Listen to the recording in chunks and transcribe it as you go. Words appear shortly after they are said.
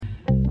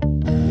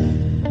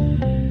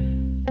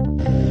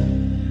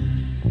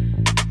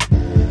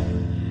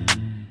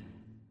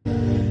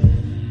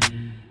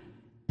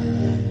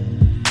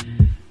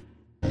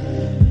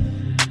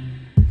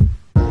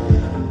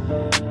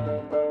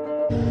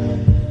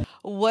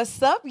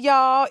What's up,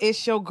 y'all?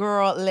 It's your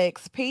girl,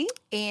 Lex P.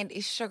 And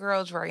it's your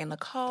girl, Dre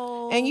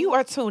Nicole. And you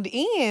are tuned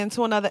in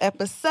to another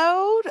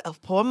episode of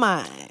Poor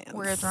Minds,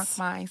 where a drunk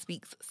mind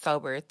speaks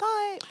sober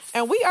thoughts.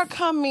 And we are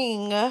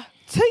coming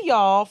to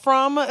y'all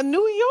from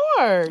New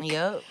York.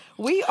 Yep.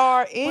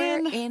 We're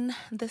in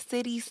the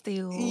city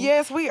still.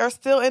 Yes, we are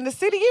still in the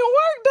city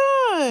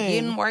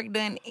Getting work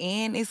done,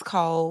 and it's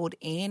cold,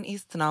 and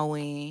it's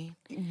snowing.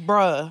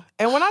 Bruh.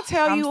 And when I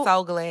tell you... I'm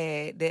so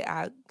glad that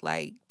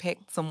I,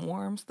 packed some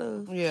warm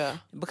stuff. Yeah.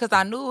 Because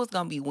I knew it was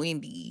going to be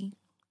windy,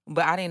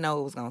 but I didn't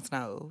know it was going to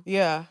snow.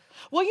 Yeah.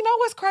 Well, you know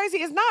what's crazy?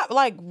 It's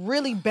not,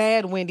 really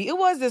bad windy. It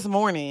was this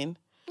morning.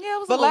 Yeah, it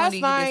was a little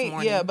windy this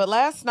morning. Yeah, but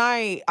last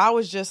night, I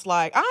was just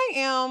like, I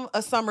am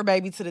a summer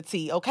baby to the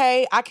T,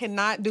 okay? I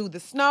cannot do the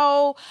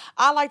snow.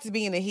 I like to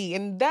be in the heat.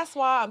 And that's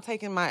why I'm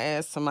taking my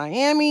ass to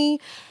Miami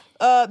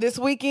this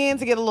weekend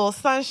to get a little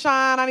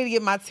sunshine. I need to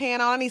get my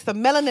tan on. I need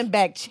some melanin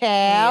back,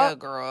 child. Yeah,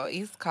 girl.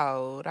 It's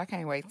cold. I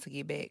can't wait to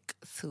get back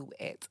to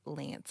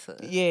Atlanta.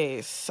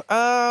 Yes.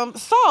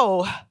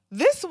 So,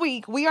 this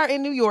week, we are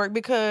in New York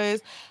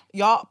because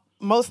y'all...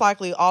 Most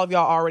likely, all of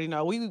y'all already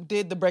know. We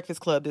did the Breakfast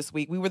Club this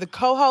week. We were the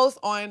co-hosts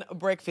on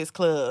Breakfast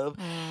Club.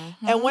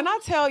 Mm-hmm. And when I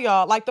tell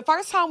y'all, the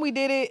first time we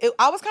did it,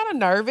 I was kind of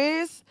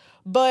nervous,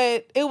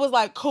 but it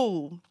was,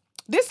 cool.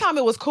 This time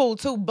it was cool,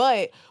 too,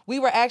 but we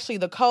were actually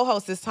the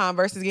co-host this time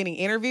versus getting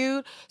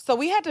interviewed. So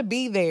we had to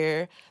be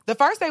there. The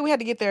first day we had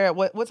to get there at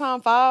what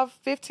time,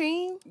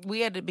 5:15?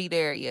 We had to be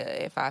there,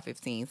 at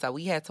 5:15. So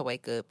we had to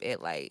wake up at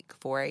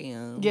 4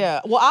 a.m.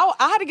 Yeah. Well,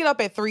 I had to get up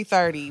at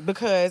 3:30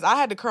 because I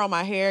had to curl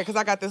my hair because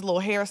I got this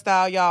little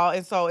hairstyle, y'all.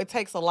 And so it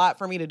takes a lot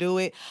for me to do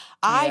it.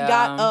 I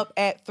got up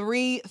at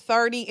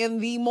 3:30 in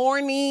the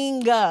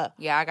morning. Yeah,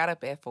 I got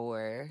up at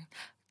 4.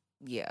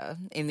 Yeah.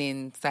 And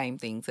then same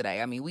thing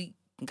today. I mean, we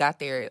got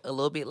there a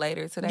little bit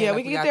later today. Yeah,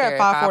 we can get there at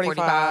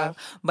 5:45.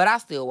 But I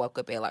still woke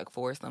up at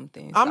 4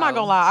 something. I'm not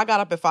gonna lie, I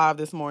got up at 5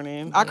 this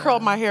morning. Yeah. I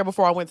curled my hair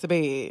before I went to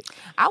bed.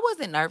 I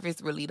wasn't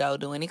nervous really though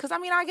doing it because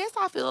I guess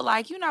I feel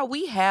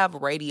we have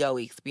radio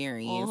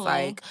experience.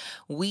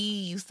 Mm-hmm. We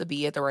used to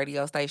be at the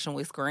radio station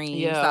with Scream.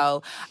 Yeah.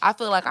 So I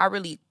feel like I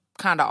really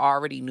kind of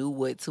already knew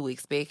what to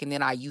expect. And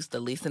then I used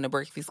to listen to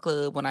Breakfast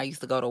Club when I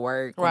used to go to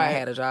work when I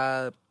had a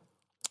job.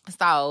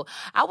 So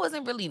I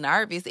wasn't really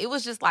nervous. It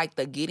was just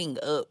the getting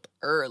up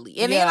early.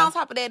 And then on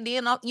top of that,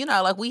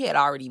 we had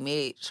already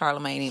met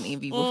Charlamagne and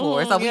Envy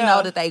before. So we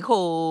know that they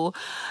cool.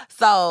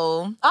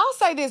 So I'll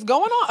say this,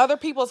 going on other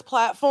people's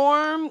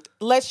platform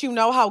lets you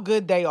know how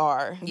good they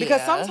are.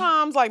 Because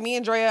sometimes, me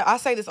and Drea, I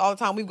say this all the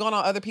time, we've gone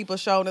on other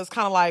people's show and it's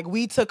kind of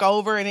we took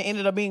over and it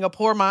ended up being a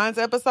Poor Minds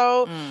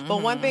episode. Mm-hmm.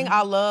 But one thing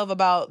I love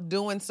about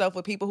doing stuff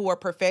with people who are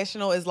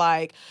professional is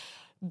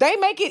they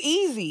make it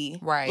easy.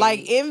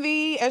 Right.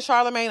 Envy and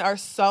Charlamagne are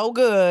so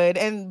good.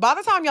 And by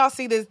the time y'all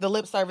see this, the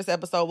lip service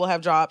episode will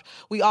have dropped.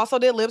 We also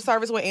did lip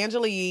service with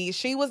Angela Yee.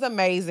 She was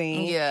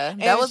amazing. Yeah.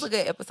 That was a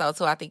good episode,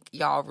 too. I think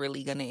y'all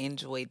really gonna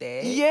enjoy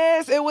that.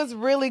 Yes, it was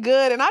really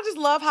good. And I just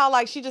love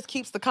how, she just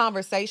keeps the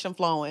conversation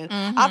flowing.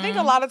 Mm-hmm. I think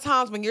a lot of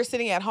times when you're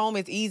sitting at home,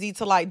 it's easy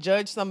to,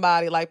 judge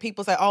somebody.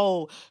 People say,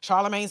 oh,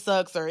 Charlamagne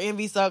sucks, or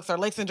Envy sucks, or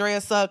Lex and Drea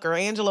suck, or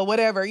Angela,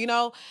 whatever,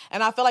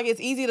 And I feel like it's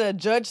easy to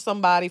judge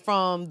somebody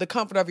from the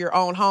comfort of your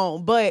own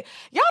home, but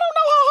y'all don't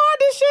know how hard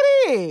this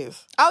shit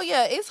is. Oh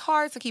yeah, it's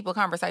hard to keep a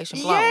conversation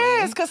flowing.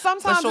 Yes, because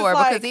sometimes for sure,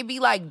 because it be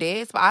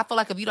dead spots. I feel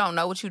like if you don't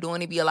know what you're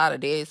doing, it be a lot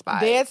of dead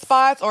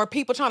spots, or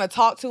people trying to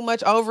talk too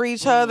much over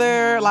each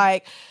other,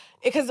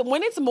 because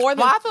when it's more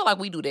than... Well, I feel like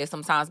we do that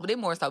sometimes, but it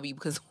more so be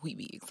because we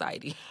be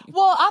excited.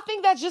 Well, I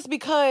think that's just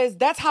because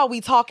that's how we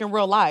talk in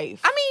real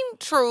life.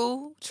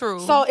 True.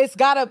 So it's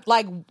gotta,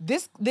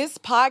 this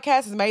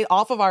podcast is made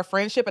off of our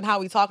friendship and how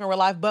we talk in real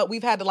life, but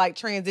we've had to,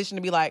 transition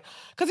to be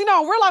because, in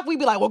real life, we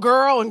be well,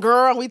 girl,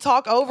 and we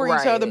talk over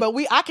each other, but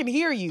I can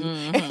hear you,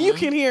 and you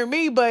can hear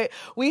me, but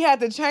we had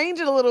to change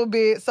it a little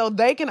bit so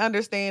they can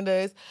understand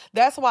us.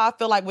 That's why I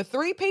feel with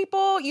 3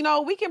 people,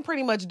 we can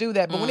pretty much do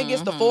that, but when it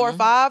gets to 4 or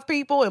 5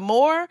 people and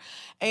more,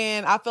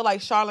 and I feel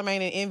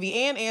Charlamagne and Envy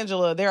and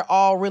Angela, they're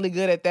all really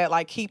good at that,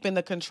 keeping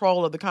the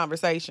control of the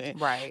conversation.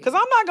 Right. Because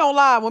I'm not gonna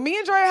lie, when me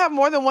and Dre have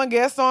more than one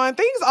guest on,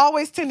 things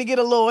always tend to get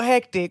a little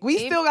hectic. We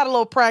still got a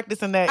little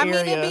practice in that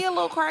area. It'd be a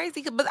little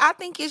crazy, but I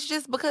think it's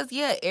just because,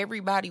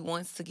 everybody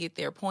wants to get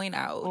their point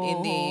out. Mm-hmm.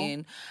 And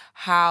then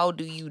how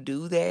do you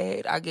do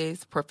that, I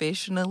guess,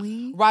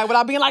 professionally? Right,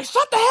 without being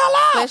shut the hell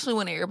up! Especially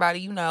when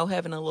everybody,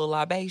 having a little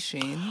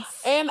libations.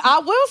 And I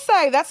will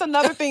say, that's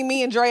another thing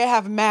me and Drea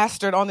have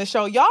mastered on the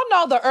show. Y'all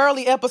know the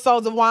early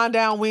episodes of Wind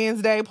Down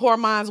Wednesday, Poor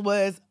Minds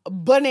was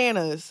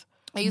bananas.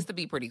 It used to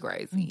be pretty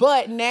crazy.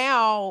 But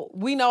now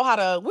we know how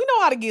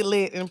to get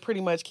lit and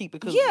pretty much keep it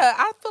cool. Yeah,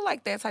 I feel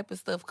like that type of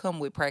stuff come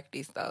with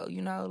practice though.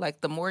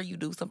 The more you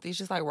do something, it's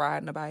just like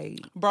riding a bike.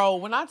 Bro,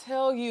 when I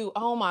tell you,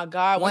 oh my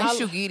God. Once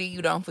you get it,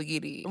 you don't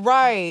forget it.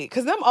 Right.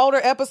 Because them older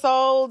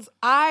episodes,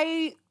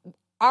 I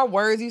Our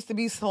words used to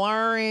be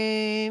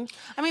slurring.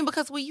 I mean,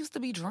 because we used to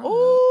be drunk.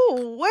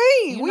 Ooh,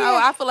 wait.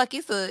 I feel like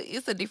it's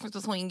a difference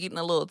between getting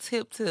a little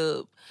tip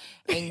and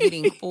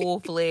getting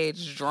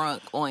full-fledged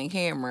drunk on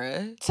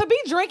camera. To be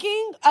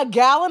drinking a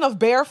gallon of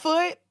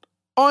barefoot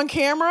on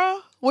camera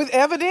with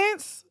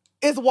evidence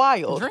is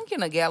wild.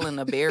 Drinking a gallon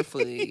of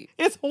barefoot.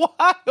 It's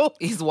wild.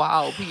 It's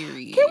wild,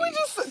 period. Can we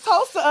just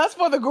toast to us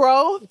for the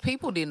growth?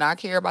 People did not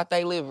care about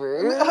their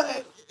liver.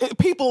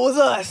 People was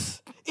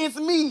us. It's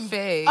me.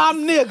 Facts.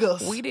 I'm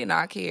niggas. We did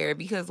not care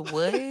because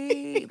what?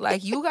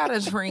 Like, you gotta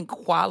drink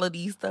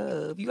quality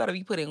stuff. You gotta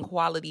be putting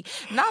quality.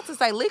 Not to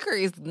say liquor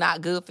is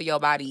not good for your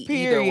body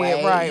either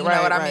way. Right, you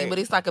know what I mean? But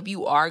it's like if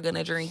you are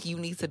gonna drink, you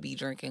need to be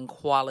drinking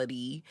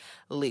quality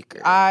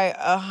liquor. I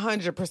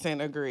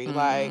 100% agree.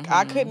 Like,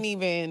 I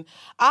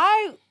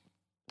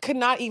could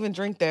not even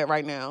drink that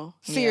right now.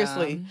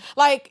 Seriously. Yeah.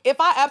 Like, if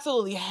I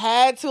absolutely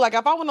had to, like,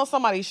 if I went on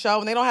somebody's show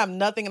and they don't have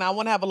nothing and I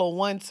want to have a little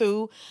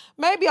 1-2,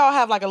 maybe I'll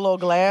have like a little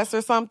glass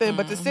or something.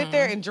 But to sit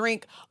there and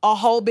drink a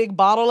whole big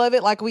bottle of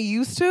it like we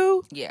used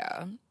to.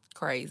 Yeah.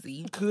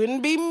 Crazy. Couldn't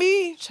be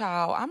me.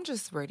 Child, I'm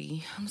just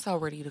ready. I'm so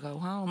ready to go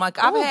home.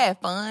 Like, I've had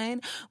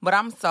fun, but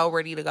I'm so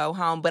ready to go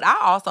home. But I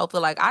also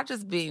feel like I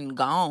just been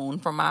gone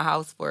from my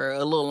house for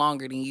a little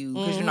longer than you.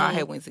 Because, you know, I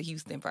had went to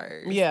Houston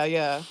first.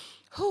 Yeah.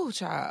 Whew,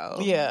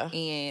 child. Yeah.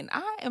 And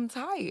I am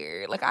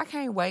tired. Like, I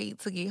can't wait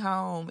to get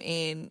home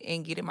and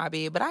get in my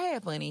bed. But I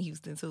had fun in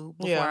Houston, too,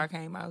 before I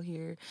came out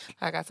here.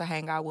 I got to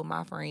hang out with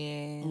my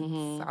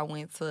friends. I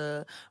went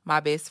to my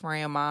best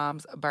friend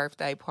mom's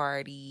birthday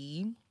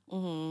party.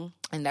 And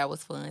that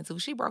was fun, too.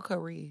 She broke her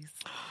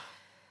wrist.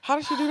 How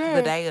did she do that?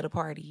 The day of the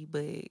party,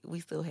 but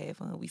we still had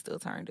fun. We still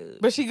turned up.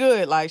 But she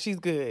good. Like, she's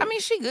good. I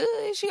mean, she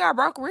good. She got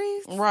broke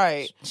wrist.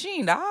 Right. She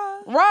ain't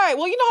die. Right.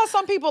 Well, you know how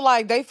some people,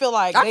 like, they feel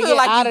like they get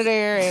out of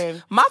there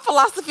and... My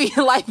philosophy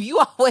in life, you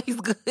always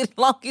good as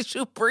long as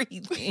you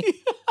breathing.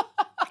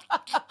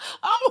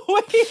 I'm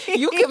with you.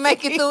 You can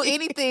make it through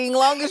anything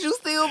long as you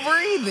still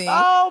breathing.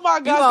 Oh, my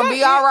God. You gonna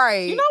be all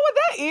right. You know what?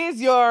 That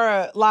is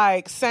your,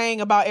 like,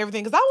 saying about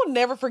everything. Because I will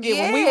never forget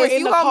when we were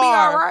in the car. You gonna be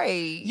all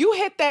right. You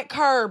hit that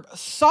curb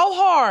so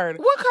hard.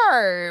 What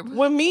curb?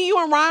 When me,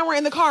 you, and Ryan were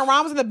in the car, and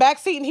Ryan was in the back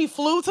seat, and he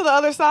flew to the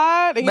other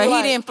side. And but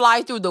he didn't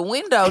fly through the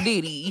window,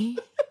 did he?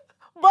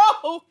 Bro,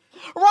 Ryan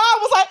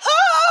was like,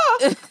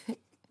 ah!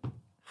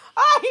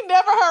 I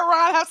never heard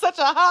Ryan have such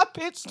a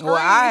high-pitched scream. Well,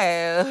 I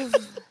have.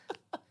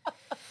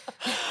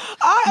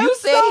 You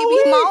said so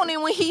he be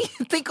moaning when he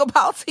think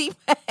about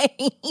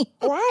T-Pain.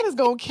 Ryan is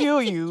gonna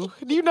kill you.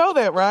 You know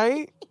that,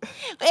 right?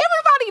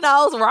 Everybody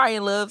knows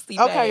Ryan loves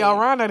T-Pain. Okay, y'all,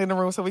 Ryan not in the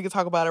room so we can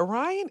talk about it.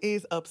 Ryan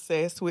is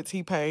obsessed with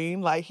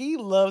T-Pain. Like, he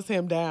loves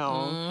him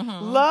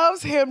down.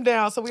 Loves him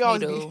down. So we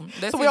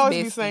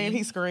always be saying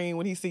he scream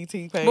when he see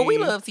T-Pain. But we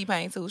love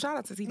T-Pain too. Shout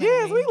out to T-Pain.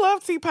 Yes, we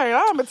love T-Pain.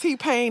 I'm a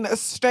T-Pain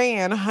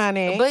stan,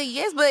 honey. But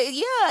yeah,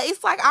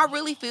 it's like I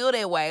really feel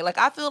that way. Like,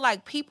 I feel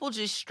like people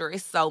just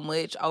stress so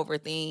much over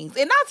things.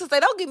 And not to say,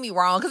 don't get me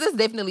wrong, because it's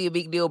definitely a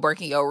big deal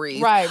breaking your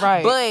wrist.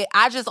 Right. But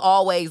I just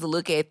always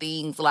look at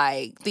things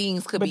like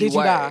things could be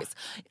worse.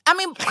 I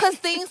mean, because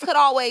things could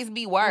always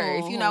be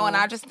worse, you know, and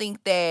I just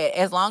think that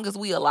as long as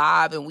we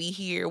alive and we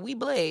here, we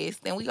blessed,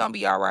 and we gonna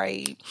be all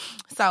right.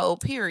 So,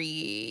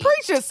 period.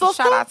 Preach it, sister.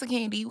 Shout out to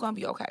Candy. You gonna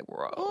be okay,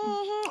 world.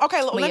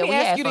 Okay, let me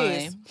ask you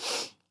this.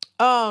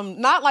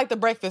 Not like the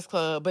Breakfast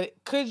Club, but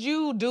could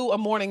you do a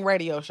morning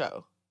radio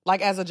show?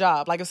 Like, as a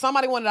job? Like, if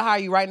somebody wanted to hire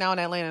you right now in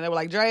Atlanta, they were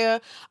like,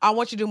 Drea, I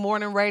want you to do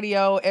morning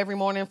radio every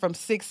morning from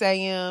 6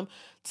 a.m.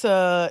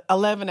 to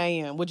 11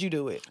 a.m. Would you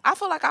do it? I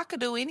feel like I could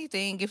do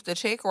anything if the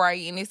check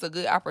right and it's a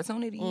good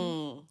opportunity.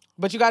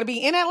 But you got to be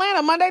in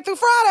Atlanta Monday through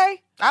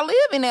Friday. I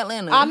live in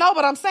Atlanta. I know,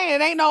 but I'm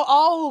saying it ain't no,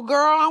 oh,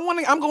 girl,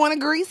 I'm going to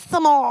Greece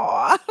some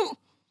more.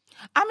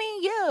 I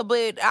mean, yeah,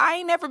 but I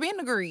ain't never been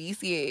to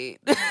Greece yet.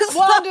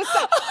 Well, I'm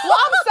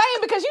saying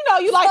because, you know,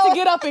 you like to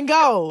get up and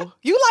go.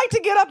 You like to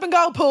get up and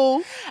go,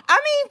 Pooh. I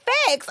mean,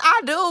 facts,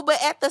 I do.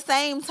 But at the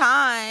same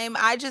time,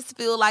 I just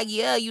feel like,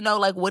 yeah, you know,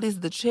 like, what is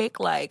the check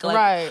like? Like,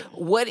 right.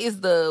 What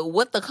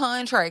the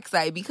contract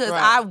say? Because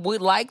I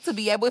would like to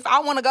be able, if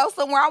I want to go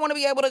somewhere, I want to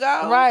be able to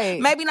go. Right.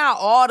 Maybe not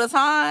all the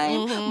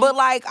time, but,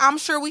 like, I'm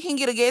sure we can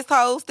get a guest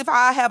host if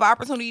I have an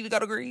opportunity to go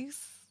to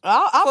Greece.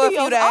 I'll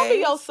be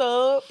your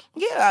sub.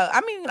 Yeah,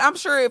 I mean, I'm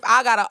sure if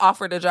I got to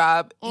offer the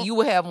job, you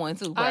would have one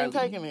too, probably. I ain't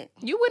taking it.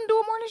 You wouldn't do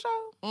a morning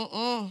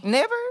show?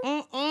 Never?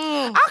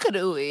 I could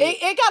do it.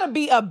 It got to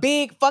be a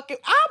big fucking...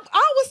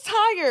 I was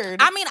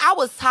tired. I mean, I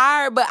was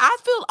tired, but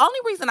only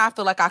reason I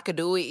feel like I could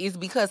do it is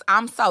because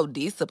I'm so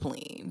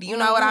disciplined. You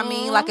know what I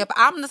mean? Like, if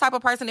I'm the type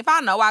of person, if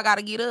I know I got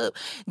to get up,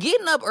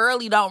 getting up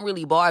early don't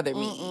really bother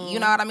me. You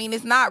know what I mean?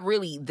 It's not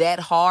really that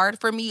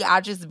hard for me.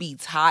 I just be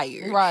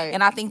tired. Right.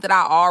 And I think that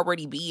I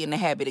already be in the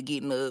habit of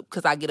getting up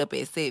because I get up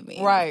at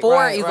 7. Right.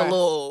 4 is a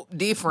little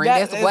different.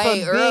 That's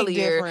way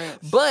earlier.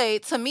 Difference.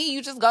 But to me,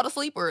 you just go to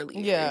sleep earlier.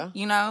 Yeah.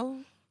 You know?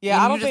 Yeah,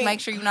 and I don't you just make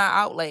sure you're not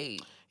out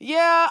late.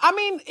 Yeah, I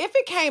mean, if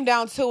it came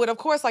down to it, of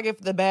course, like,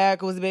 if the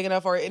bag was big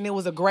enough and it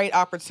was a great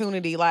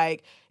opportunity,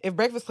 like, if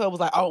Breakfast Club was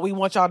like, oh, we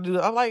want y'all to do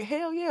it, I'm like,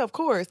 hell yeah, of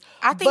course.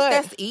 I think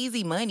that's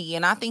easy money,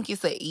 and I think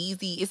it's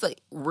a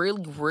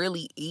really,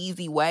 really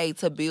easy way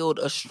to build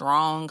a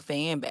strong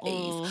fan base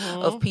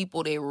of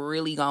people that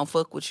really gonna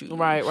fuck with you.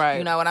 Right.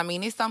 You know what I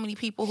mean? There's so many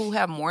people who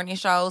have morning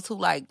shows who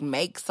like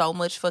make so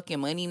much fucking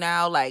money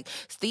now. Like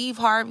Steve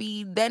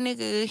Harvey, that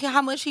nigga,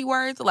 how much he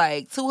worth?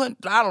 Like $200.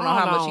 I don't know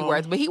how much he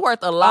worth, but he worth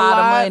a lot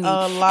of money.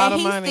 A lot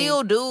of money.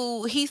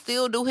 He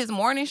still do his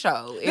morning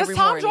show every morning. Does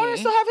Tom Joyner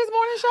still have his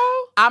morning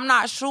show? I'm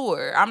not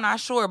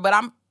sure, but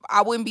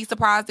I wouldn't be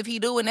surprised if he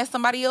do, and that's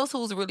somebody else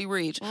who's really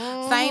rich.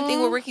 Same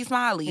thing with Ricky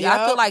Smiley. Yep.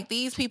 I feel like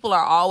these people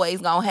are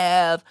always gonna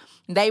have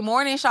they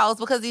morning shows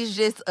because it's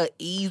just an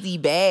easy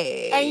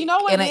bag. And you know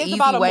what it is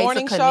about a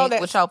morning show that's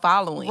with your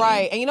following,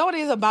 right? And you know what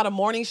it is about a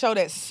morning show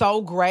that's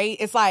so great?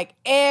 It's like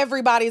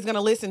everybody's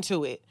gonna listen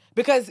to it.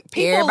 Because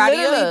people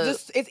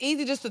it's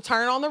easy just to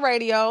turn on the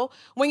radio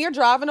when you're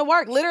driving to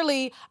work.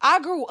 Literally, I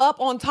grew up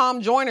on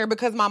Tom Joyner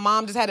because my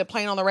mom just had it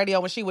playing on the radio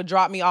when she would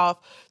drop me off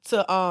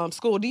to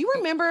school. Do you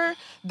remember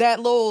that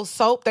little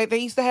soap that they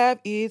used to have?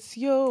 It's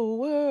your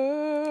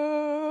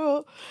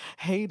world.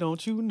 Hey,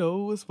 don't you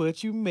know it's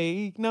what you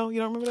make? No,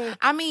 you don't remember that?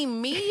 I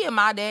mean, me and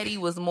my daddy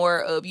was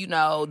more of,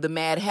 the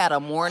Mad Hatter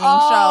morning show.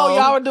 Oh,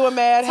 y'all were doing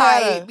Mad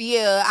Hatter.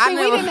 Yeah. We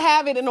didn't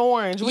have it in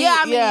Orange.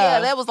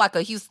 That was like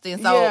a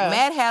Houston. So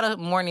Mad Hatter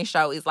morning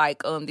show is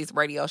like this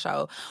radio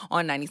show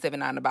on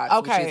 97.9 The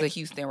Box, which is a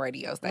Houston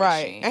radio station.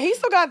 Right. And he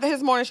still got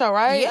his morning show,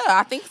 right? Yeah,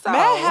 I think so.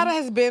 Mad Hatter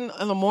has been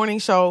on the morning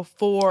show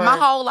for my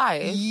whole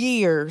life.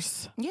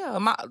 Years. Yeah,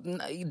 my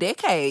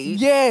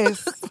decades.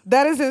 Yes.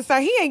 That is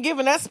insane. He ain't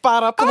giving that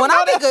spot up. When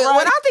I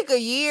think of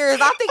years,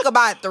 I think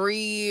about 3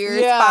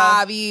 years,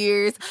 5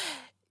 years.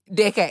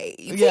 Decades.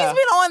 Yeah. He's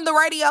been on the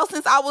radio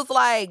since I was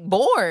like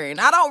born.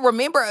 I don't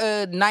remember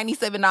a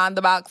 97.9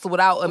 The Box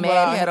without a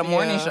Mad Hatter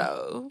morning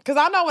show. Because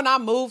I know when I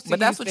moved to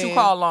But that's Houston, what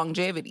you call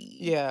longevity.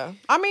 Yeah.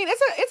 I mean,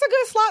 it's a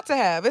good slot to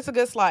have. It's a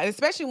good slot,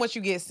 especially once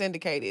you get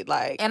syndicated.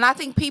 And I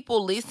think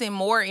people listen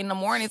more in the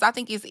mornings. I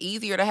think it's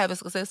easier to have a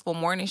successful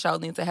morning show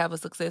than to have a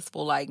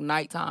successful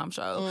nighttime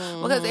show.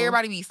 Because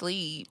everybody be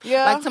asleep.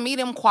 Yeah. To me,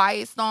 them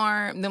Quiet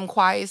Storm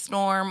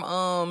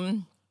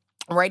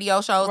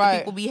radio shows that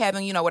people be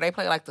having, where they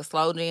play the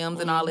slow jams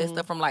and all that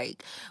stuff from 12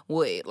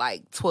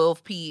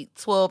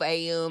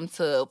 a.m.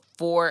 to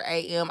 4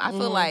 a.m. I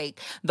feel like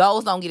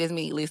those don't get as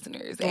many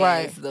listeners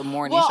as the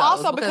morning shows.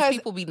 Also because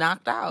people be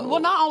knocked out.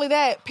 Well, not only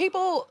that,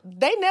 people,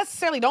 they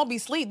necessarily don't be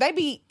asleep. They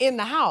be in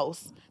the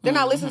house. They're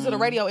not listening to the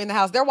radio in the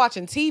house. They're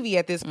watching TV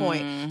at this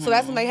point. So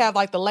that's when they have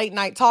the late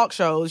night talk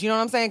shows. You know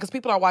what I'm saying? Because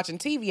people are watching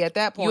TV at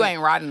that point. You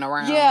ain't riding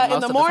around. Yeah, in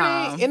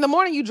the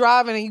morning you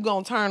driving and you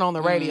gonna turn on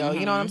the radio.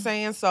 You know what I'm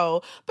saying?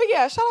 So, but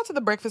yeah, shout out to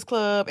the Breakfast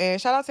Club and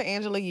shout out to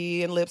Angela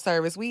Yee and Lip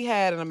Service. We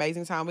had an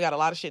amazing time. We got a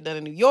lot of shit done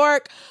in New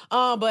York.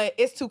 But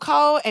it's too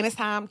cold and it's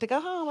time to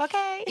go home.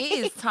 Okay,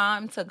 it is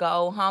time to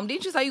go home.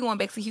 Didn't you say you going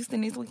back to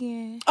Houston this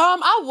weekend?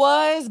 I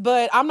was,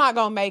 but I'm not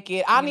gonna make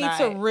it. I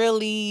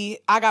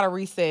gotta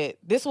reset.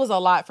 This was a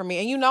lot for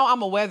me. And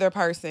I'm a weather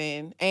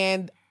person.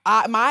 And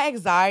my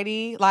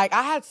anxiety,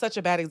 I had such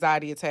a bad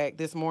anxiety attack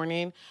this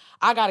morning.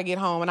 I got to get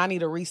home and I need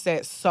to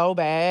reset so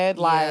bad.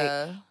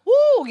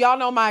 Woo, y'all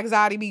know my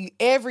anxiety be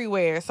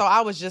everywhere. So I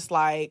was just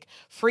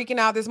freaking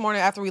out this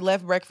morning after we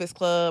left Breakfast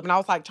Club. And I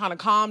was trying to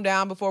calm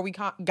down before we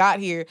got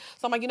here.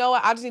 So I'm like, you know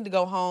what? I just need to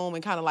go home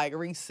and kind of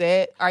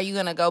reset. Are you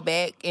going to go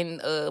back in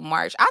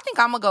March? I think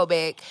I'm going to go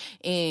back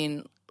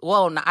in...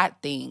 Well,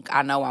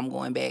 I know I'm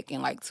going back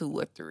in 2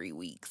 or 3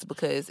 weeks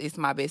because it's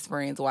my best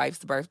friend's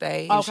wife's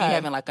birthday. And she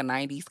having a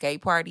 90s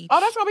skate party. Oh,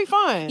 that's going to be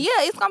fun.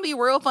 Yeah, it's going to be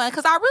real fun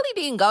because I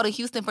really didn't go to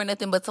Houston for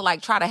nothing but to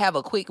try to have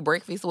a quick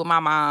breakfast with my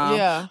mom.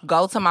 Yeah.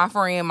 Go to my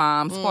friend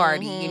mom's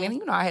party. And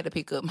then, I had to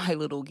pick up my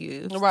little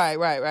gifts.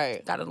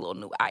 Right. Got a little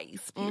new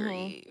ice,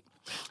 period.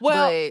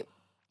 Well...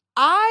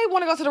 I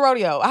want to go to the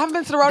rodeo. I haven't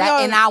been to the rodeo.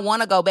 And I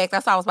want to go back.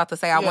 That's what I was about to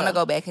say. I want to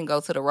go back and go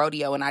to the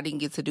rodeo, and I didn't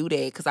get to do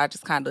that because I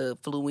just kind of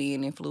flew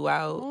in and flew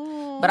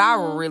out. But I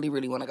really,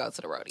 really want to go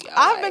to the rodeo.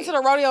 I've been to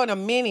the rodeo in a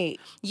minute.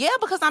 Yeah,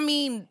 because,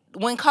 when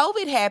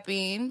COVID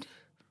happened,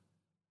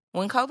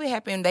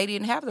 they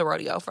didn't have the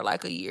rodeo for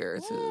a year or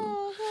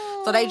two.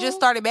 So they just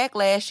started back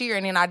last year,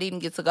 and then I didn't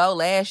get to go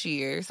last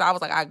year. So I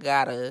was like, I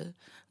gotta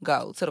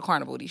go to the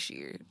carnival this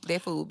year.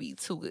 That food would be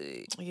too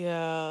good.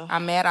 Yeah.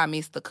 I'm mad I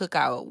missed the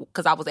cookout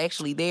because I was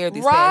actually there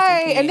this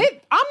past weekend. And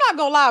I'm not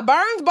gonna lie,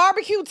 Burns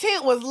barbecue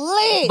tent was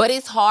lit. But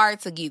it's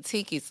hard to get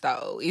tickets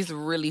though. It's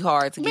really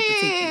hard to get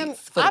the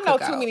tickets for the I know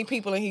cookout. Too many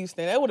people in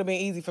Houston. That would have been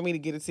easy for me to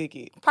get a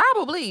ticket.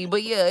 Probably,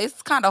 but yeah,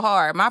 it's kind of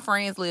hard. My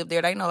friends live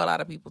there. They know a lot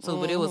of people too,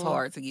 but it was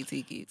hard to get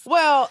tickets.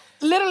 Well,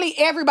 literally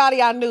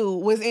everybody I knew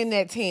was in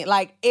that tent.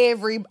 That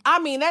motherfucker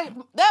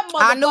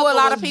I knew a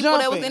lot of was people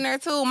jumping. that was in there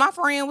too. My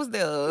friend was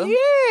there.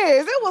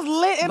 Yes, it was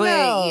lit in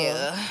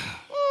there.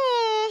 But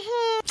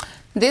yeah.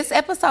 This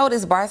episode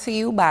is brought to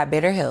you by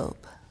BetterHelp.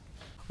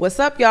 What's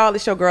up, y'all?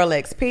 It's your girl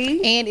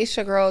XP. And it's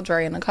your girl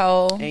Dre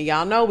Nicole. And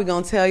y'all know we're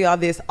going to tell y'all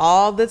this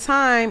all the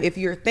time. If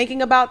you're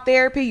thinking about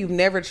therapy, you've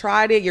never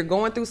tried it, you're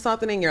going through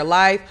something in your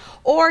life,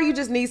 or you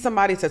just need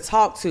somebody to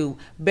talk to,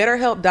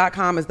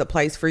 BetterHelp.com is the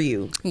place for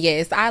you.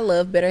 Yes, I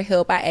love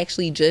BetterHelp. I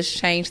actually just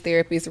changed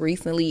therapists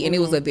recently, and it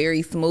was a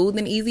very smooth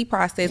and easy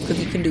process because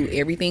you can do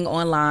everything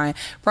online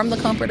from the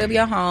comfort of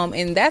your home.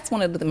 And that's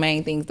one of the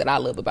main things that I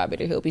love about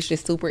BetterHelp. It's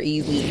just super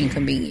easy and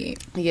convenient.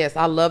 Yes,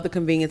 I love the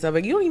convenience of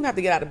it. You don't even have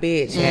to get out of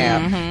bed, child.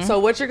 So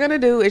what you're going to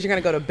do is you're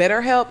going to go to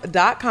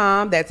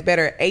BetterHelp.com. That's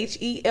better,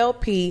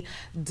 HELP.com.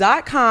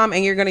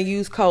 And you're going to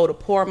use code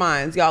Poor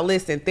Minds. Y'all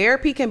listen,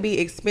 therapy can be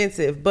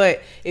expensive,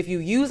 but if you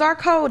use our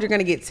code, you're going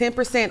to get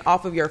 10%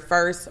 off of your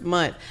first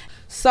month.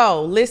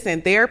 So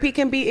listen, therapy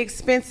can be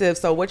expensive.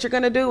 So what you're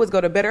going to do is go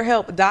to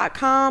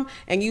BetterHelp.com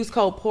and use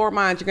code Poor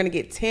Minds. You're going to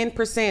get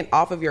 10%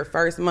 off of your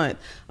first month.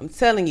 I'm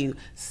telling you,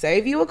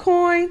 save you a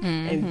coin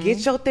and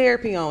get your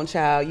therapy on,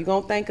 child. You're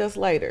going to thank us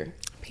later.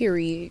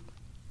 Period.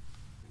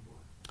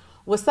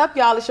 What's up,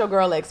 y'all? It's your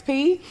girl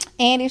XP.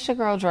 And it's your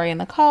girl Dre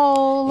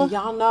Nicole. And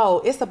y'all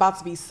know it's about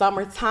to be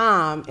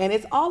summertime, and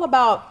it's all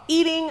about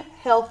eating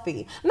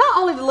healthy. Not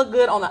only to look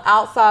good on the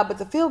outside, but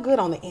to feel good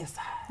on the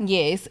inside.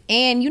 Yes,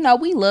 and you know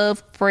we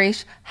love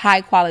fresh,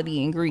 high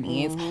quality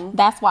ingredients.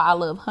 That's why I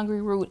love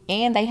Hungry Root,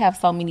 and they have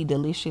so many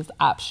delicious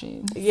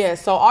options. Yeah,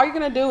 so all you're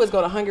gonna do is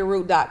go to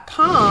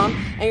hungryroot.com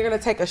and you're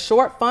gonna take a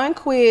short, fun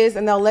quiz,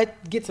 and they'll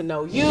get to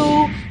know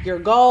you, your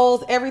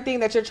goals, everything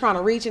that you're trying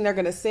to reach, and they're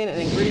gonna send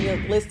an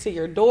ingredient list to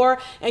your door,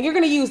 and you're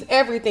gonna use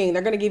everything.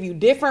 They're gonna give you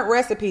different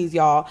recipes,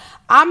 y'all.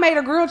 I made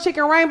a grilled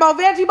chicken rainbow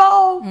veggie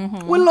bowl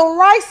with a little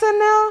rice in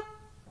there,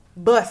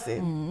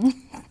 bussin',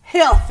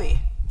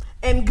 healthy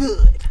and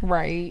good.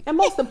 Right. And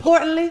most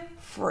importantly,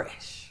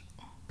 fresh.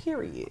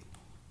 Period.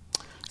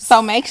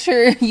 So make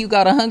sure you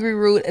go to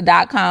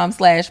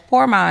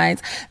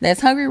hungryroot.com/poorminds.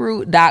 That's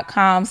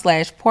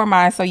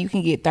hungryroot.com/poorminds so you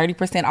can get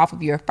 30% off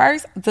of your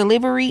first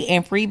delivery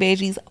and free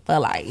veggies for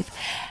life.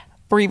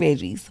 Free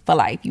veggies for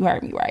life. You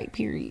heard me right.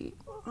 Period.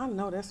 I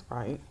know that's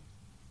right.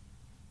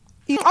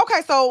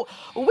 Okay, so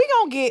we're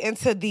going to get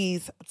into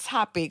these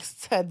topics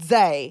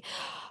today.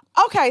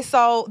 Okay,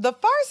 so the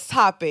first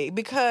topic,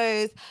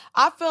 because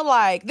I feel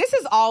like this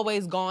has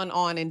always gone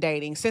on in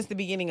dating since the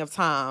beginning of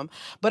time,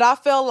 but I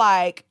feel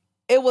like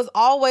it was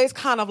always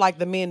kind of like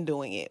the men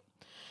doing it.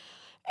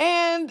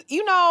 And,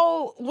 you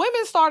know,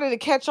 women started to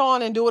catch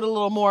on and do it a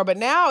little more, but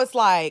now it's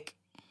like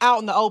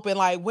out in the open,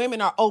 like women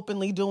are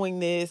openly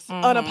doing this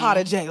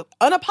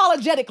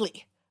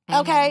unapologetically.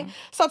 Okay,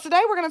 so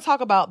today we're going to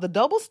talk about the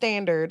double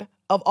standard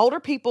of older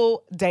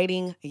people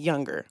dating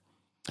younger.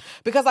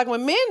 Because like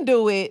when men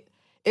do it,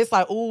 it's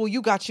like, oh,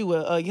 you got you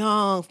a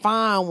young,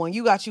 fine one.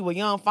 You got you a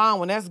young, fine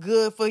one. That's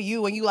good for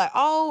you. And you like,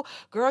 oh,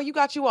 girl, you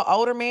got you an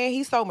older man.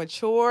 He's so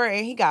mature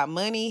and he got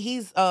money.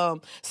 He's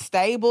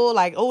stable.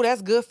 Like, oh,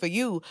 that's good for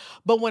you.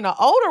 But when an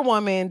older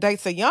woman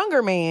dates a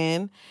younger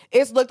man,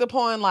 it's looked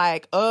upon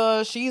like,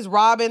 she's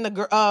robbing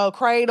the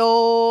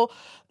cradle.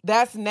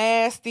 That's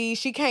nasty.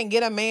 She can't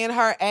get a man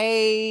her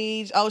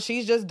age. Oh,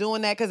 she's just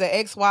doing that because of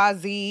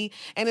XYZ.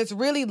 And it's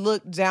really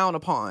looked down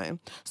upon.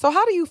 So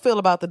how do you feel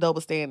about the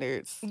double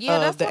standards? Yeah,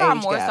 that's what I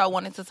more so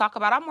wanted to talk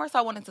about. I more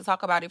so wanted to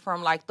talk about it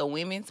from like the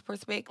women's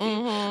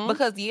perspective.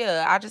 Because,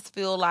 yeah, I just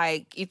feel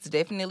like it's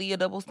definitely a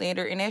double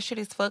standard and that shit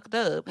is fucked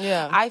up.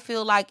 Yeah. I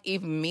feel like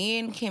if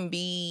men can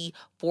be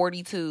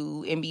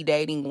 42 and be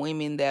dating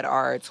women that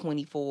are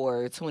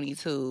 24,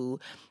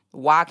 22,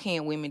 why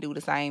can't women do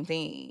the same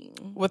thing?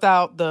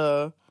 Without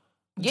the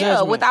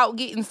judgment. Without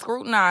getting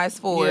scrutinized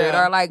for it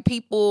or like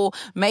people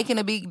making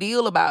a big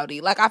deal about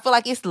it. Like I feel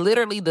like it's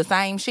literally the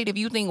same shit. If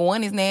you think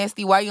one is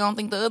nasty, why you don't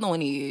think the other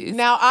one is?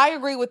 Now I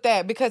agree with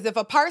that because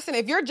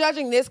if you're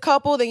judging this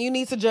couple, then you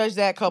need to judge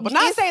that couple.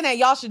 Not saying that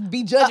y'all should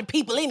be judging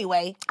people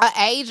anyway. An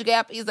age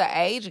gap is an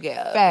age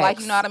gap. Facts. Like,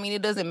 you know what I mean?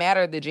 It doesn't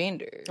matter the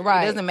gender.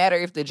 Right. It doesn't matter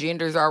if the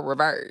genders are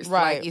reversed.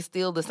 Right. Like it's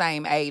still the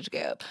same age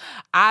gap.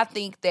 I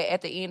think that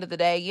at the end of the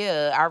day,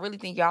 yeah, I really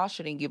think y'all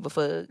shouldn't give a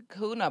fuck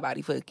who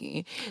nobody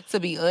fucking, to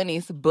be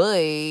honest.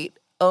 But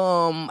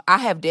I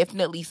have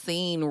definitely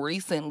seen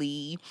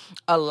recently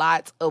a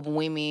lot of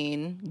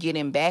women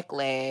getting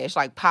backlash,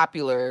 like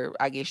popular,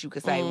 I guess you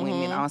could say,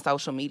 women on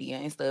social media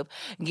and stuff,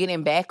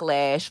 getting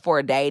backlash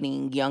for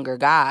dating younger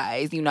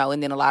guys, you know,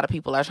 and then a lot of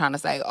people are trying to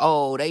say,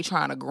 oh, they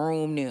trying to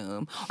groom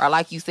them. Or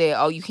like you said,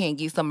 oh, you can't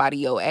get somebody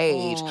your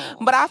age.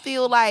 But I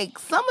feel like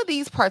some of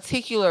these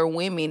particular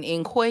women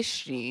in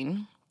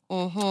question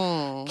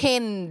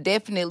can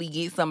definitely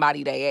get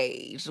somebody their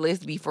age.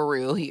 Let's be for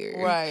real here.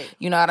 Right.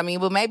 You know what I mean?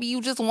 But maybe you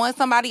just want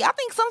somebody. I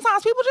think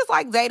sometimes people just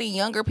like dating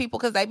younger people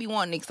because they be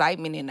wanting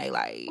excitement in their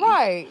life.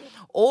 Right.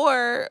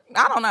 Or,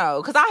 I don't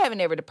know. Because I've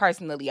never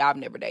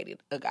dated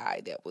a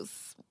guy that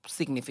was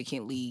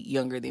significantly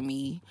younger than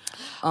me.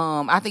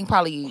 I think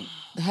probably,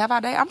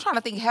 I'm trying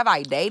to think, have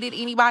I dated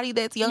anybody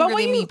that's younger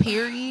than me,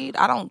 period?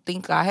 I don't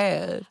think I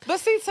have. But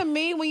see, to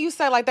me, when you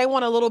say like they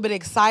want a little bit of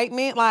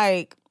excitement,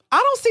 like, I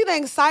don't see the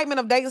excitement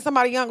of dating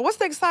somebody younger. What's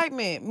the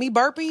excitement? Me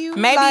burping you?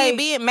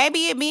 Maybe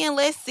it being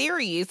less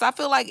serious. I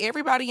feel like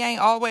everybody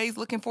ain't always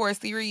looking for a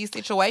serious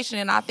situation,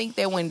 and I think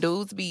that when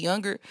dudes be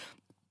younger,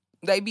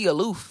 they be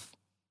aloof.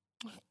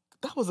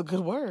 That was a good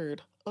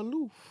word.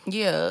 Aloof.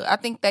 Yeah, I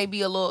think they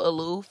be a little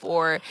aloof,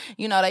 or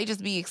they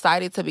just be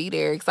excited to be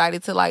there,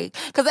 excited to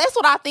because that's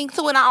what I think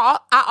too. And I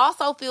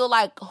also feel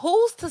like,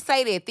 who's to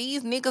say that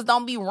these niggas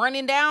don't be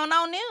running down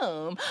on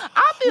them?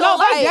 I feel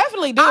they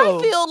definitely do. I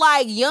feel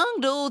like young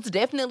dudes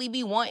definitely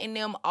be wanting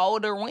them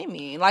older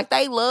women. Like,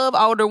 they love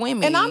older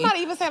women. And I'm not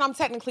even saying I'm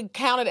technically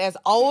counted as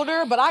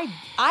older, but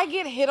I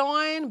get hit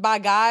on by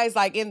guys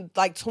in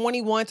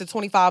 21 to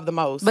 25 the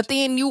most. But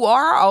then you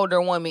are an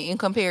older woman in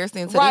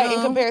comparison to them. Right,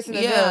 in comparison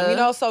to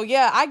them. So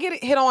yeah, I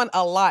get hit on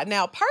a lot.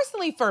 Now,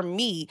 personally for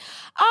me,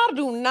 I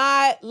do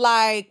not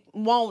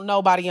want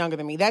nobody younger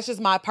than me. That's just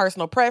my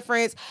personal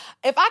preference.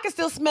 If I can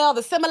still smell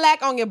the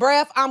Similac on your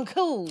breath, I'm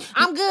cool.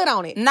 I'm good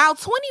on it. Now,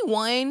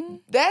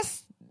 21,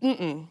 that's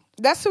too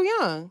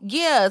young.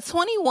 Yeah,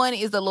 21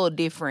 is a little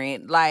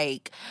different.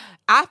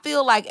 I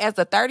feel like as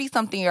a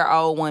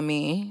 30-something-year-old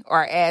woman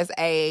or as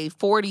a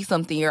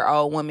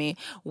 40-something-year-old woman,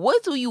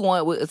 what do you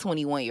want with a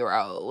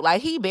 21-year-old?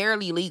 He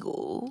barely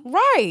legal.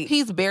 Right.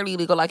 He's barely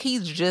legal.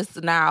 He's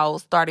just now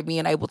started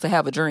being able to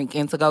have a drink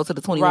and to go to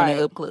the 21 and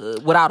up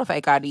club without a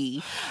fake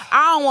ID.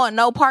 I don't want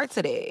no parts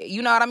of that.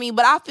 You know what I mean?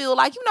 But I feel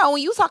like,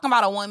 when you talking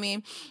about a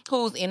woman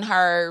who's in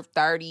her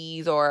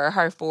 30s or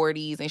her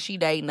 40s and she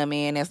dating a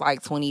man that's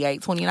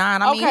 28,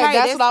 29, I mean, hey,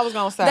 that's what I was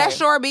going to say. That's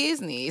your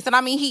business. And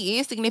I mean, he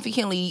is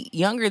significantly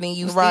younger than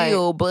you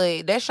still,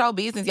 but that's your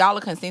business. Y'all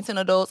are consenting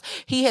adults.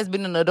 He has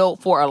been an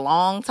adult for a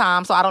long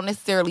time, so I don't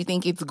necessarily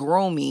think it's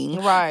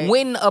grooming. Right.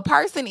 When a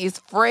person is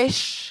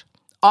fresh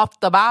off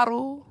the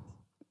bottle,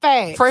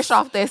 Facts. fresh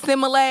off that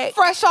Similac,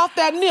 fresh off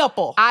that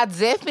nipple, I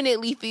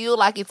definitely feel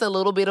like it's a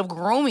little bit of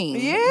grooming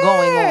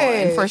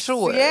going on, for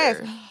sure.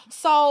 Yes.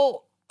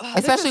 So,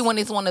 especially when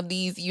it's one of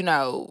these,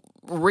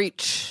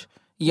 rich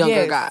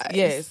younger guys.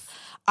 Yes.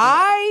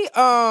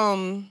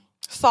 I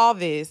saw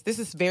this. This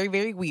is very,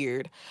 very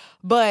weird.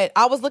 But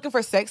I was looking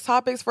for sex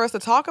topics for us to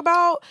talk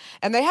about,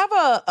 and they have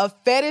a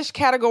fetish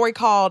category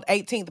called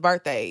 18th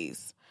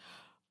birthdays.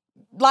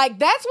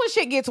 That's when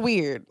shit gets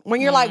weird.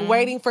 When you're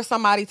waiting for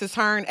somebody to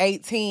turn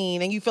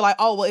 18 and you feel like,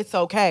 oh, well, it's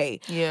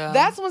okay. Yeah.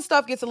 That's when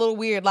stuff gets a little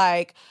weird.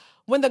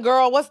 When the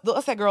girl, what's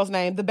that girl's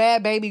name? The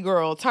bad baby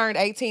girl turned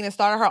 18 and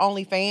started her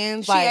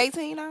OnlyFans. She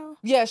 18 now?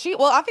 Yeah,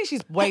 I think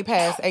she's way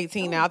past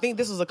 18 now. I think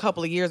this was a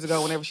couple of years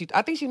ago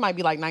I think she might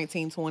be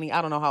 19, 20.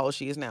 I don't know how old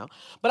she is now.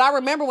 But I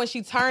remember when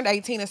she turned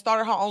 18 and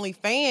started her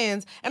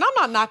OnlyFans, and I'm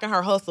not knocking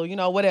her hustle,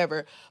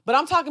 whatever. But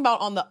I'm talking about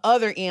on the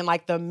other end,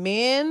 the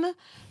men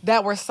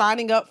that were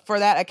signing up for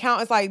that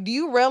account. It's do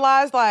you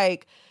realize,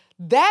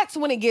 that's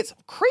when it gets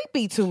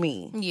creepy to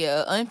me.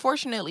 Yeah,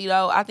 unfortunately,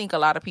 though, I think a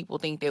lot of people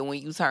think that when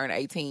you turn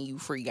 18, you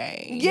free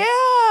game.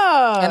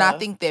 Yeah. And I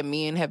think that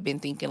men have been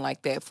thinking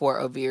like that for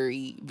a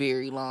very,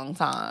 very long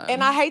time.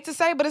 And I hate to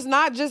say, but it's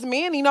not just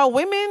men.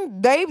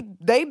 Women, they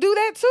do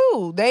that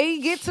too. They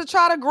get to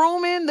try to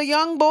groom in the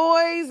young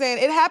boys, and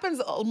it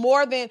happens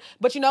more than,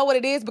 but you know what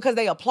it is? Because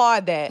they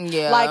applaud that.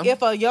 Yeah.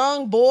 If a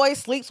young boy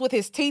sleeps with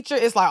his teacher,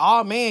 it's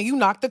oh man, you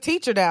knocked the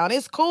teacher down.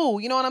 It's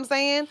cool. You know what I'm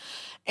saying?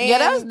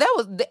 And that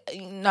was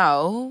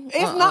no.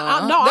 It's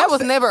not. No, that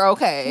was never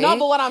okay. No,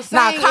 but what I'm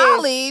saying now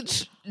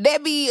college,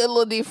 that be a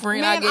little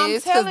different. Man, I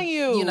guess. I'm telling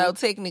you,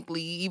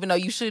 technically, even though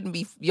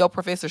your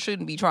professor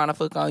shouldn't be trying to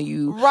fuck on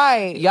you,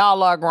 right?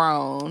 Y'all are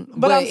grown,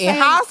 but in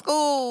high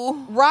school,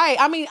 right?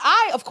 I mean,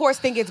 I of course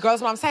think it's gross,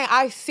 but I'm saying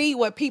I see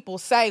what people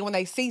say when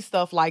they see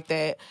stuff like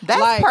that.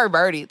 That's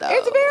perverted, though.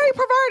 It's very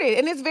perverted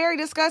and it's very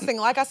disgusting.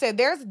 Like I said,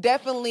 there's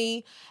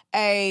definitely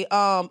a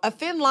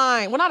thin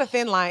line. Well, not a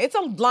thin line. It's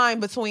a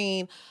line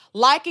between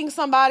liking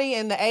somebody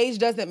and the age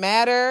doesn't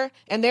matter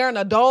and they're an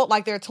adult,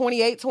 they're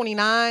 28,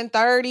 29,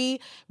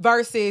 30,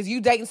 versus you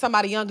dating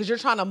somebody young because you're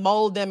trying to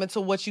mold them into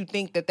what you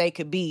think that they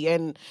could be.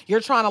 And you're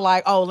trying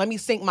to oh, let me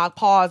sink my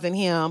paws in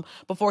him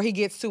before he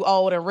gets too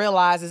old and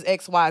realizes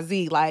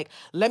XYZ.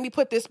 Let me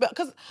put this...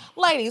 Because,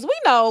 ladies, we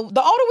know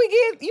the older we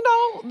get,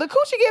 the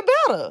coochie get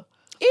better.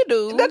 It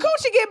do. The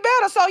coochie get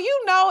better. So,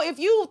 if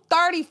you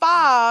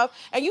 35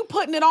 and you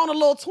putting it on a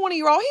little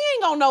 20-year-old, he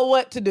ain't gonna know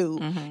what to do.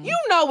 Mm-hmm. You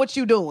know what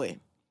you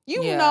doing.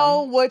 You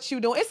know what you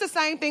doing. It's the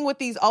same thing with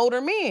these older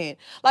men.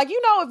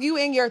 If you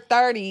in your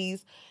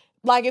 30s,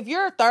 if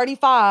you're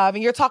 35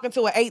 and you're talking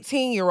to an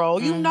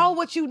 18-year-old, you know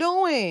what you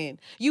doing.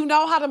 You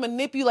know how to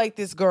manipulate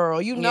this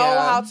girl. You know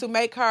how to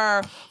make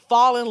her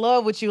fall in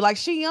love with you.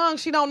 She young.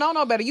 She don't know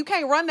no better. You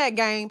can't run that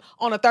game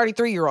on a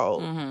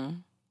 33-year-old. Mm-hmm.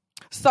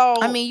 So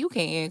I mean, you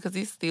can, because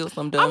it's still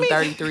some dumb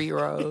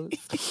 33-year-olds.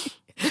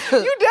 You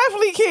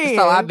definitely can.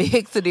 So I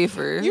beg to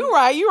differ. You're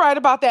right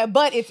about that.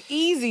 But it's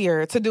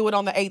easier to do it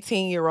on the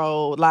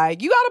 18-year-old. You got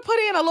to put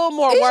in a little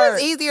more work.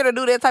 It's just easier to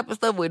do that type of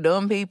stuff with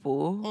dumb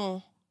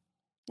people.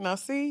 Now,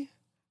 see?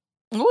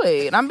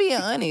 Wait, I'm being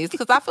honest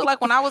because I feel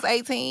like when I was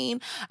 18,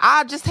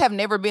 I just have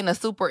never been a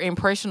super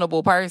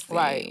impressionable person.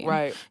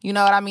 Right. You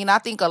know what I mean? I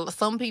think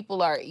some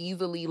people are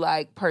easily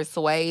like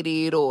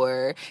persuaded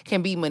or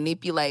can be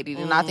manipulated.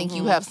 And I think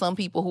you have some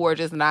people who are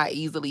just not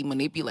easily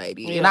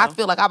manipulated. Yeah. And I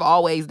feel like I've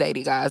always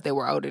dated guys that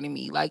were older than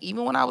me. Like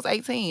even when I was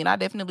 18, I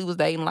definitely was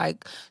dating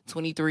like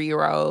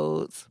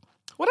 23-year-olds.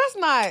 Well, that's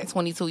not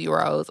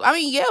 22-year-olds. I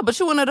mean, yeah, but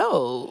you're an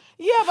adult.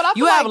 Yeah, but I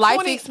feel you have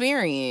life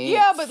experience.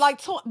 Yeah, but like,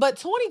 but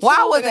 22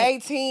 and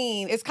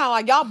 18, it's kind of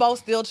like y'all both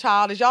still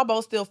childish. Y'all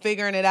both still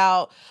figuring it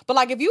out. But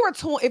like, if you were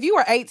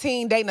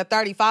 18 dating a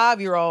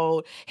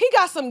 35-year-old, he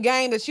got some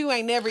game that you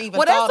ain't never even.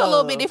 Well, that's a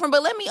little bit different.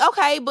 But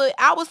but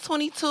I was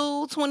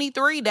 22,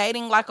 23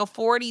 dating like a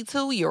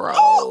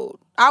 42-year-old.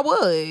 I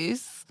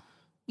was.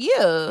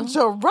 Yeah.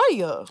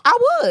 Jaraya. I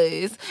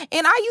was.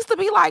 And I used to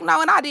be like,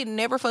 no, and I didn't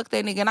never fuck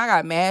that nigga, and I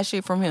got mad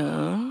shit from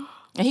him.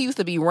 And he used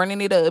to be running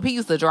it up. He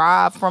used to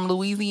drive from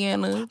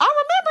Louisiana. I remember him.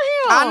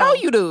 I know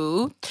you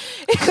do.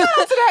 Shout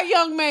out to that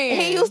young man.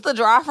 He used to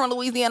drive from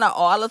Louisiana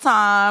all the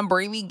time,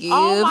 bring me gifts.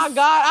 Oh my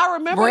God, I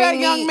remember that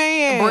young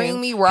man.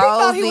 Bring me roses.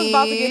 He thought he was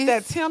about to get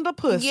that tender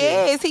pussy.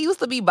 Yes, he used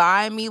to be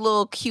buying me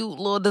cute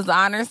little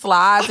designer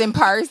slides and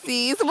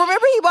purses.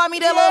 Remember he bought me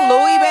that little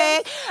Louis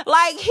bag?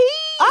 Like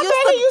I bet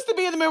he used to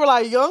be in the mirror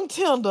like, young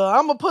tender,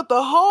 I'm going to put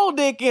the whole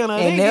dick in her.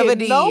 And never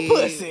did. No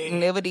pussy.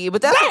 Never did.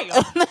 But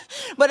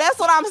that's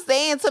what I'm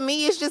saying. To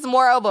me, it's just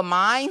more of a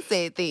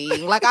mindset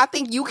thing. Like, I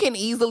think you can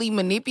easily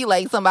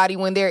manipulate somebody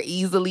when they're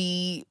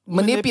easily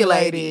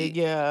manipulated.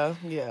 Yeah.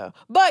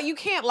 But you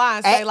can't lie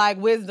and say, like,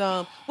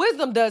 wisdom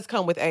does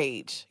come with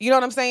age. You know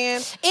what I'm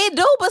saying? It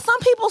do, but some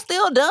people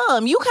still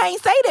dumb. You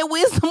can't say that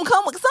wisdom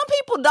come with... Some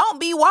people don't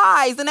be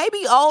wise, and they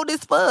be old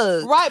as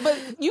fuck. Right, but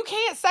you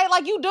can't say,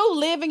 like, you do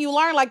live and you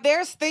learn. Like,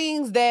 there's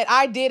things that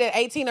I did at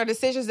 18 or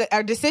decisions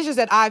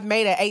that I've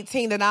made at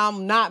 18 that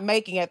I'm not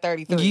making at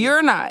 33.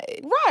 You're not.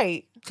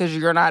 Right. Because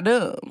you're not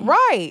dumb.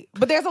 Right.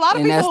 But there's a lot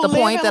of people who live and learn. And that's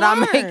the point that I'm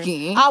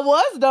making. I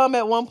was dumb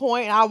at one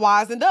point and I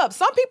wisened up.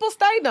 Some people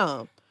stay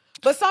dumb.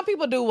 But some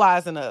people do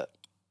wisen up.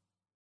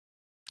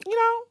 You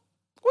know?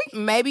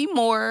 Maybe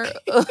more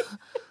of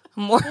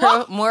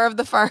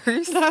the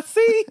first. Now,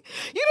 see?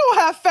 You don't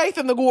have faith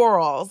in the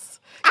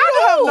girls. I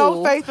don't have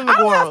no faith in the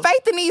girls. I don't have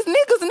faith in these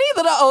niggas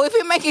neither, though. If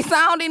it make it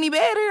sound any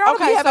better, I don't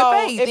be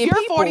having faith in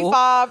people. If you're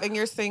 45 and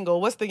you're single,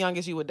 what's the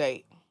youngest you would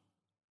date?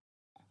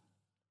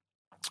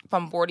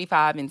 From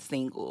 45 and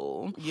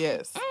single.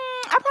 Yes.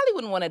 I probably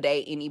wouldn't want to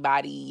date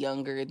anybody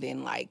younger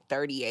than like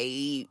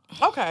 38.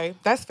 Okay,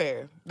 that's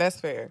fair.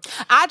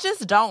 I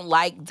just don't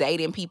like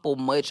dating people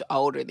much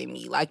older than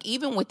me. Like,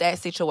 even with that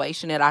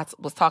situation that I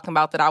was talking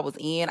about that I was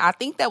in, I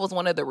think that was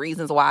one of the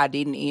reasons why I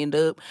didn't end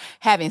up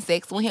having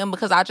sex with him,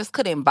 because I just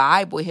couldn't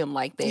vibe with him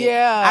like that.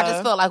 Yeah. I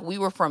just felt like we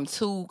were from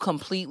two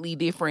completely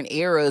different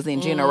eras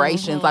and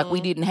generations. Mm-hmm. Like,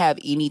 we didn't have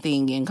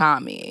anything in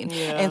common.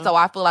 Yeah. And so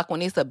I feel like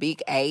when it's a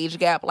big age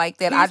gap like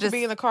that, I just... to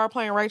be in the car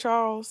playing Ray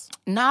Charles?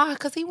 Nah,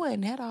 because he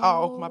wasn't at all.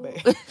 Oh, my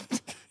bad.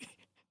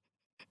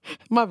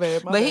 My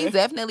bad. He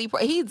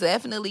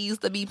definitely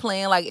used to be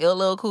playing like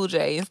LL Cool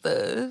J and stuff.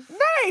 That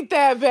ain't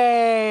that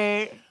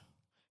bad.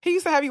 He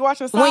used to have you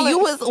watching silent.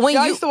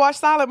 Y'all used to watch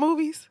silent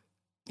movies.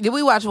 Did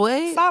we watch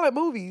what? Silent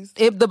movies.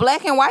 If the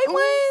black and white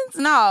ones?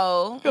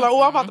 No. You're like,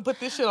 I'm about to put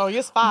this shit on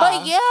your spine.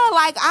 But yeah,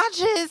 like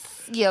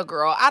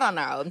girl, I don't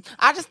know.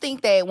 I just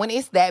think that when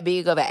it's that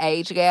big of an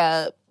age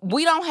gap,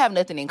 we don't have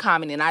nothing in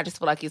common, and I just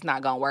feel like it's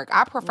not gonna work.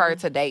 I prefer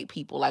to date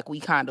people like we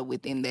kind of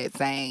within that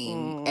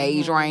same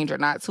age range or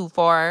not too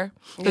far.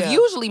 Because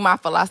usually my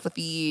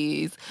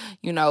philosophy is,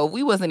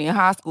 we wasn't in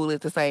high school at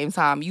the same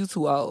time. You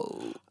too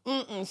old.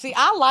 See,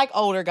 I like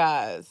older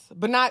guys,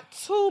 but not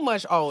too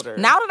much older.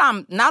 Now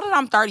that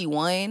I'm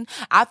 31,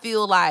 I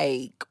feel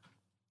like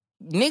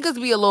niggas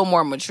be a little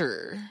more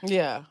mature.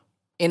 Yeah.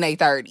 In their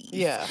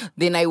 30s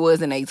than they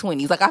was in their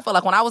 20s. Like, I feel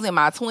like when I was in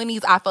my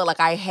 20s, I felt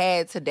like I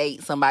had to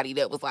date somebody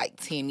that was like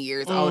 10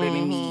 years older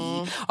than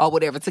me or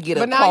whatever to get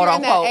a quote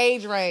unquote that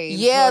age range.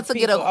 Yeah, to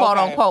get a quote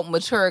unquote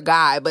mature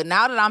guy. But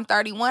now that I'm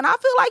 31, I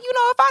feel like,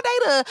 if I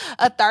date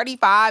a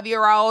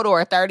 35-year-old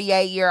or a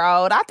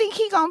 38-year-old, I think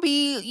he gonna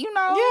be, he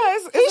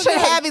should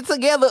have it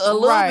together a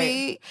little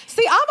bit.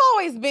 See, I've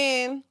always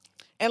been...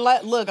 And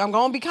look, I'm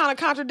going to be kind of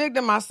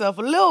contradicting myself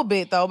a little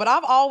bit, though. But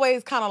I've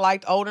always kind of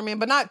liked older men,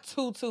 but not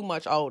too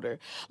much older.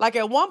 Like,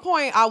 at one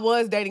point, I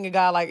was dating a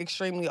guy, like,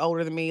 extremely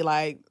older than me.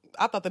 Like,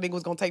 I thought the nigga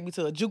was going to take me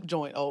to a juke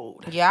joint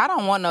old. Yeah, I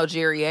don't want no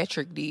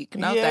geriatric dick.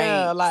 No thanks.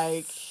 Yeah,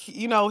 like,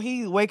 he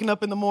waking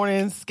up in the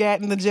morning,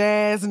 scatting the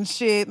jazz and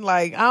shit.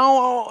 Like, I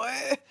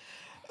don't...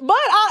 But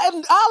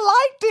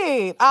I liked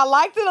it. I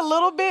liked it a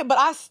little bit, but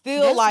I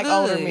still like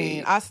older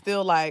men. I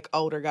still like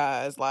older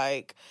guys.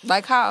 Like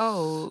how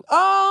old?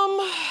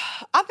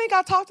 I think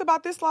I talked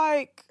about this.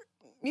 Like,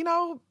 Big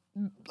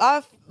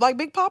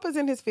Papa's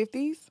in his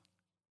 50s.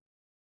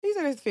 He's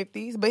in his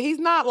 50s, but he's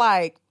not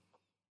like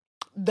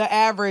the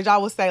average. I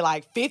would say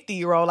like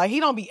 50-year-old. Like,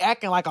 he don't be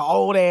acting like an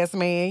old ass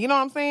man. You know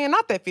what I'm saying?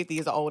 Not that 50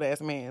 is an old ass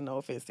man. No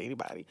offense to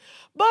anybody,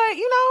 but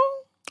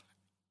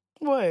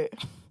what?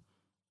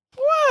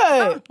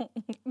 What?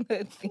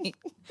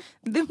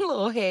 Them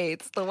little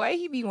hats. The way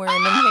he be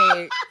wearing them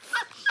hats.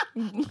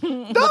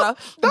 Don't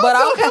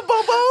okay,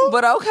 boo-boo.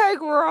 But okay,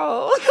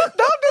 girl. Don't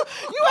do.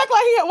 You act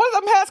like he had one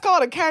of them hats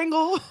called a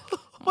Kangol.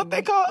 What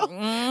they call?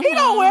 Mm-hmm. He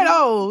don't wear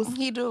those.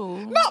 He do.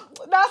 No,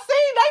 now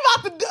see,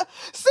 they about to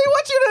see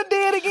what you done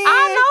did again.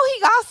 I know he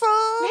got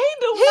some. He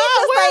do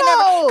not wear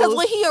those. Because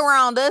when he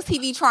around us, he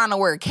be trying to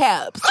wear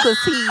caps. Because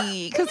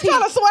he trying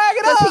to swag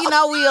it up. Because he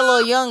know we a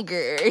little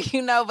younger,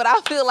 you know. But I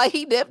feel like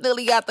he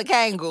definitely got the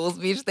Kangols,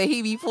 bitch, that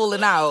he be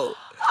pulling out.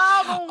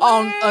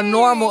 On a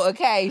normal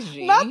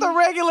occasion. Not the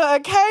regular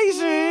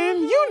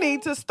occasion. You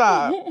need to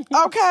stop.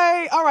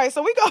 Okay? All right,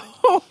 so we go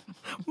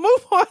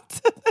move on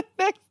to the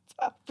next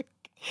topic.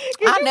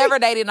 I never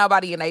dated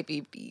nobody in their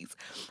 50s.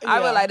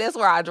 I feel like that's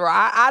where I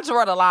draw. I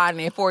draw the line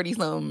in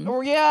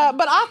 40-something. Yeah,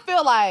 but I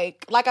feel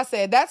like I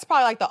said, that's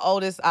probably like the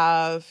oldest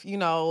I've,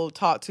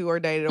 talked to or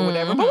dated or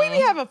whatever. But we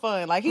be having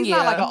fun. Like, he's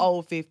not like an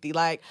old 50.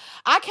 Like,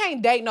 I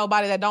can't date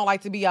nobody that don't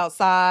like to be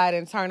outside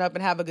and turn up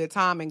and have a good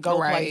time and go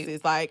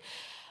places. Like,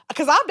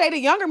 because I've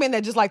dated younger men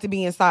that just like to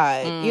be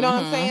inside. Mm-hmm. You know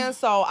what I'm saying?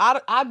 So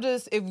I'm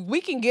just, if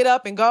we can get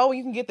up and go and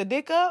you can get the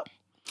dick up,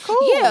 cool.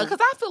 Yeah, because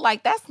I feel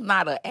like that's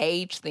not an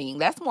age thing.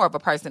 That's more of a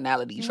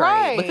personality trait.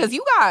 Right. Because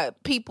you got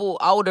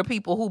older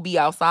people who be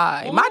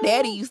outside. Mm-hmm. My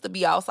daddy used to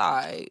be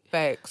outside.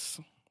 Facts.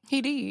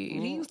 He did.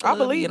 He used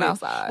to be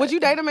outside. Would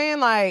you date a man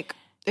like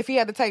if he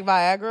had to take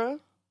Viagra?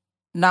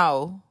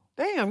 No.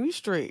 Damn, you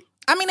straight.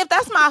 I mean, if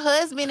that's my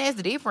husband,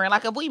 that's different.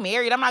 Like, if we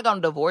married, I'm not going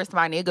to divorce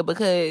my nigga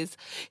because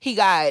he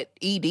got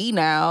ED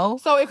now.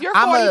 So if you're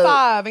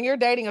 45 and you're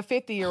dating a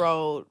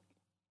 50-year-old,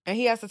 and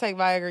he has to take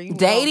Viagra. You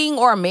dating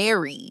or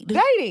married?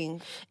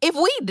 Dating. If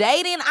we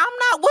dating, I'm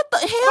not. What the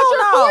hell? But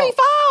you're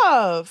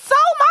 45. So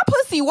my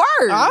pussy works.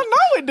 I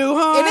know it do,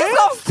 honey. And it's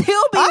gonna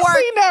still be working. I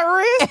seen that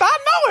wrist. I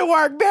know it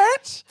work,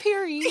 bitch.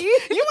 Period. You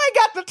ain't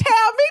got to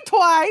tell me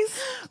twice.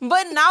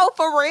 But no,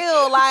 for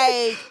real.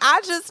 Like,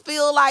 I just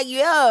feel like,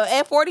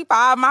 at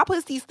 45, my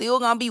pussy still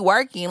gonna be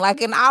working.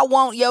 Like, and I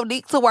want your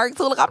dick to work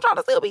too. Like, I'm trying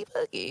to still be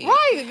fucking.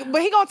 Right,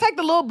 but he gonna take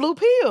the little blue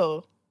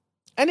pill.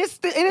 And it's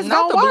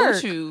not gonna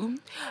work.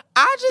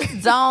 I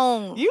just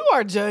don't. You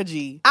are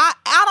judgy.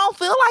 I don't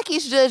feel like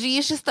it's judgy.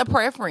 It's just a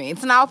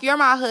preference. Now, if you're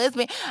my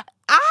husband,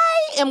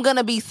 I am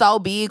gonna be so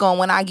big on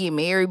when I get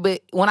married,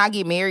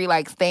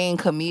 like staying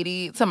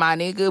committed to my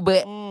nigga.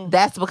 But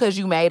that's because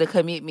you made a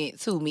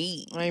commitment to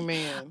me.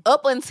 Amen.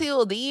 Up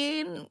until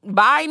then,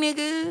 bye,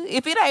 nigga.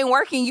 If it ain't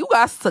working, you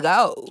got to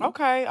go.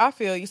 Okay, I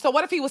feel you. So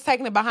what if he was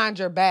taking it behind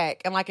your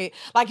back and like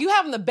you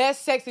having the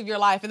best sex of your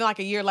life, and then like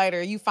a year later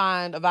you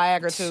find a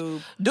Viagra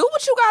tube? Do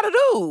what you gotta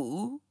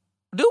do.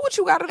 Do what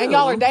you gotta do. And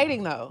y'all are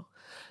dating though.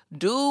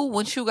 Do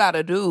what you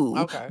gotta do.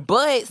 Okay.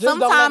 But just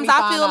sometimes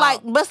I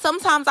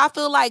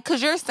feel like,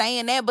 because you're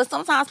saying that, but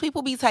sometimes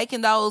people be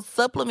taking those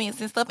supplements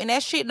and stuff, and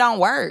that shit don't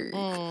work.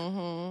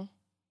 Mm-hmm.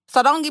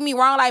 So don't get me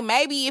wrong. Like,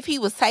 maybe if he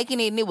was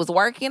taking it and it was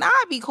working,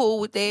 I'd be cool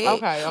with that.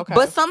 Okay.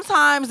 But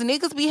sometimes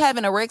niggas be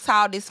having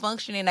erectile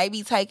dysfunction and they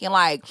be taking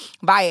like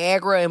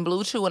Viagra and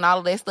Blue Chew and all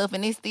of that stuff,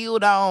 and they still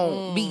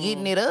don't be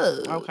getting it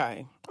up.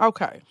 Okay.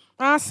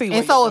 I see what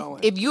and so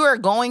if you're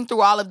going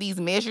through all of these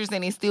measures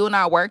and it's still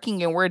not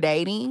working and we're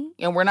dating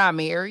and we're not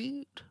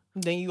married,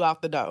 then you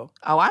off the dough.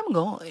 Oh, I'm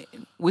going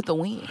with the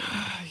win.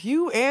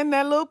 You and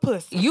that little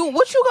pussy.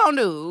 What you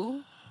gonna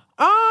do?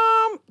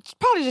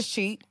 Probably just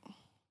cheat.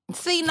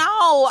 See, no,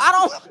 I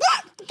don't.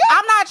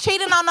 I'm not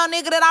cheating on no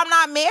nigga that I'm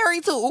not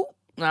married to. Ooh,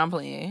 no, I'm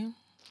playing.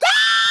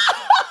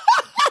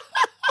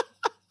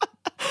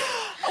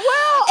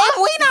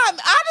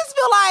 I just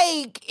feel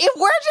like if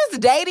we're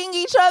just dating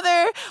each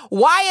other,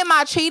 why am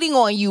I cheating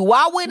on you?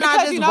 Why wouldn't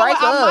I just break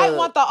up? I might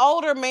want the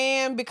older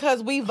man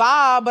because we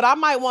vibe, but I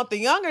might want the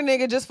younger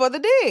nigga just for the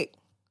dick.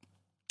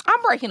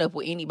 I'm breaking up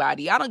with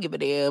anybody. I don't give a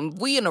damn.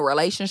 We in a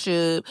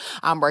relationship,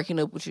 I'm breaking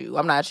up with you.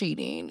 I'm not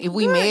cheating. If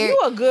we married, you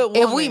a good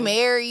woman. If we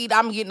married,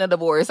 I'm getting a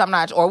divorce. I'm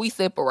not, or we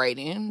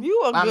separating.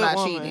 You a good woman. I'm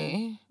not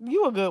cheating.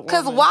 You a good woman.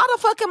 Because why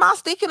the fuck am I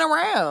sticking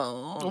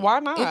around? Why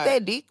not? If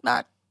that dick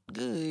not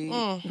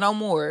good, no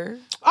more.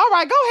 All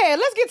right, go ahead.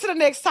 Let's get to the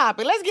next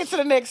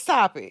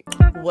topic.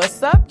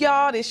 What's up,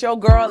 y'all? This your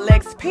girl,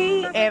 Lex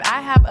P, and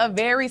I have a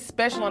very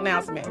special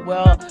announcement.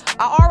 Well,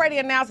 I already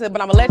announced it,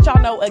 but I'm going to let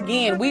y'all know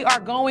again. We are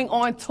going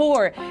on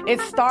tour.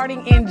 It's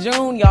starting in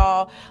June,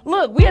 y'all.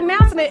 Look, we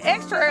announcing it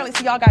extra early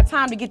so y'all got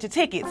time to get your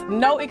tickets.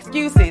 No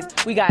excuses.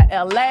 We got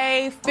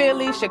LA,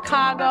 Philly,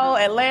 Chicago,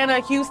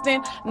 Atlanta,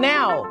 Houston.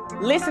 Now,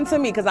 listen to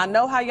me because I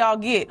know how y'all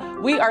get.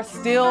 We are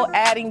still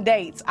adding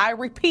dates. I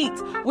repeat,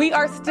 we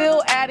are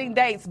still adding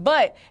dates,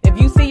 but if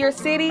you see your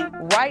city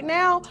right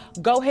now,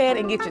 go ahead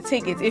and get your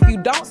tickets. If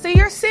you don't see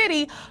your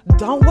city,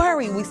 don't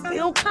worry. We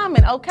still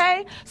coming,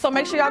 okay? So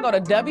make sure y'all go to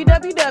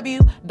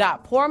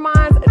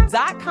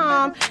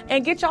www.pourminds.com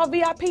and get y'all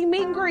VIP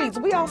meet and greets.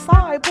 We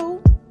outside,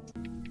 poo.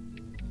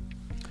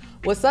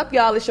 What's up,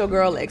 y'all? It's your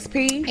girl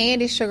XP.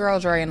 And it's your girl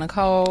Dre and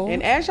Nicole.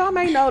 And as y'all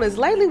may notice,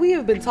 lately we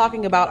have been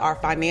talking about our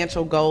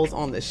financial goals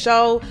on the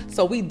show.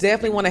 So we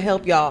definitely want to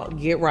help y'all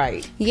get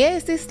right.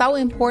 Yes, it's so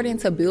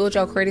important to build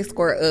your credit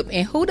score up.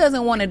 And who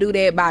doesn't want to do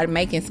that by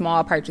making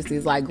small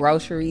purchases like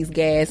groceries,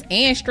 gas,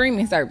 and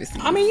streaming services?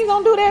 I mean, you're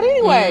going to do that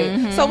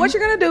anyway. So what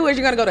you're going to do is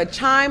you're going to go to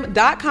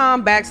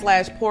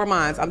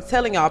chime.com/poorminds. I'm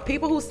telling y'all,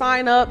 people who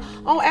sign up,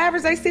 on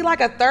average, they see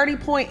like a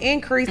 30-point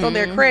increase on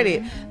their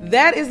credit.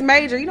 That is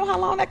major. You know how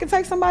long that can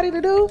take somebody to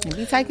do? It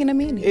be taking a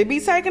minute. It be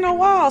taking a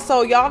while.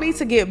 So y'all need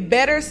to get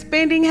better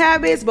spending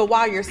habits. But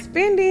while you're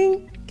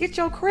spending, get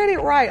your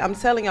credit right. I'm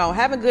telling y'all,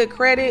 having good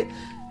credit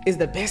is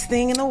the best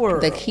thing in the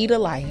world. The key to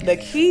life. The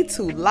key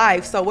to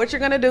life. So what you're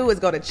going to do is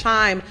go to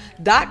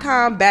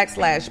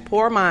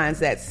chime.com/poorminds.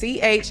 That's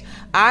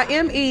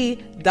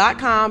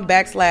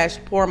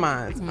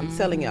CHIME.com/poorminds. I'm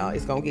telling y'all,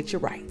 it's going to get you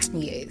right.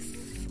 Yes.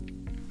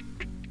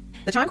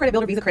 The Chime Credit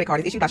Builder Visa Credit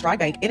Card is issued by Stride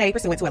Bank, N.A.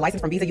 pursuant to a license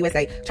from Visa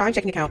USA. Chime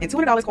checking account and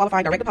 $200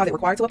 qualifying direct deposit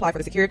required to apply for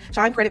the secured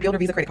Chime Credit Builder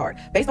Visa Credit Card.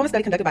 Based on a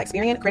study conducted by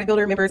Experian, Credit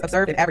Builder members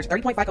observed an average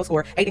 30-point FICO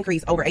score, 8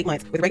 increase over 8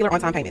 months with regular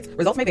on-time payments.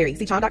 Results may vary.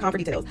 See chime.com for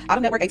details.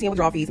 Out-of-network ATM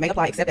withdrawal fees may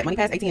apply except at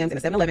MoneyPass ATMs and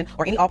a 7-Eleven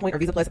or any Allpoint or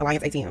Visa Plus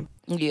Alliance ATM.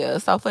 Yeah,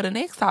 so for the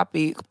next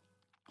topic,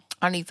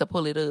 I need to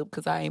pull it up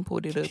because I ain't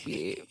pulled it up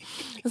yet.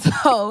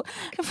 So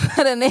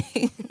for the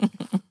next...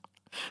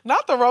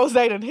 Not the rose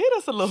done hit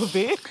us a little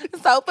bit.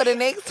 So for the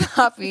next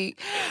topic,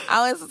 I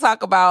want to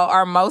talk about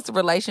our most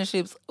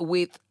relationships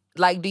with,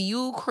 like, do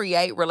you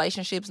create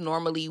relationships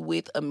normally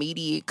with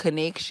immediate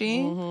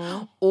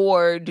connection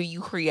or do you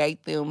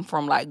create them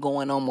from like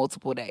going on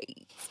multiple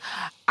dates?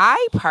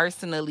 I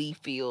personally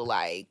feel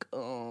like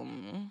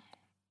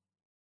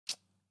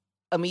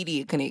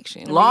immediate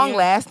connection.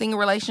 Long-lasting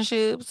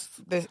relationships.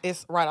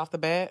 It's right off the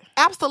bat?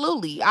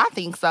 Absolutely. I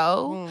think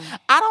so.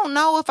 I don't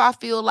know if I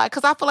feel like,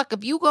 because I feel like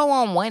if you go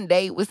on one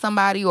date with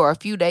somebody or a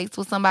few dates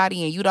with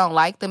somebody and you don't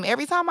like them,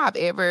 every time I've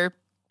ever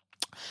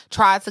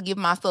tried to give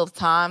myself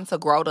time to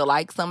grow to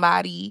like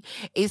somebody,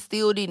 it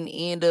still didn't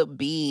end up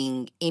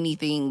being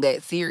anything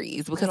that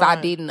serious because I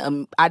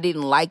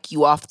didn't like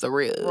you off the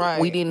rip.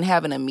 Right. We didn't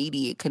have an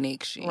immediate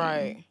connection.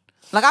 Right.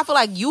 Like, I feel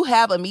like you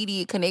have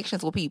immediate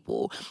connections with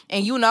people.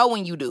 And you know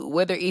when you do.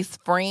 Whether it's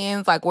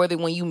friends, like whether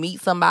when you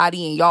meet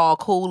somebody and y'all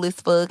cool as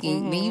fuck.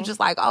 And then you just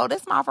like, oh,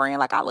 that's my friend.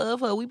 Like, I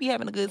love her. We be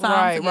having a good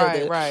time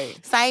together. Right.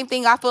 Same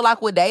thing I feel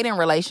like with dating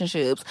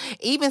relationships.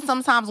 Even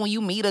sometimes when you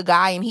meet a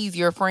guy and he's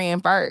your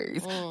friend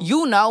first.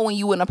 You know when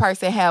you and a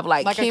person have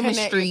like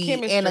chemistry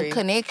and a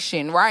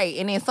connection. Right.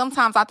 And then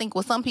sometimes I think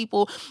with some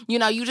people, you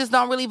know, you just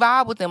don't really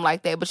vibe with them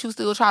like that. But you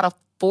still try to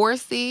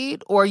force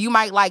it, or you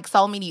might like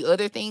so many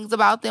other things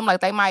about them. Like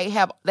they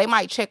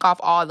might check off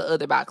all the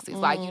other boxes.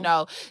 Like, you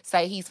know,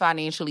 say he's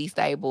financially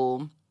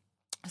stable,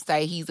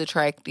 say he's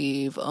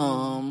attractive,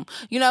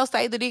 you know,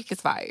 say the dick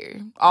is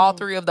fire. All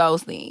three of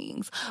those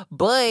things.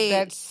 But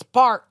that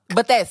spark,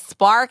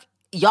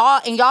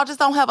 y'all just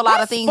don't have a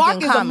lot of things in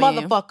common. Spark is a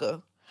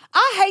motherfucker.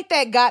 I hate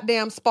that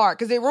goddamn spark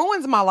because it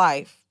ruins my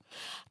life.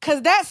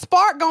 Because that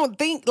spark gonna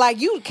think, like,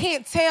 you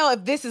can't tell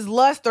if this is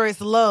lust or it's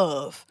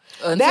love.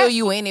 Until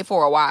you in it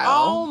for a while.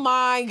 Oh,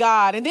 my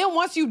God. And then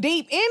once you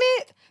deep in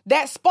it,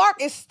 that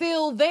spark is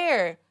still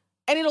there.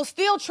 And it'll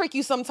still trick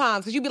you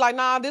sometimes. Because you be like,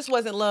 nah, this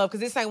wasn't love.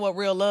 Because this ain't what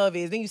real love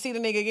is. Then you see the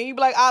nigga again. You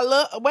be like,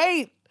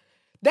 wait.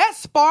 That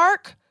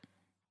spark,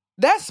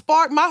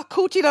 my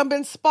coochie done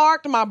been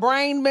sparked. My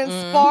brain been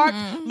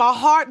sparked. My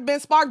heart been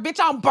sparked. Bitch,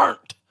 I'm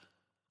burnt.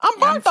 I'm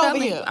burnt over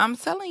here. I'm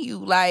telling you,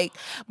 like,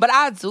 but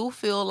I do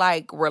feel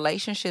like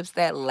relationships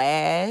that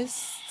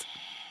last,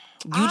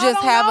 you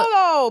just have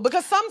though,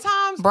 because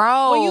sometimes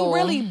when you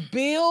really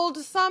build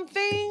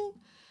something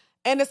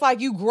and it's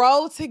like you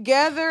grow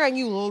together and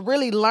you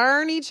really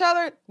learn each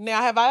other.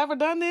 Now, have I ever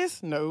done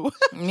this? No.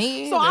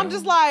 Me So I'm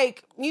just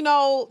like, you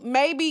know,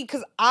 maybe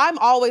because I'm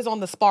always on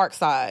the spark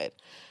side.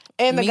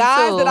 And the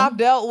guys that I've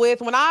dealt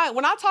with, when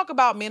I talk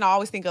about men, I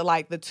always think of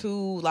like the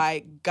two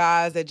like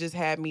guys that just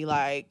had me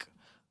like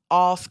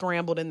all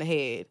scrambled in the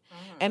head.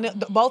 And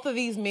both of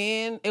these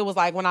men, it was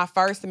like when I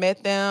first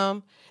met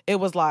them, it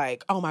was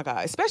like, oh my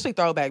God, especially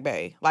Throwback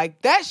Bay.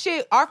 Like that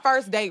shit, our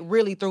first date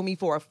really threw me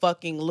for a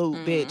fucking loop,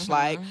 bitch.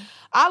 Like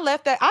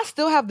I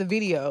still have the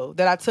video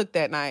that I took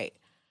that night.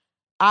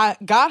 I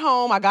got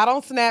home, I got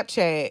on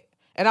Snapchat,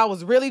 and I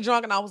was really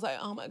drunk and I was like,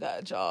 oh my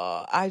God,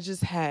 y'all, I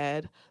just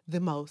had the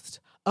most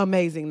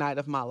amazing night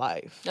of my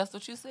life. That's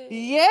what you said?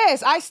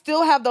 Yes, I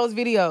still have those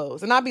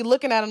videos. And I'd be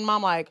looking at them and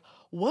I'm like,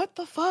 what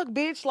the fuck,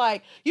 bitch?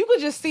 Like, you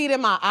could just see it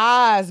in my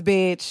eyes,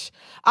 bitch.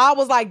 I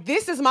was like,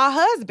 this is my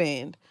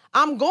husband.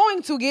 I'm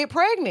going to get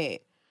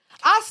pregnant.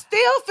 I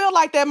still feel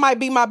like that might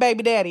be my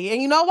baby daddy.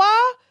 And you know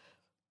why?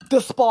 The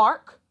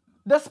spark.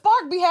 The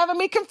spark be having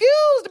me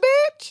confused,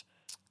 bitch.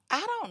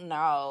 I don't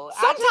know.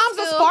 Sometimes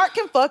the spark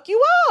can fuck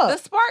you up. The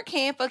spark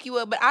can fuck you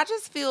up, but I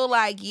just feel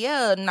like,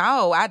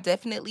 I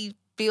definitely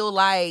feel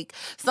like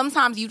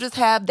sometimes you just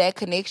have that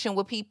connection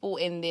with people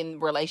and then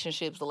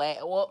relationships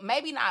last. Well,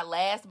 maybe not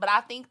last, but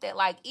I think that,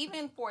 like,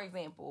 even, for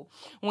example,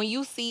 when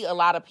you see a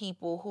lot of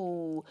people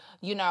who,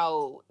 you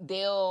know,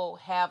 they'll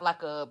have,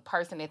 like, a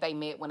person that they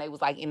met when they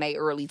was, like, in their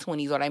early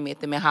 20s or they met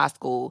them in high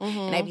school,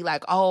 and they be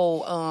like,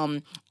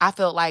 I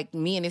felt like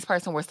me and this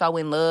person were so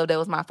in love. That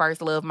was my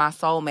first love, my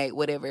soulmate,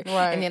 whatever.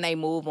 Right. And then they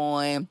move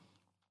on.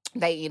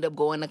 They end up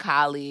going to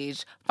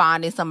college,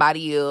 finding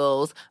somebody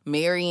else,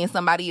 marrying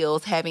somebody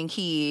else, having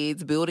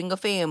kids, building a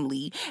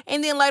family.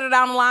 And then later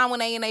down the line, when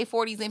they in their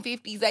 40s and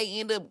 50s, they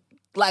end up,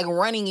 like,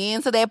 running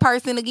into that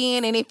person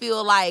again, and they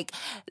feel like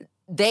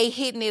they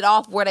hitting it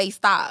off where they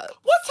stopped.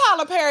 What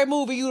Tyler Perry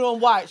movie you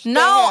don't watch?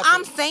 No,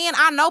 I'm saying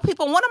I know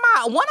people. One of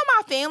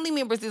my family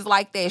members is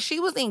like that. She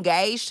was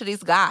engaged to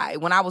this guy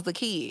when I was a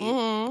kid.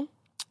 Mm-hmm.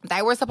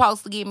 They were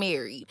supposed to get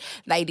married.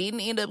 They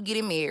didn't end up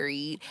getting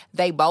married.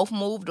 They both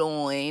moved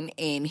on,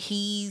 and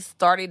he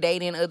started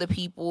dating other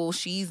people.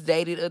 She's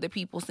dated other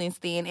people since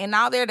then, and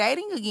now they're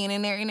dating again,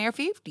 and they're in their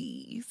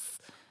 50s.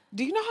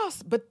 Do you know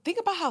but think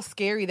about how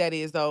scary that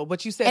is, though.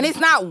 But you said... And it's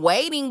not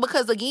waiting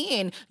because,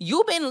 again,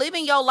 you've been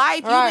living your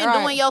life. You've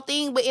been doing your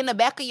thing. But in the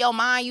back of your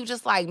mind, you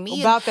just like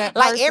me. About that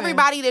like person.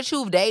 Everybody that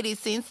you've dated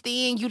since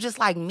then, you just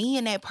like me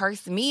and that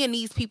person. Me and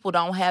these people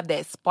don't have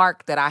that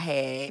spark that I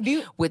had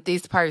with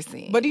this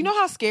person. But do you know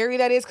how scary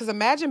that is? Because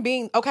imagine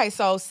being... Okay,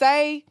 so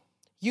say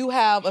you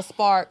have a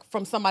spark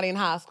from somebody in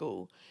high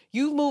school.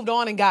 You've moved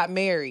on and got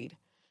married.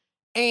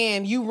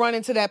 And you run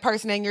into that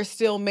person and you're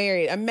still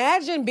married.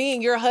 Imagine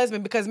being your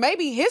husband, because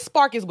maybe his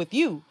spark is with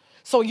you.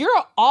 So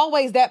you're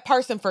always that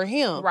person for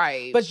him.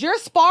 Right. But your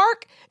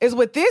spark is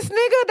with this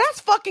nigga? That's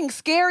fucking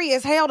scary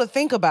as hell to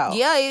think about.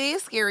 Yeah, it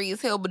is scary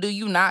as hell. But do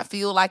you not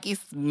feel like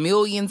it's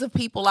millions of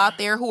people out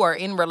there who are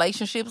in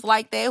relationships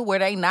like that, where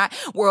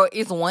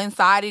it's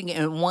one-sided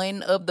and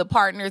one of the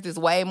partners is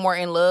way more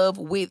in love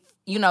with,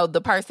 you know,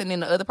 the person than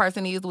the other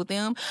person is with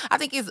them? I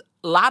think it's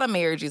a lot of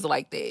marriages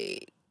like that.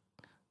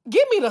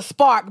 Give me the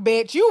spark,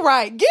 bitch. You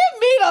right. Give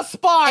me the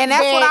spark, and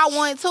that's bitch. what I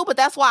want too, but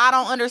that's why I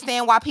don't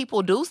understand why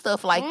people do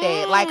stuff like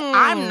that. Like,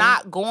 I'm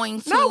not going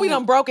to... No, we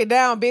done broke it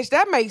down, bitch.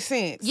 That makes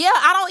sense. Yeah,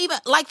 I don't even...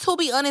 Like, to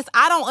be honest,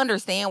 I don't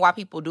understand why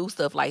people do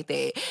stuff like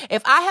that.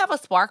 If I have a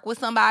spark with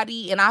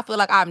somebody and I feel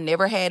like I've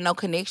never had no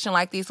connection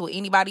like this with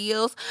anybody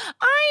else,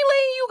 I ain't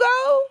letting you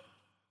go.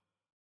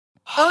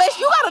 Unless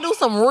you gotta do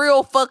some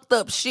real fucked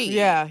up shit.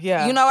 Yeah.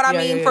 You know what I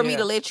mean? For me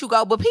to let you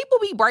go. But people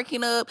be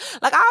breaking up.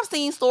 Like, I've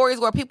seen stories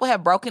where people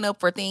have broken up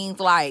for things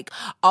like,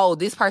 oh,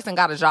 this person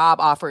got a job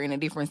offer in a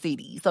different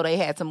city, so they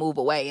had to move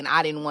away, and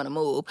I didn't want to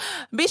move.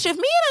 Bitch, if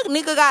me and a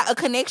nigga got a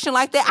connection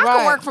like that, I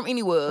can work from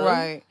anywhere.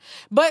 Right.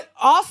 But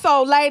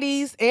also,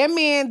 ladies and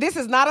men, this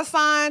is not a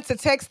sign to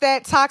text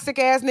that toxic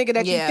ass nigga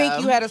that you think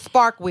you had a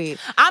spark with.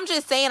 I'm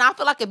just saying, I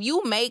feel like if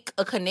you make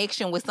a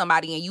connection with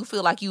somebody and you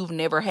feel like you've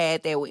never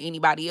had that with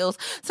anybody else,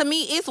 to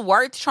me, it's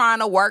worth trying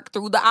to work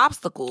through the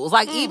obstacles.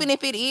 Like, even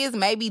if it is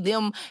maybe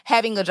them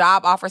having a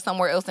job offer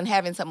somewhere else and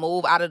having to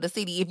move out of the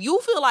city, if you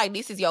feel like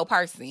this is your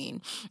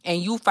person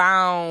and you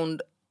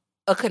found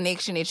a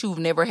connection that you've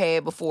never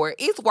had before,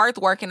 it's worth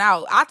working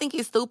out. I think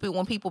it's stupid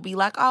when people be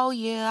like, oh,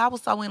 yeah, I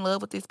was so in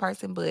love with this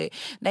person, but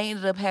they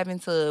ended up having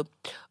to,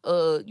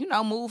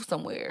 move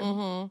somewhere.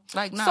 Mm-hmm.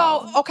 Like, no.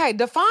 So, okay,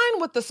 define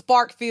what the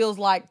spark feels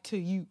like to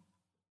you.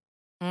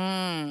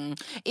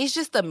 It's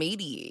just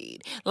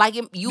immediate. Like,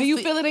 do you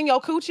feel it in your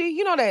coochie?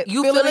 You know that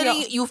you feel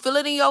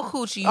it in your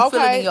coochie. You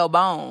feel it in your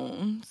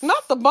bones.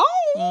 Not the bones.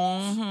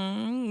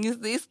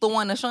 Mm-hmm. It's the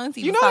one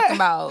Ashanti was talking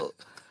about.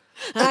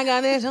 I got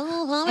this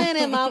humming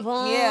in my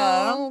bones.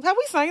 Yeah. Have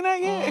we sang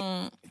that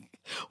yet?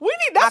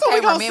 That's what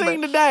we're gonna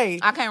sing today.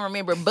 I can't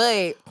remember,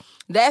 but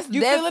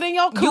you feel it in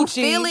your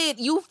coochie.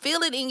 You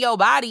feel it in your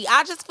body.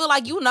 I just feel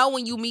like,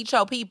 when you meet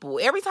your people.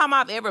 Every time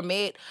I've ever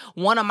met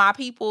one of my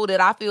people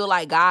that I feel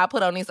like God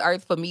put on this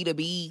earth for me to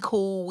be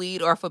cool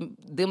with or for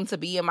them to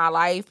be in my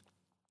life,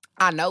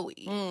 I know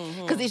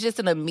it. Because it's just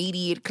an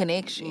immediate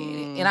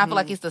connection. And I feel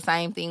like it's the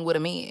same thing with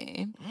a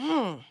man.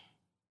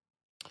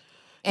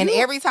 And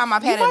every time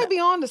I've had might be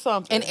on to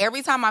something. And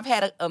every time I've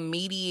had an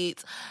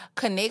immediate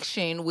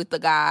connection with the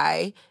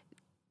guy,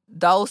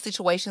 those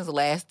situations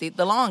lasted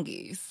the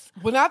longest.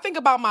 When I think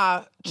about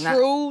my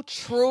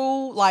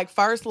true, like,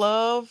 first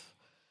love,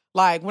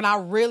 like, when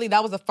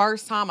that was the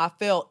first time I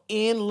felt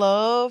in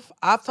love.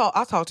 I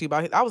talked to you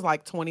about it. I was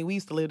like 20. We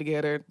used to live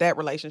together, that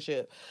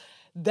relationship.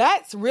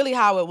 That's really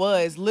how it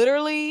was.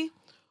 Literally,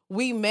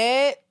 we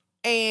met,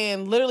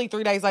 and literally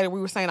 3 days later,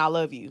 we were saying, I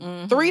love you.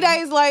 3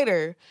 days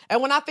later.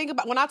 And when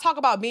I talk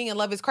about being in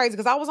love, it's crazy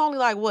because I was only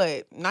like,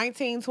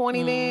 19,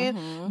 20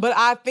 then? But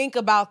I think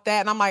about that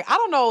and I'm like, I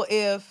don't know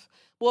if,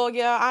 well,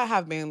 yeah, I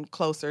have been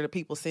closer to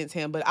people since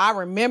him, but I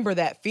remember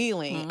that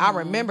feeling. I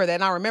remember that.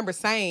 And I remember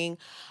saying,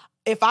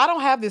 if I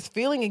don't have this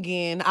feeling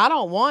again, I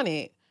don't want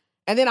it.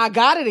 And then I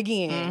got it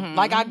again.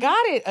 Like, I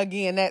got it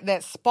again,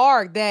 that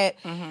spark, that...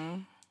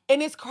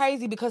 And it's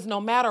crazy because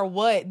no matter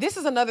what, this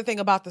is another thing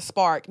about the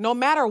spark. No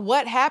matter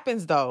what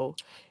happens, though,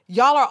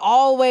 y'all are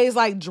always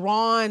like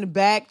drawn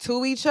back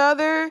to each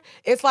other.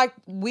 It's like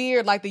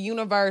weird, like the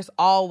universe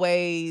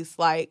always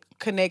like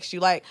connects you.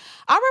 Like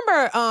I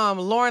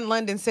remember Lauren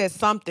London said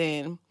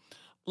something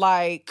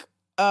like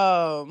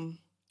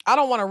I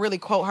don't want to really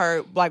quote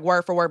her like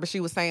word for word, but she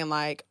was saying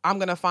like, I'm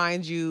gonna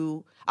find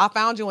you. I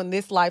found you in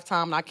this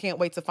lifetime and I can't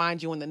wait to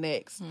find you in the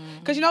next.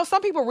 Because, you know,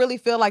 some people really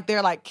feel like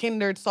they're like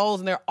kindred souls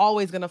and they're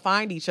always going to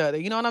find each other.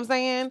 You know what I'm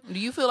saying? Do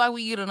you feel like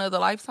we get another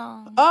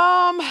lifetime?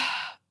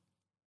 I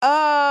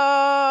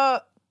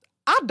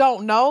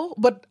don't know,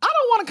 but I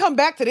don't want to come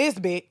back to this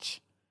bitch.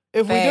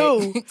 If we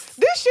do,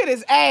 this shit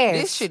is ass.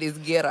 This shit is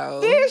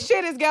ghetto. This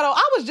shit is ghetto.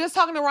 I was just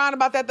talking to Ryan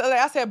about that the other day.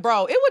 I said,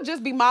 bro, it would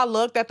just be my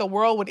luck that the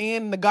world would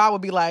end and the God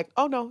would be like,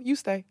 oh no, you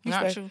stay. You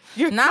not stay.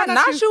 You. Not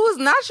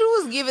you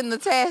was given the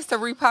task to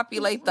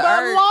repopulate the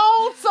earth.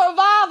 Lone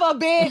survivor,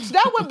 bitch.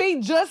 That would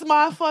be just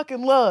my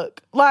fucking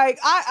luck. Like,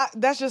 I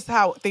that's just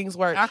how things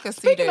work. I can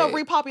see Speaking that. of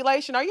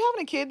repopulation, are you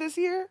having a kid this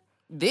year?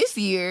 This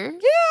year?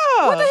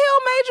 Yeah. What the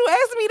hell made you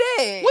ask me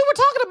that? We were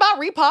talking about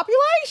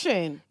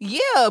repopulation.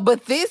 Yeah,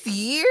 but this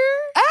year?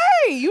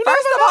 Hey, you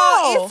First never of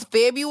all, know. it's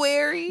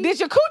February.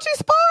 Did your coochie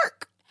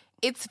spark?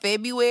 It's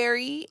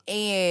February,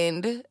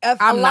 and A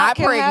I'm lot not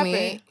can pregnant.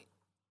 happen.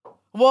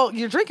 Well,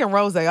 you're drinking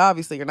rosé.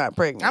 Obviously, you're not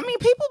pregnant. I mean,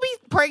 people be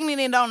pregnant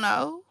and don't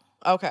know.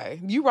 Okay,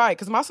 you right,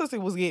 because my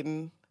sister was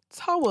getting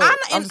toe up.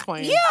 I'm just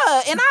playing.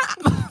 Yeah, and I...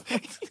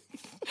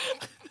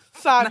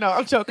 Side note,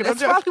 I'm joking.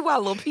 That's probably why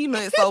Little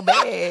Peanut is so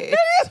bad. That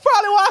is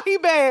probably why he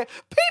bad.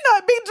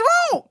 Peanut be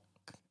drunk.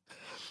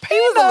 He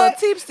was a little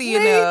tipsy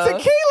in there. Tequila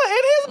in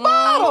his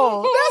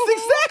bottle. That's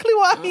exactly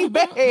why he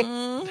bad.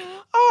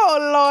 Oh,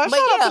 Lord.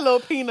 Shout out to Little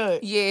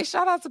Peanut. Yeah,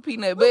 shout out to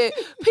Peanut. But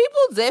people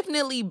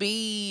definitely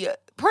be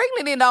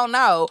pregnant and don't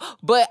know.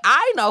 But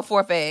I know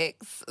for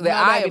facts that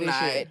I am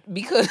not.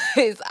 Because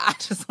I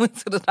just went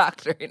to the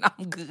doctor and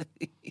I'm good.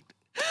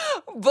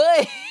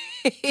 But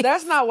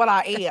that's not what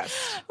I asked.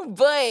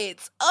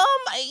 But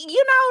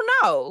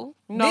no.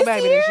 No this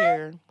baby year, this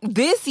year.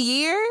 This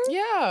year?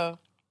 Yeah.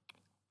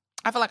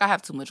 I feel like I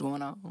have too much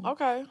going on.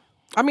 Okay.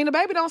 I mean, the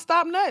baby don't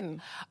stop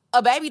nothing.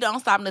 A baby don't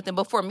stop nothing.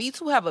 But for me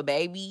to have a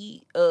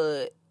baby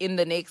in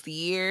the next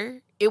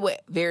year, it would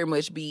very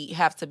much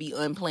have to be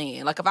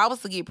unplanned. Like if I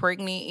was to get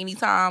pregnant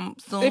anytime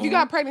soon. If you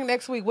got pregnant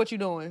next week, what you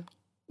doing?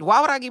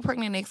 Why would I get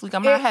pregnant next week?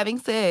 I'm not having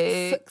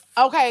sex.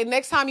 Okay,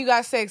 next time you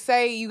got sex,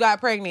 say you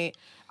got pregnant,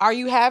 are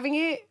you having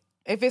it?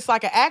 If it's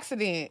like an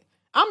accident,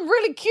 I'm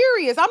really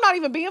curious. I'm not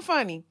even being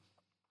funny.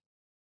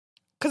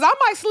 Because I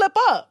might slip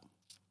up.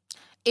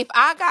 If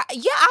I feel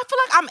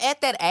like I'm at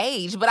that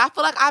age, but I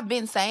feel like I've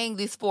been saying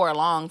this for a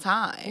long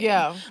time.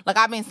 Yeah. Like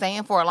I've been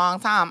saying for a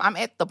long time. I'm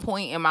at the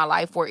point in my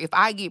life where if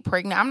I get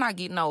pregnant, I'm not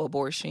getting no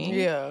abortion.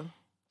 Yeah.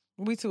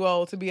 We too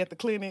old to be at the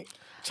clinic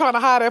trying to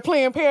hide at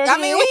Planned Parenthood.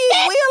 I mean, we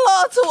a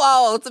little too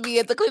old to be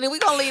at the clinic. We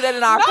gonna leave that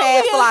in our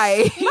past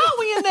life. Now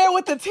we in there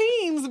with the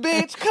teens,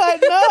 bitch,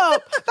 cutting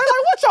up. They're like,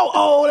 what your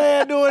old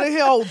ass doing in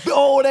here,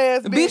 old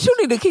ass bitch? Bitch, you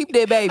need to keep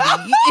that baby.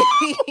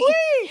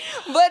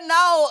 But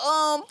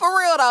no, for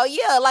real though,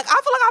 yeah. Like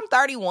I feel like I'm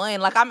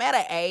 31. Like I'm at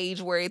an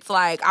age where it's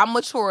like I'm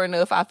mature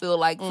enough, I feel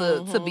like,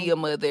 to be a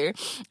mother.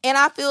 And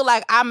I feel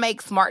like I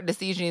make smart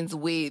decisions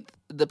with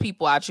the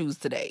people I choose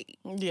to date.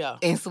 Yeah.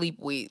 And sleep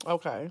with.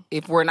 Okay.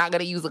 If we're not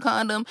going to use a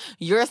condom,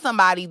 you're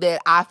somebody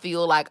that I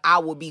feel like I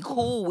would be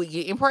cool with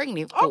getting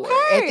pregnant for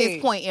at this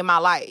point in my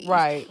life.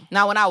 Right.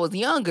 Now, when I was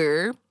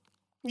younger...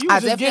 You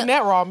was just getting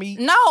that raw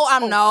meat. No,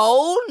 I'm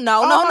no.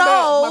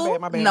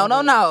 My bad.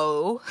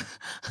 No.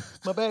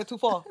 My bad, too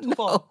far. Too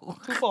far. You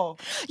know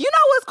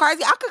what's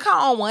crazy? I could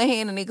count on one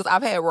hand the niggas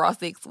I've had raw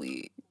sex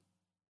with.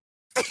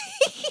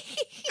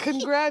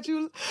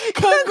 Congratulations!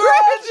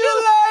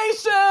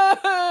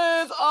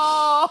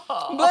 Oh,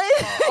 but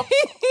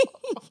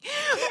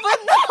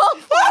no.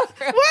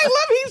 Wait,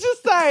 let me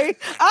just say,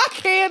 I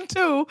can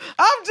too.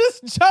 I'm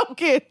just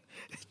joking.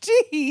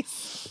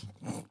 Jeez.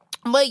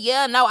 But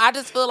yeah, no, I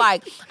just feel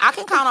like I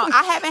can count on.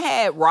 I haven't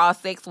had raw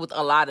sex with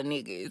a lot of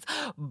niggas,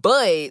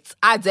 but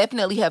I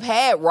definitely have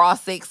had raw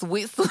sex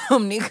with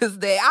some niggas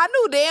that I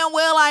knew damn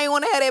well I ain't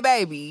want to have that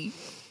baby.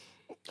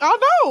 I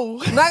know.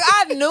 Like,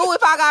 I knew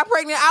if I got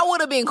pregnant, I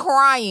would have been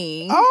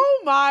crying.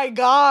 Oh, my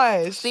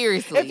gosh.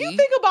 Seriously. If you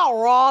think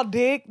about raw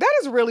dick, that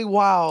is really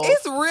wild.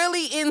 It's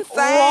really insane.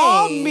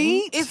 Raw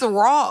meat? It's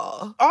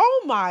raw.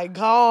 Oh, my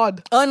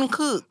God.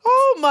 Uncooked.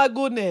 Oh, my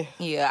goodness.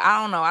 Yeah,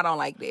 I don't know. I don't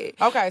like that.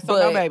 Okay, so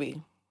no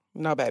baby.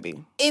 No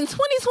baby. In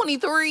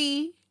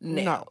 2023,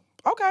 no.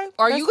 Okay.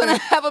 Are you going to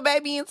have a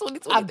baby in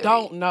 2023? I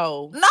don't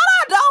know. No,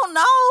 I don't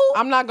know.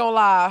 I'm not going to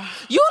lie.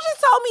 You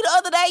just told me the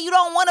other day you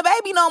don't want a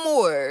baby no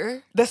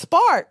more. The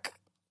spark.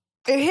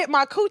 It hit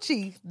my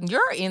coochie.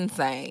 You're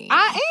insane.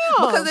 I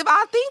am. Because if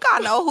I think I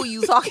know who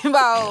you talking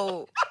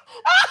about.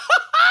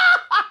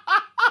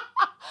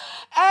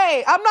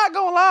 Hey, I'm not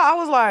going to lie. I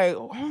was like,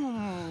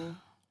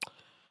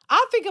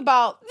 I think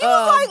about... You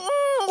was like,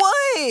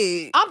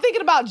 what? I'm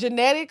thinking about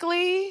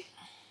genetically...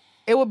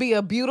 It would be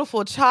a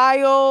beautiful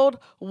child,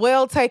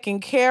 well taken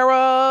care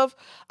of.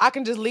 I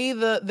can just leave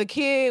the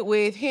kid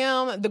with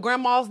him. The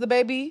grandma's the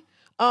baby.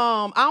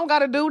 I don't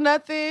gotta do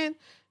nothing.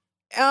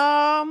 But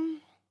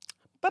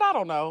I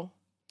don't know.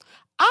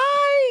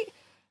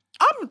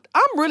 I'm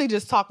really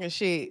just talking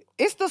shit.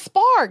 It's the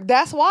spark.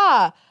 That's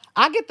why.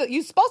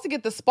 You're supposed to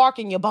get the spark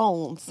in your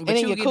bones and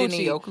in your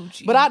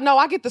coochie. But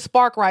I get the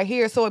spark right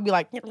here, so it'd be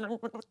like,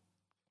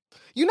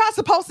 you're not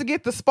supposed to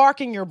get the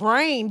spark in your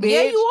brain, bitch.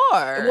 Yeah, you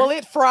are. Well,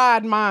 it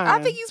fried mine.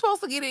 I think you're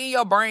supposed to get it in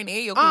your brain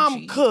and your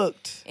coochie. I'm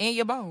cooked. And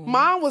your bones.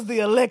 Mine was the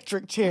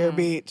electric chair,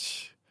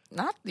 bitch.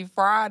 Not the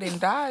fried and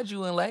dyed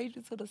you and laid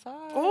you to the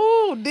side.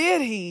 Oh,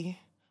 did he?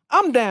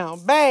 I'm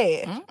down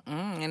bad.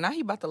 And now he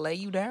about to lay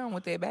you down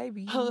with that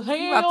baby.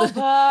 He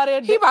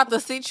about to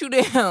sit you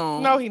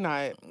down. No, he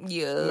not.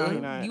 Yeah. No, he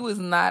not. You was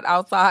not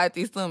outside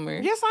this summer.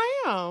 Yes,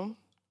 I am.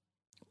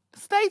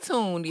 Stay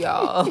tuned,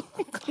 y'all.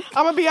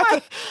 I'm gonna be at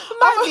the.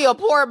 Might be a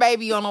poor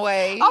baby on the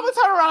way. I'm gonna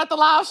turn around at the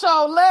live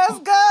show. Let's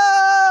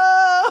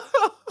go.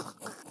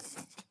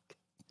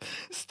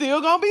 Still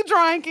gonna be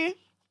drinking.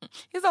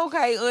 It's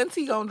okay.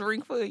 Auntie gonna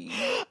drink for you.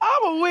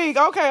 I'm a weak.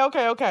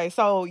 Okay.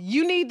 So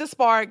you need the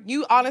spark.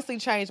 You honestly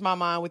changed my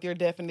mind with your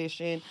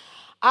definition.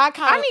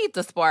 I need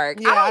the spark.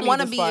 Yeah, I don't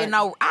want to be in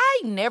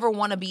I never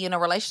want to be in a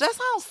relationship.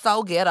 That sounds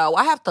so ghetto.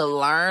 I have to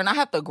learn. I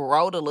have to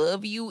grow to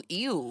love you.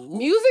 Ew.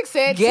 Music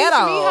said, ghetto.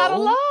 Teach me how to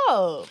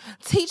love.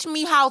 Teach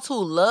me how to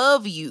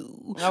love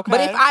you. Okay. But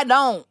if I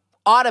don't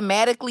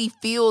automatically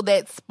feel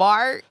that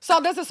spark.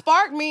 So does a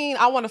spark mean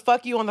I want to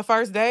fuck you on the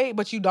first date,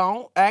 but you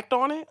don't act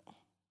on it?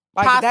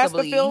 Like possibly. That's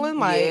the feeling?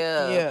 Like,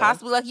 yeah.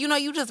 Possibly. Like,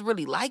 you just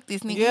really like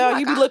this nigga. Yeah, like,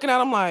 you be looking at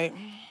him like...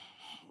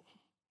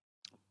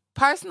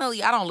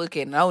 Personally, I don't look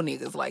at no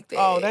niggas like that.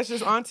 Oh, that's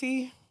just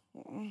auntie?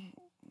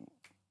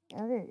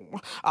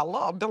 I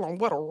love dealing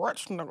with a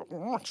rich nigga.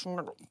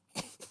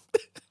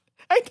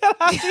 Ain't that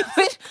how she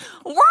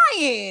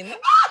Ryan!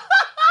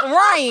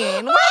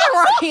 Ryan! Where did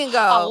Ryan go?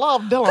 I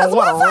love dealing with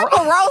what type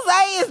of rose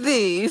is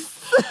this?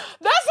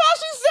 That's how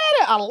she said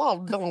it. I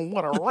love dealing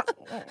with a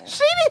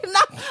She did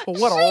not.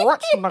 With a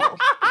rich nigga.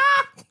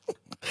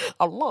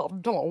 I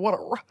love dealing with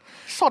a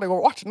Shorty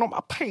watching on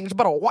my page,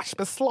 better watch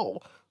me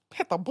slow.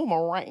 Hit the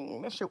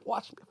boomerang. That shit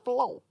watch me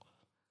flow.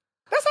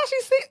 That's how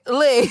she said.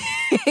 Legs.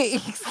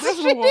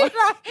 she did not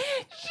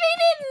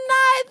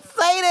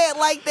say that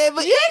like that.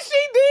 But yes,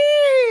 she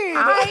did.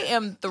 I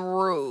am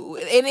through.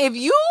 And if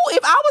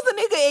I was a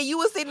nigga and you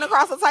was sitting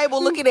across the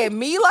table looking at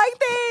me like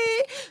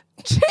that,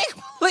 chick,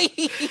 please.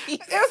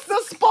 It's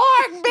the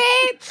spark,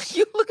 bitch.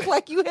 You look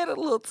like you had a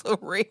little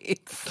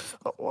Tourette's.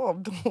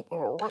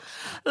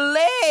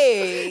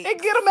 Legs.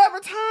 It get them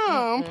every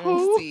time,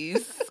 poo.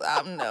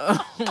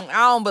 I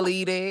don't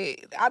believe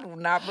it. I do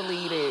not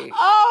believe it.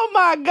 Oh,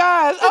 my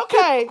gosh.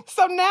 Okay,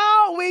 so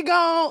now we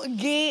gonna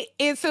get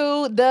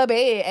into the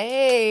bed.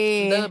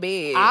 Hey. The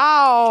bed.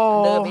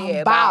 Ow. The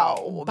bed.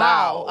 Bow.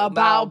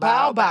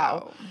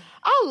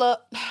 I love...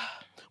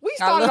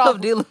 I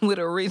love dealing with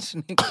a rich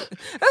nigga.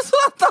 That's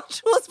what I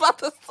thought you was about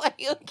to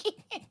say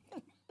again.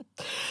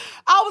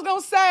 I was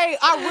going to say,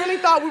 I really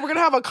thought we were going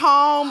to have a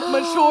calm,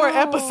 mature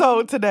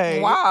episode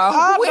today.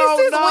 Wow.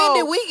 When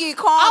did we get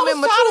calm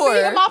and mature? I was trying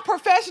to be in my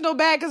professional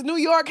bag because New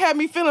York had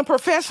me feeling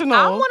professional.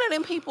 I'm one of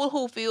them people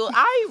who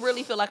I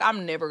really feel like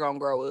I'm never going to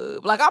grow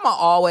up. Like, I'm going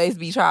to always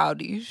be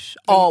childish.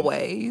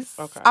 Always.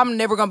 Okay. I'm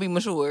never going to be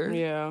mature.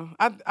 Yeah.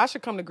 I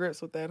should come to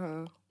grips with that,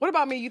 huh? What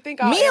about me? You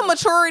think Me and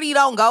maturity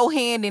don't go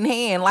hand in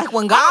hand. Like,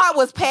 when God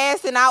was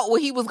passing out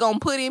what he was going to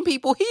put in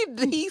people,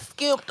 he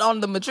skipped on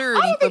the maturity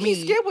for me. I don't think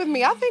he skipped with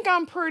me. I think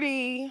I'm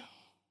pretty,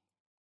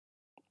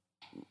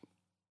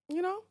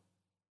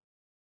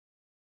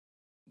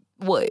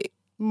 What?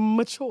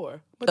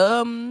 Mature.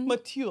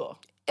 Mature.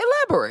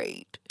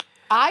 Elaborate.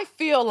 I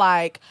feel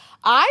like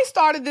I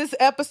started this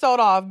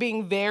episode off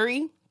being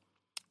very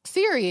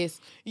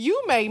serious.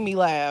 You made me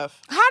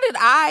laugh. How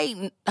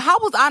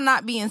was I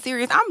not being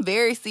serious? I'm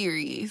very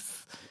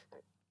serious.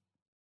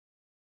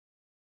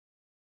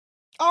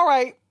 All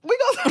right. We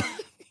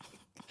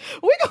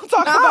gonna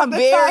talk about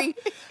this.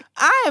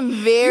 I am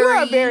very...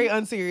 You're a very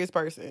unserious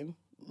person.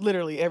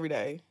 Literally every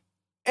day.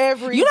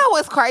 You know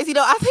what's crazy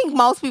though? I think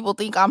most people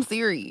think I'm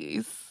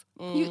serious.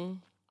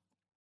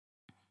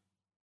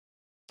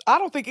 I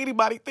don't think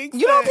anybody thinks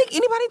You don't think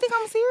anybody think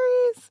I'm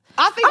serious?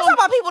 I'm talking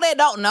about people that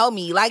don't know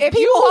me. Like,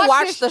 people who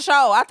watch the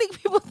show. I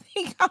think people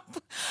think out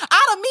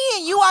of me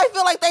and you, I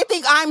feel like they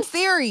think I'm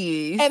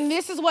serious. And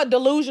this is what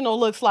delusional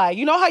looks like.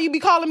 You know how you be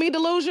calling me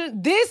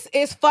delusion? This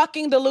is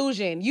fucking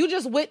delusion. You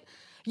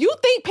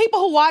think people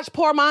who watch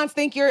Poor Minds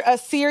think you're a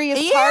serious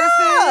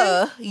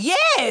person?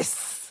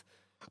 Yes.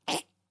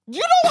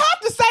 You don't have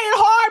to say it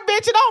hard,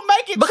 bitch. It don't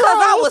make it because true.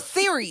 I was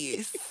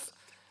serious.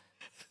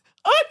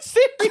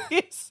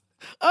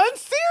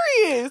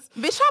 Unserious.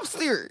 Bitch, I'm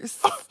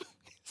serious.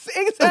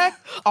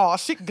 Exactly. Oh,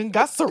 shit done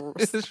got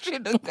serious.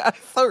 Shit done got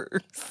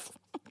serious.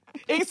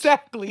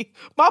 Exactly.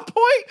 My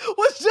point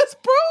was just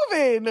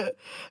proven.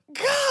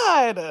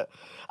 God.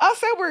 I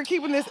said we were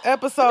keeping this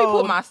episode. Let me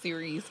put my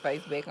serious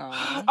face back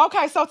on.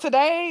 Okay, so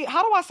today,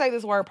 how do I say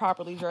this word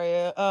properly,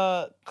 Drea?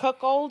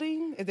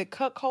 Cuckolding? Is it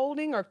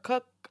cuckolding or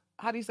cuck?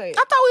 How do you say it? I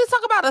thought we was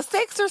talking about a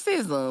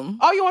sexorcism.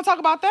 Oh, you want to talk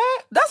about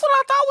that? That's what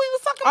I thought we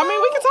was talking about. I mean,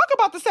 we can talk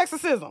about the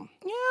sexorcism.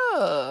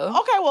 Yeah.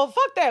 Okay, well,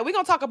 fuck that. We're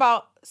going to talk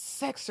about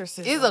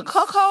sexorcism. Is a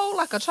cuckold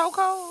like a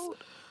chokehold?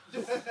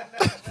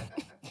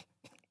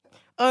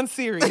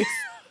 Unserious.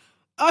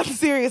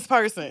 Unserious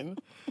person.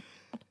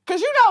 Because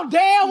you know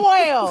damn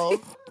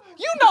well.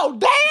 You know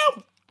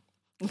damn.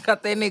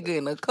 Got that nigga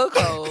in a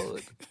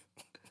cuckold.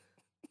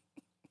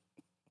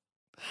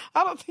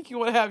 I don't think you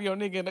want to have your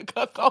nigga in a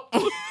cuckold.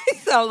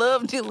 I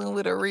love dealing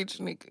with a rich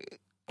nigga.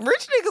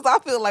 Rich niggas, I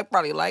feel like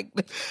probably like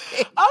this.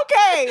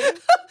 Okay.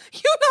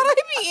 You know, they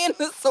be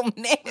into some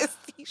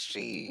nasty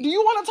shit. Do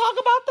you want to talk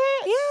about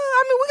that? Yeah,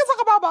 I mean, we can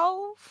talk about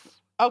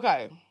both.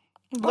 Okay.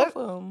 Both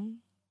of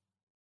them.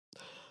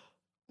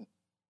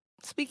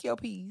 Speak your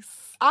piece.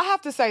 I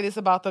have to say this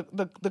about the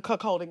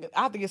cuckolding.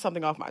 I have to get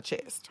something off my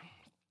chest.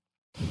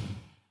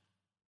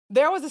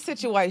 There was a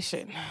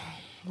situation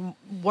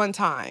one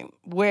time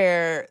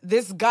where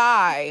this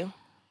guy,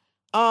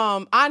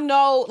 I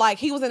know, like,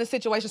 he was in a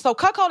situation. So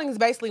cuckolding is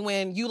basically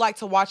when you like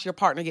to watch your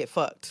partner get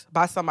fucked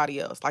by somebody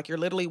else. Like, you're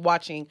literally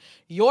watching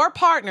your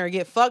partner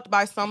get fucked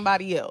by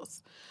somebody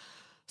else.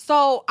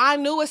 So I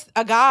knew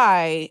a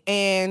guy,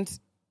 and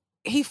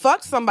he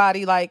fucked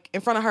somebody, like,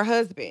 in front of her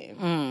husband.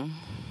 Mm.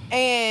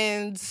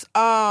 And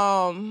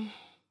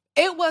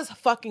it was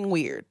fucking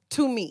weird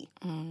to me.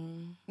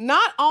 Mm.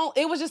 Not all,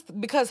 it was just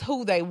because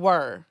who they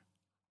were,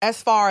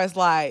 as far as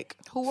like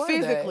who were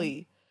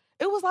physically.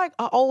 They? It was like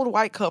an old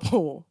white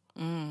couple.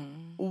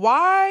 Mm.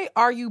 Why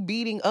are you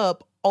beating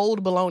up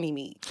old bologna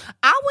meat?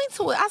 I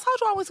told you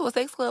I went to a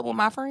sex club with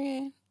my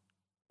friend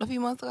a few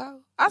months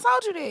ago. I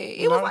told you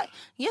that. It was like,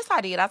 yes,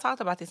 I did. I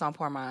talked about this on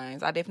Poor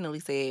Minds. I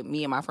definitely said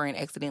me and my friend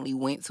accidentally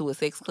went to a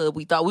sex club.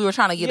 We thought we were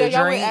trying to get a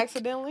y'all drink. Went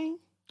accidentally?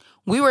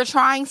 We were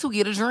trying to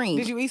get a drink.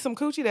 Did you eat some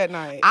coochie that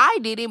night? I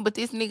didn't, but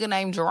this nigga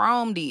named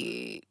Jerome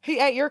did. He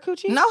ate your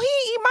coochie? No, he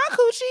didn't eat my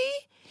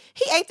coochie.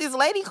 He ate this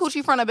lady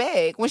coochie from the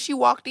bag when she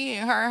walked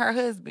in, her and her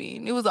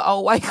husband. It was an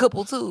old white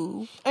couple,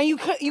 too. And you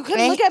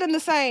couldn't look at him the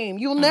same.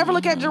 You'll never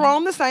look at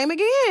Jerome the same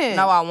again.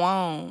 No, I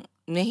won't.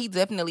 And then he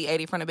definitely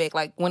ate it from the back.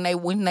 Like, when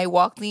they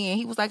walked in,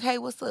 he was like, hey,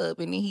 what's up?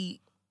 And then he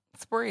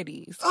spread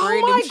it.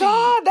 Oh, my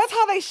God. That's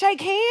how they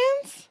shake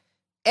hands?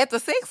 At the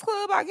sex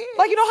club, I guess.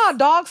 Like, you know how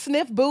dogs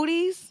sniff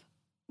booties?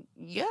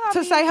 Yeah.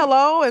 To say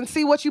hello and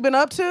see what you've been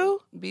up to?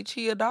 Bitch,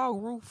 he a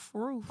dog. Roof.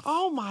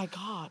 Oh, my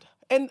God.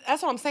 And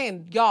that's what I'm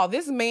saying. Y'all,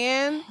 this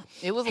man...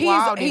 It was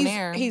wild in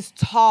there. He's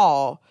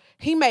tall.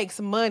 He makes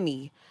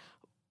money.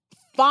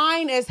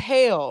 Fine as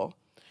hell.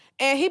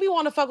 And he be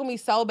wanting to fuck with me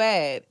so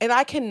bad. And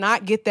I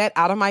cannot get that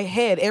out of my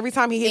head every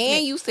time he hits me.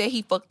 And you said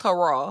he fucked her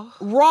raw.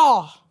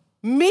 Raw.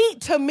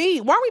 Meat to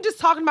meat. Weren't we just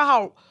talking about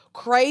how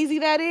crazy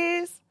that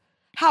is?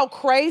 How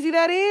crazy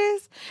that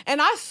is?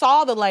 And I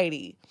saw the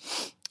lady.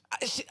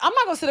 I'm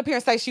not going to sit up here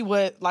and say she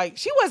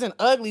wasn't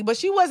ugly, but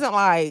she wasn't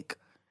like...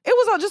 It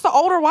was just an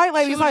older white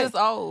lady. She was just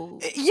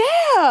old.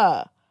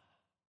 Yeah.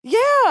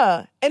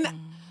 Yeah.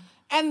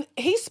 And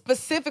he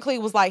specifically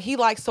was like, he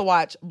likes to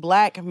watch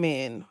black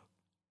men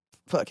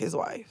fuck his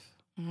wife.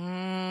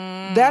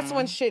 That's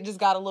when shit just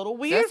got a little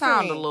weird. That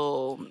sounded a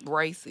little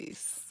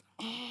racist.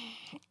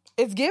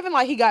 It's given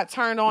like he got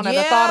turned on at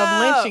the thought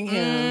of lynching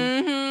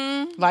him.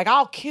 Mm-hmm. Like,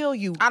 I'll kill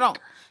you. I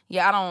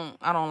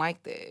don't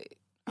like that.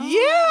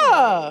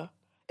 Yeah.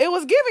 It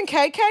was given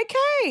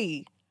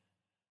KKK.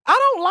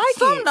 I don't like it.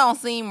 Something don't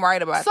seem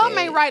right about Something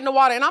ain't right in the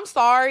water. And I'm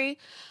sorry.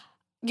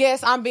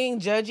 Yes, I'm being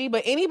judgy.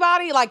 But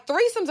anybody, like,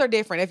 threesomes are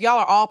different if y'all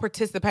are all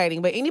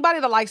participating. But anybody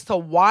that likes to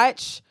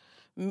watch,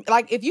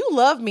 like, if you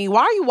love me,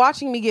 why are you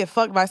watching me get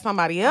fucked by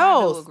somebody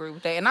else? I do agree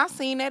with that. And I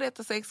seen that at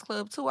the sex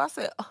club, too. I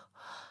said...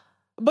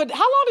 But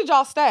how long did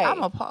y'all stay?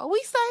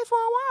 We stayed for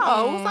a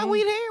while. It was like,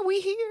 we there, we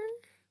here.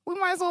 We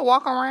might as well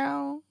walk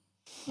around.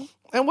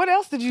 And what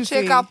else did you see?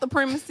 Check out the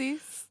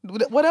premises.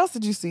 What else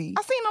did you see?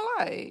 I seen a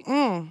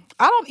lot.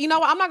 I don't, you know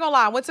what? I'm not gonna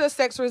lie. I went to a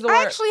sex resort.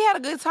 I actually had a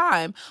good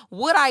time.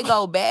 Would I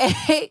go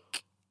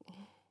back?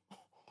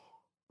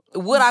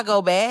 Would I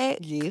go back?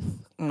 Yes.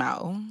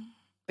 No.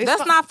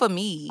 That's not for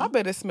me. I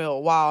bet it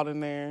smelled wild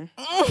in there.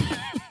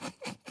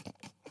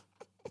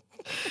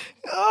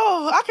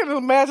 Oh, I can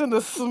imagine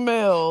the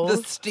smell.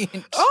 The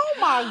stench. Oh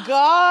my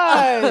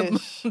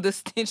gosh. The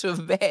stench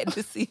of bad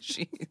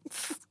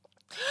decisions.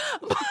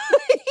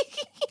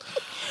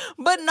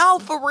 But no,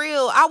 for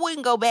real, I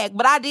wouldn't go back.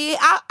 But I did.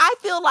 I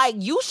feel like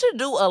you should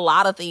do a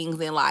lot of things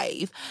in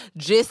life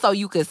just so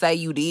you could say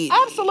you did.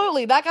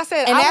 Absolutely. Like I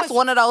said. And that's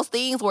one of those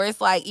things where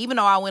it's like, even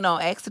though I went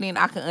on accident,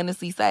 I can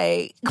honestly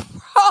say,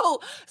 bro,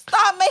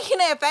 stop making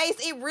that face.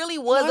 It really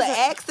was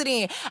an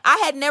accident. I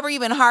had never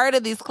even heard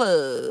of this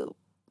club.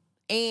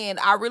 And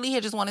I really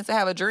had just wanted to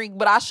have a drink,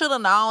 but I should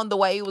have known the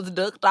way it was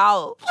ducked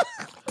off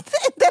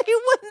that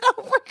it wasn't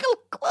no regular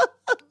club.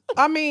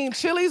 I mean,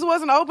 Chili's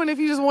wasn't open if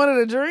you just wanted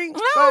a drink.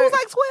 No, it was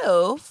like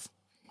 12.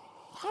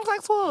 It was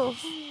like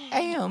 12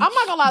 a.m. I'm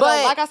not gonna lie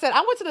though. Like I said, I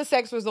went to the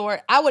sex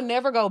resort. I would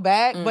never go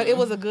back, but it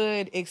was a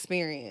good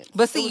experience.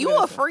 But see, you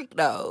a freak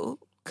though.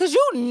 Cause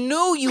you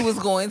knew you was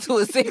going to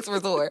a sex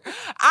resort.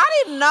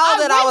 I didn't know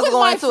that I was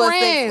going to a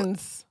sex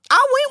resort.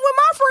 I went with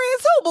my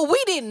friends too, but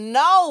we didn't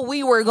know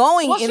we were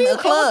going in the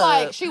club. It was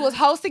like she was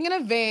hosting an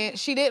event.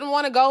 She didn't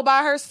want to go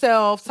by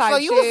herself. Type so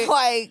you shit. Was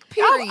like,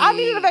 period. I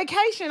needed a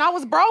vacation. I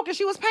was broke, and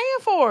she was paying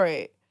for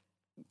it.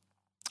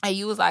 And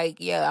you was like,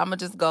 yeah, I'm gonna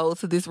just go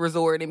to this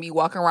resort and be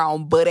walking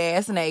around butt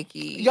ass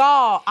naked.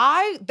 Y'all,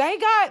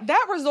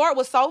 that resort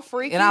was so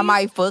freaky. And I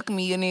might fuck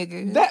me a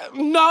nigga.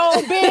 No,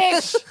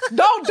 bitch.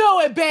 Don't do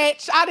it,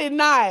 bitch. I did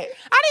not. I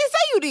didn't say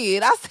you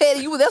did. I said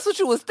that's what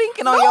you was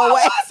thinking on your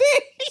way.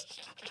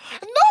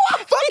 No, I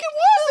fucking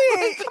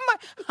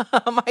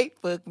wasn't. I might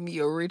fuck me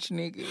a rich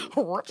nigga.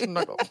 Rich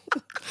nigga.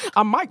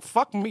 I might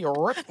fuck me a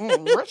rich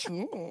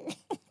nigga.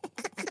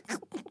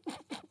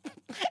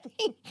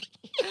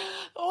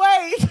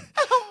 Wait,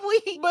 I'm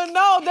weak. But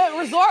no, that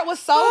resort was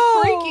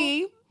so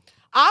freaky.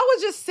 I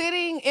was just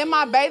sitting in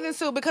my bathing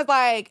suit because,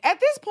 like, at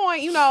this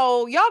point, you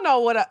know, y'all know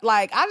what,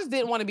 I just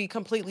didn't want to be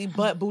completely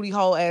butt booty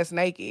hole ass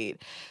naked.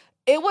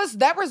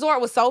 That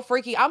resort was so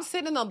freaky. I'm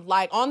sitting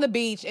on the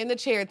beach in the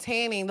chair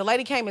tanning. The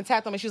lady came and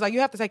tapped on me. She was like,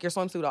 you have to take your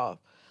swimsuit off.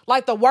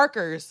 Like, the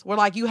workers were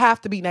like, you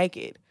have to be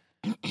naked.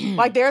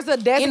 Like, there's a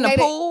designated... In the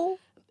pool?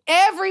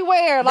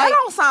 Everywhere. Like, that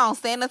don't sound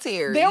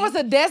sanitary. There was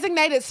a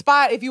designated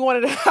spot if you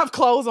wanted to have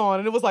clothes on,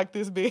 and it was like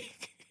this big.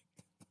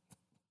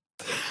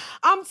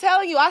 I'm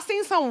telling you, I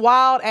seen some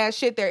wild ass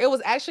shit there. It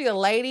was actually a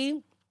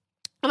lady,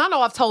 and I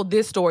know I've told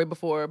this story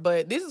before,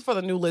 but this is for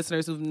the new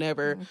listeners who've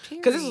never,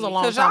 because this was a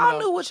long time ago. Because y'all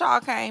knew what y'all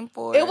came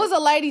for. It was a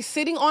lady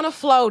sitting on a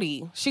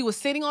floaty. She was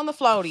sitting on the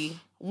floaty.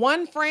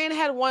 One friend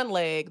had one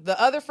leg,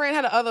 the other friend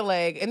had the other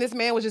leg, and this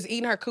man was just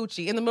eating her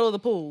coochie in the middle of the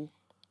pool.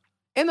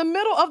 In the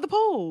middle of the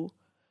pool.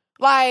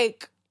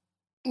 Like,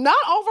 not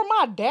over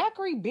my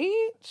daiquiri,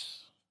 bitch.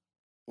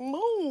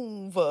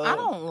 Move. I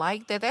don't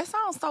like that. That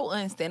sounds so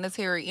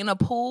unsanitary. In a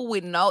pool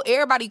with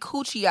everybody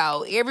coochie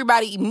out,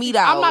 everybody meat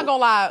out. I'm not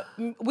gonna lie.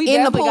 We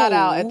definitely got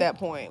out at that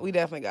point. We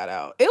definitely got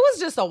out. It was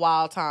just a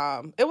wild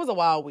time. It was a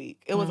wild week.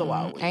 It was a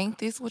wild week. Ain't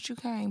this what you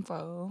came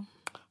for?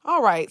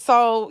 All right.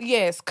 So,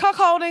 yes,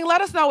 cuckolding.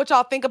 Let us know what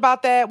y'all think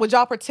about that. Would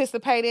y'all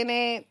participate in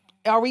it?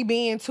 Are we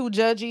being too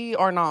judgy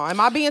or no? Am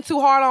I being too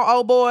hard on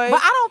old boy?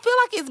 But I don't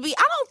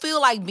feel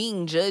like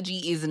being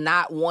judgy is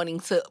not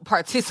wanting to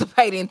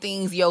participate in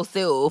things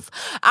yourself.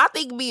 I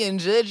think being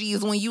judgy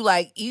is when you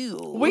like, ew.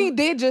 We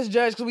did just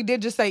judge because we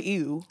did just say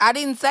ew. I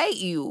didn't say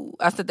ew.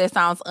 I said that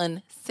sounds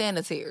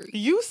unsanitary.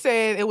 You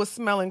said it was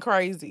smelling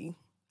crazy.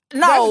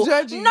 No.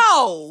 That's judgy.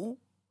 No.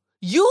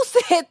 You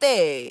said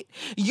that.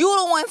 You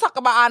the one talking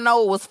about I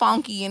know it was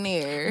funky in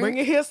there. Bring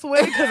it here,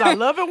 sweaty, because I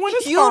love it when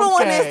it's you funky. You the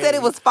one that said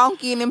it was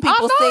funky in them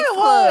people's sex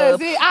club.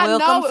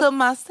 Welcome to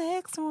my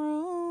sex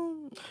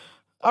room.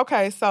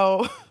 Okay,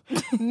 so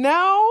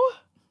now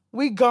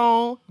we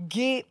gon'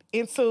 get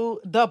into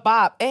the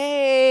bop.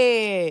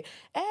 Hey.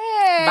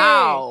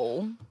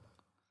 Bow.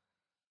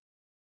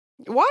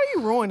 Why do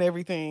you ruin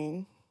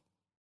everything?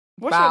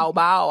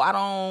 Bow. I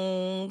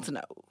don't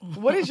know.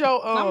 What is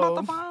your... I'm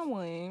about to find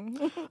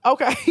one.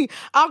 Okay,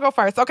 I'll go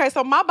first. Okay,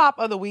 so my bop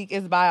of the week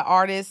is by an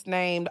artist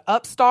named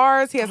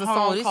Upstars. He has a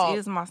song called...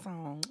 This is my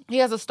song. He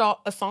has a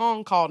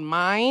song called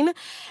Mine.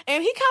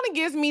 And he kind of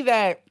gives me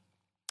that...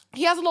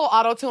 He has a little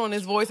auto-tune in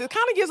his voice. It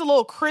kind of gives a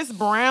little Chris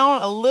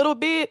Brown a little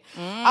bit.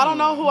 I don't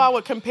know who I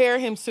would compare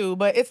him to,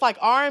 but it's like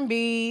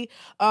R&B.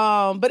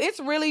 But it's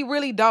really,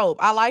 really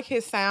dope. I like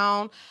his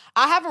sound.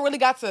 I haven't really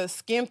got to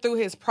skim through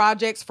his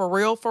projects for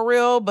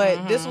real,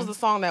 but this was a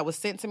song that was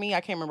sent to me. I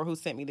can't remember who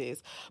sent me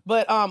this.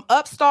 But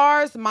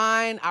Upstars,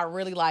 Mine, I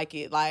really like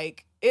it.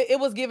 Like,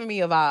 it was giving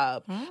me a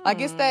vibe. Like,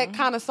 it's that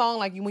kind of song,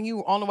 like, when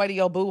you on the way to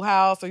your boo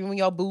house or when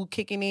your boo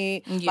kicking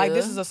it. Yeah. Like,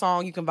 this is a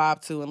song you can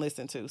vibe to and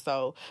listen to.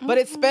 So, but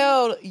it's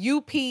spelled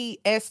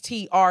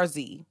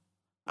UPSTRZ.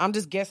 I'm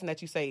just guessing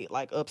that you say it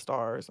like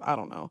Upstars. I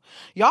don't know.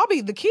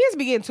 The kids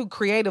be getting too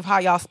creative how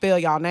y'all spell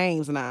y'all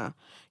names now.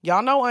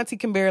 Y'all know Auntie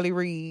can barely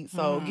read,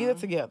 so get it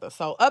together.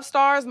 So,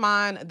 Upstars,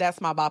 Mine,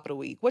 that's my bop of the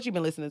week. What you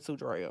been listening to,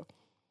 Drea?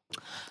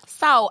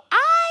 So,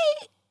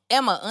 I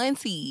am an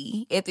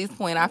auntie at this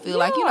point. I feel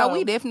like,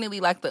 we definitely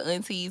like the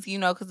aunties,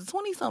 because the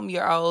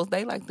 20-something-year-olds,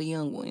 they like the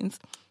young ones.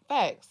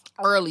 Facts.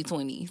 Early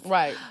 20s.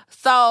 Right.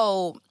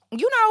 So, I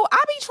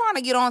be trying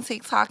to get on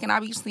TikTok and I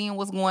be seeing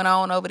what's going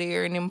on over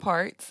there in them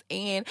parts.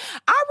 And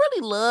I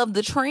really love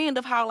the trend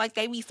of how, like,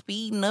 they be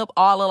speeding up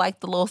all of,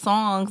 like, the little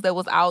songs that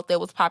was out that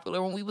was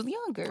popular when we was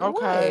younger.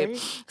 Okay.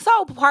 What?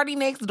 So, Party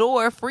Next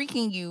Door,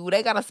 Freaking You,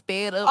 they got a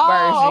sped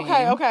up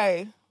version.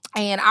 Okay.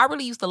 And I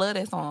really used to love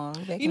that song.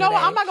 You know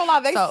what? I'm not gonna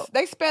lie.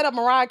 They sped up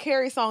Mariah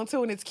Carey's song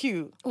too, and it's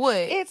cute. What?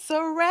 It's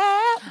a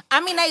rap.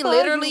 I mean, they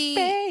literally,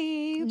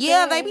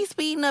 they be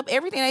speeding up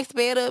everything. They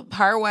sped up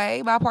Her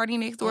Way by Party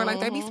Next Door. Like,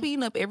 they be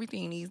speeding up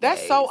everything these days.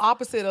 That's so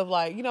opposite of,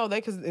 like,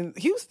 because in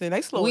Houston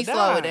they slow it down.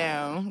 We slow it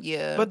down,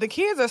 yeah. But the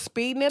kids are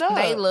speeding it up.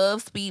 They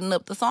love speeding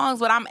up the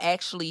songs, but I'm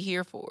actually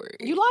here for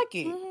it. You like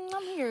it?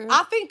 I'm here.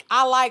 I think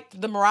I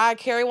liked the Mariah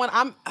Carey one.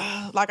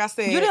 Like I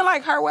said, you didn't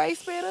like Her Way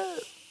sped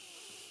up.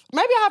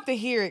 Maybe I have to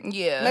hear it.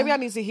 Yeah. Maybe I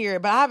need to hear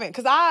it, but I haven't,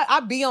 because I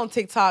be on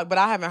TikTok, but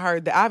I haven't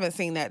heard that. I haven't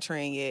seen that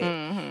trend yet.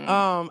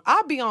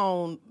 I be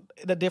on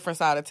the different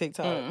side of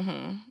TikTok.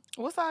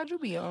 What side you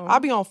be on? I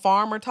be on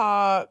Farmer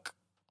Talk.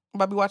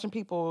 I be watching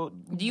people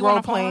Do you grow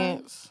want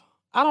plants.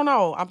 I don't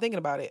know. I'm thinking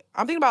about it.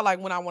 I'm thinking about like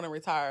when I want to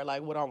retire,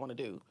 like what I want to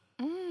do.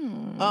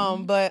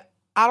 But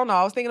I don't know.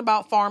 I was thinking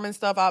about farming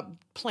stuff,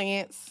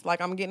 plants. Like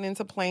I'm getting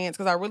into plants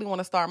because I really want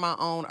to start my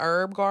own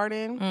herb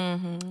garden.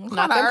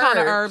 Not them kind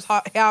of herbs,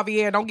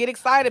 Javier. Don't get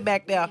excited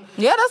back there.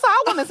 Yeah, that's all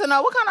I wanted to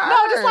know. What kind of herbs?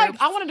 No, just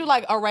like I want to do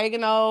like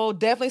oregano,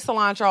 definitely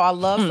cilantro. I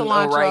love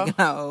cilantro.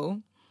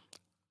 Oregano.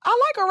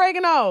 I like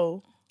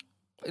oregano.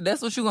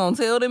 That's what you gonna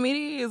tell them it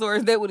is, or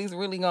is that what it's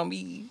really gonna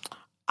be?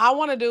 I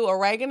want to do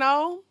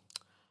oregano,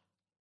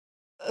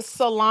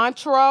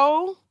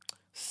 cilantro,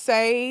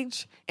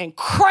 sage, and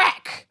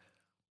crack.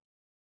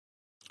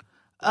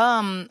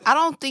 I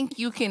don't think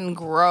you can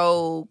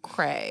grow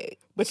crack,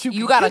 but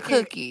you gotta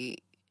cook it.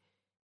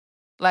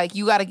 Like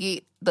you gotta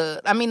get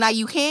now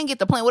you can get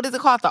the plant. What is it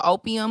called? The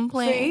opium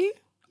plant. See,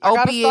 I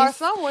gotta start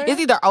somewhere.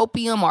 It's either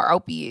opium or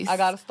opius. I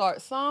gotta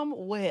start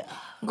somewhere.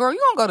 Girl,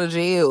 you gonna go to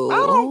jail? I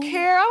don't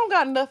care. I don't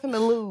got nothing to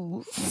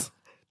lose.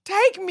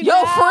 Take me.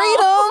 Your now.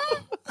 freedom.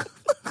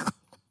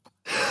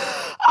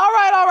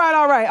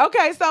 All right.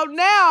 Okay, so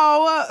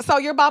now,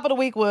 your bop of the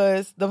week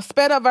was the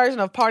sped up version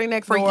of Party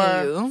Next Door.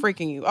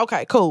 Freaking you.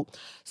 Okay, cool.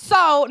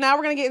 So now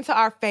we're going to get into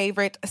our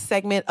favorite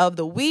segment of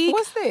the week.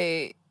 What's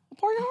that?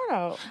 Pour your heart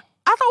out.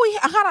 I thought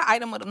I had an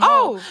item of the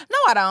No,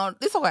 I don't.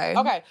 It's okay.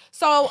 Okay.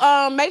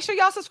 So make sure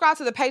y'all subscribe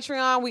to the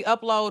Patreon. We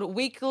upload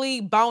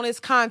weekly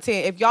bonus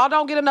content. If y'all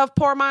don't get enough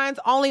Poor Minds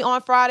only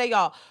on Friday,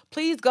 y'all,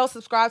 please go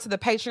subscribe to the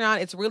Patreon.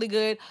 It's really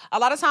good. A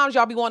lot of times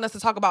y'all be wanting us to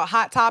talk about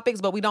hot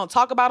topics, but we don't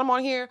talk about them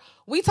on here.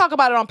 We talk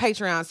about it on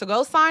Patreon. So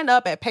go sign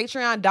up at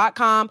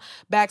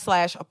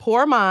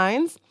patreon.com/Poor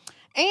Minds.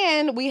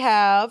 And we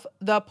have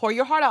the Pour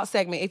Your Heart Out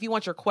segment. If you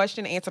want your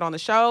question answered on the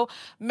show,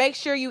 make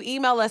sure you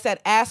email us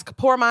at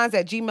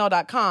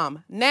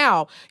askpourminds@gmail.com.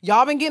 Now,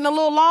 y'all been getting a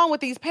little long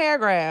with these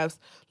paragraphs.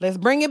 Let's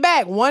bring it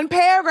back. One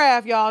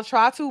paragraph, y'all.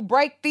 Try to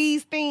break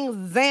these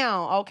things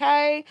down,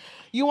 okay?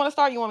 You want to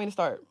start? You want me to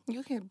start?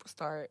 You can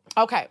start.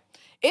 Okay.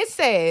 It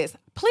says,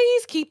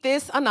 please keep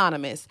this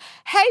anonymous.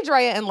 Hey,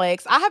 Drea and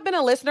Lex, I have been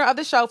a listener of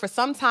the show for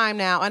some time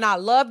now, and I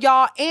love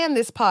y'all and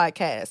this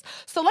podcast.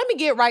 So let me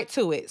get right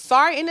to it.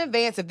 Sorry in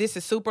advance if this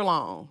is super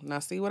long. Now,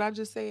 see what I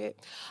just said?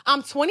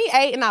 I'm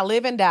 28 and I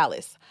live in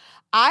Dallas.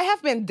 I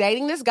have been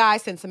dating this guy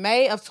since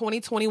May of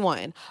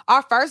 2021.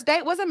 Our first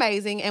date was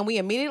amazing, and we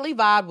immediately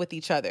vibed with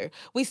each other.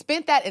 We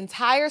spent that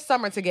entire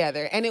summer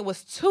together, and it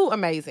was too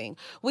amazing.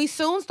 We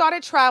soon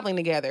started traveling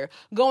together,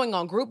 going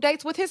on group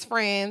dates with his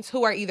friends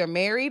who are either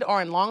married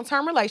or in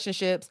long-term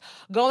relationships,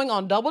 going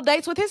on double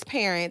dates with his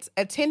parents,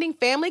 attending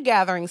family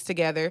gatherings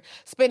together,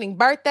 spending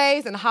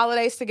birthdays and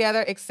holidays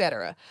together,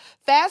 etc.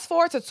 Fast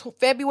forward to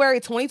February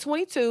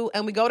 2022,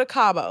 and we go to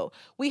Cabo.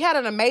 We had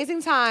an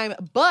amazing time,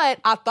 but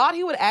I thought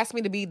he would ask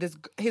me to be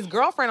his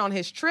girlfriend on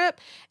his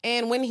trip,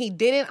 and when he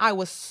didn't, I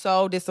was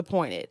so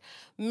disappointed.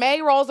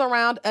 May rolls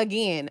around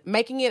again,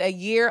 making it a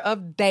year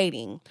of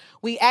dating.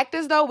 We act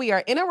as though we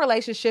are in a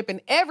relationship in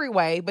every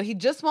way, but he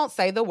just won't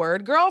say the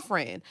word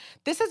girlfriend.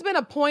 This has been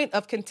a point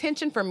of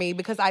contention for me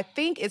because I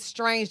think it's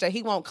strange that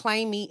he won't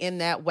claim me in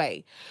that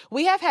way.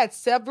 We have had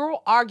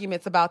several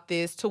arguments about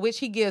this, to which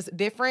he gives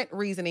different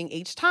reasoning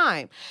each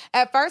time.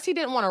 At first, he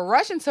didn't want to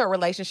rush into a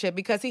relationship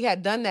because he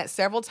had done that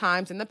several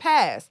times in the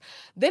past.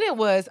 Then it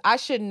was, I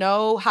should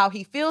know how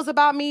he feels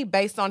about me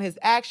based on his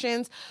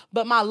actions,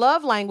 but my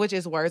love language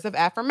is words of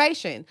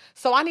affirmation.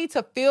 So I need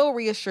to feel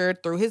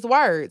reassured through his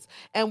words.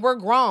 And we're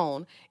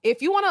grown.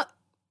 If you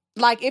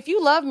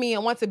love me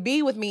and want to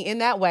be with me in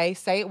that way,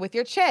 say it with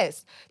your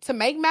chest. To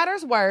make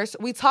matters worse,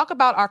 we talk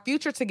about our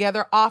future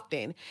together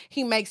often.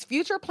 He makes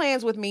future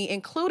plans with me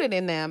included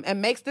in them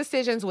and makes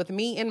decisions with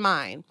me in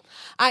mind.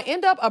 I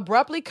end up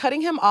abruptly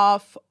cutting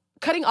off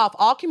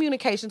all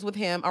communications with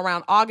him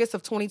around August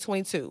of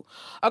 2022.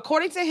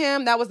 According to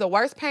him, that was the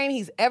worst pain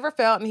he's ever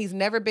felt, and he's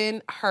never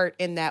been hurt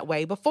in that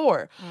way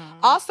before.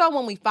 Also,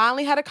 when we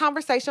finally had a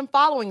conversation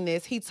following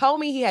this, he told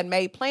me he had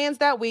made plans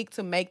that week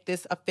to make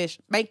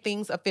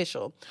things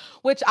official,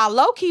 which I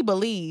low-key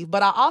believe,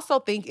 but I also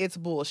think it's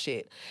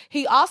bullshit.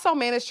 He also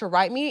managed to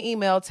write me an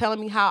email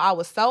telling me how I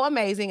was so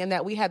amazing and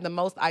that we had the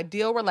most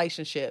ideal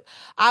relationship.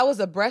 I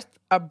was a breath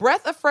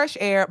of fresh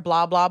air,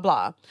 blah, blah,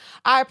 blah.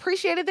 I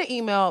appreciated the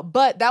email,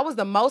 but that was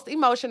the most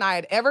emotion I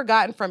had ever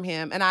gotten from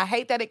him, and I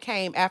hate that it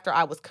came after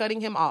I was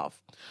cutting him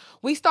off.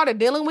 We started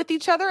dealing with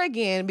each other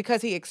again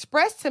because he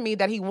expressed to me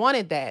that he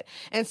wanted that.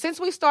 And since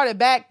we started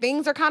back,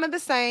 things are kind of the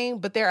same,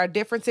 but there are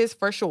differences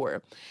for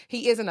sure.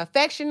 He isn't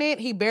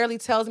affectionate. He barely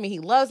tells me he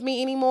loves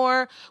me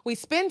anymore. We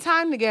spend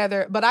time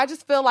together, but I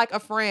just feel like a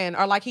friend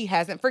or like he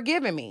hasn't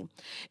forgiven me.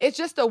 It's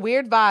just a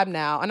weird vibe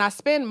now, and I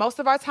spend most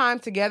of our time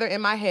together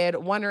in my head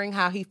wondering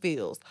how he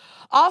feels.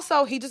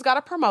 Also, he just got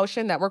a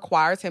promotion that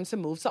requires him to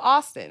move to to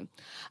Austin.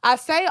 I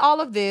say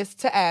all of this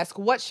to ask,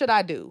 what should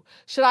I do?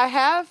 Should I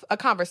have a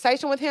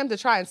conversation with him to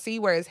try and see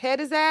where his head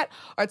is at,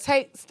 or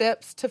take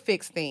steps to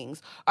fix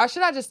things? Or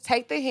should I just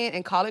take the hint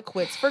and call it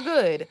quits for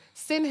good?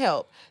 Send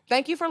help.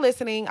 Thank you for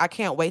listening. I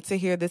can't wait to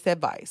hear this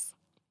advice.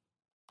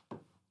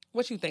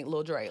 What you think,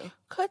 Lil Dre?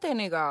 Cut that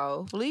nigga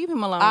off. Leave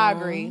him alone. I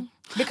agree.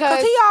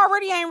 Because he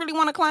already ain't really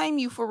want to claim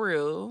you for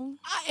real.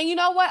 And you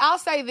know what? I'll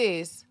say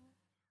this.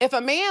 If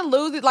a man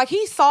loses, like,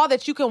 he saw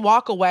that you can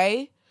walk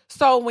away.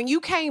 So when you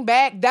came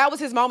back, that was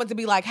his moment to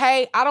be like,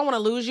 hey, I don't want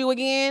to lose you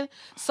again.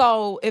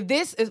 So if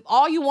this is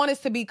all you want is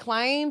to be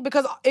claimed,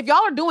 because if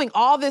y'all are doing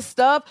all this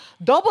stuff,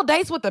 double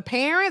dates with the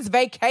parents,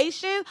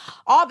 vacation,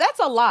 all that's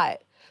a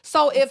lot.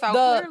 So if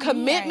the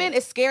commitment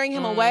is scaring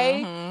him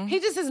away, he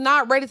just is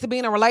not ready to be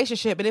in a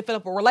relationship. And if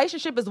a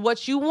relationship is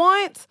what you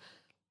want,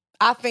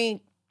 I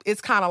think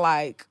it's kind of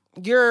like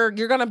you're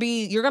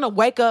gonna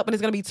wake up and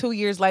it's gonna be 2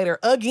 years later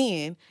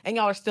again, and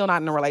y'all are still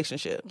not in a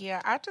relationship.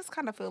 Yeah, I just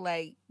kind of feel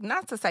like,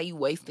 not to say you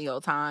wasting your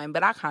time,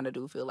 but I kind of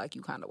do feel like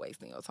you kind of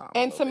wasting your time.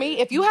 And to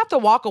me, if you have to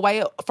walk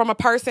away from a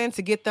person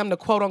to get them to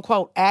quote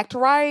unquote act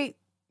right,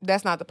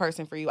 that's not the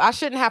person for you. I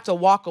shouldn't have to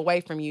walk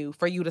away from you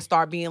for you to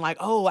start being like,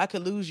 oh, I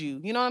could lose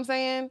you. You know what I'm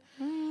saying?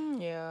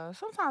 Yeah.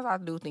 Sometimes I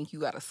do think you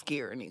got to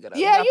scare a nigga, though.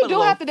 Yeah, you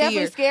do have to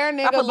definitely scare a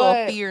nigga. I put a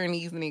little fear in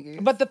these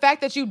niggas. But the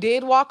fact that you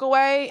did walk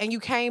away and you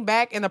came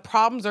back and the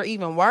problems are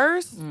even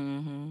worse,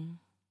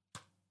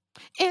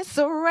 it's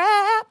a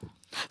wrap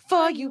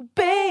for you,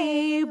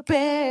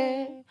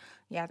 baby.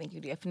 Yeah, I think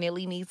you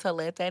definitely need to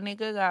let that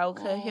nigga go.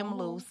 Cut him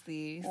loose,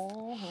 sis.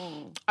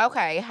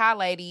 Okay, hi,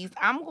 ladies.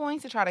 I'm going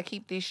to try to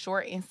keep this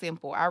short and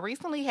simple. I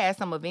recently had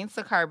some events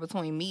occur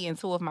between me and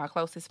two of my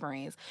closest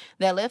friends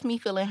that left me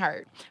feeling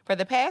hurt. For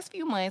the past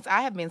few months,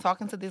 I have been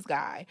talking to this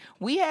guy.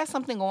 We had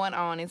something going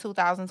on in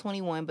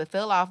 2021, but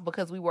fell off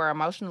because we were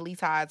emotionally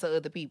tied to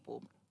other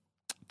people.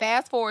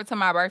 Fast forward to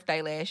my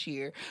birthday last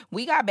year.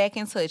 We got back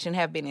in touch and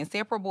have been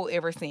inseparable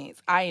ever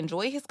since. I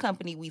enjoy his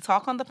company. We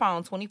talk on the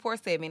phone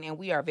 24/7 and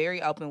we are very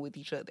open with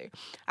each other.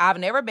 I've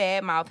never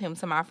badmouthed him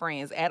to my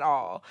friends at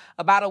all.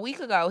 About a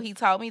week ago, he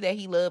told me that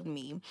he loved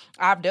me.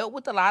 I've dealt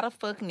with a lot of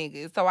fuck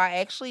niggas, so I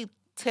actually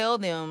tell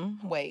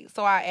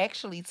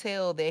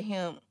that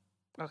him...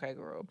 Okay,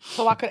 girl.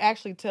 So I could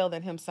actually tell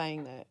that him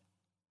saying that.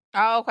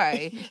 Oh,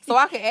 okay. So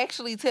I could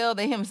actually tell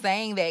that him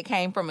saying that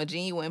came from a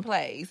genuine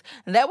place.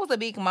 And that was a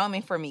big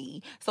moment for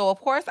me. So, of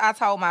course, I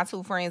told my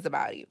two friends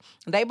about it.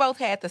 They both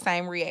had the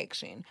same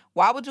reaction.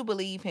 Why would you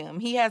believe him?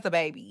 He has a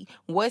baby.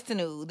 What's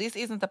new? This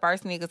isn't the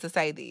first nigga to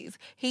say this.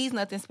 He's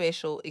nothing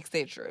special,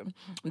 etc.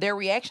 Their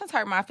reactions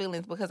hurt my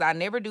feelings because I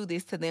never do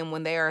this to them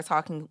when they are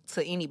talking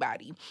to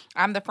anybody.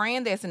 I'm the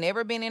friend that's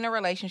never been in a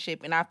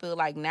relationship, and I feel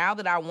like now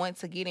that I want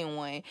to get in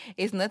one,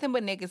 it's nothing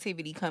but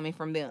negativity coming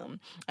from them.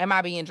 Am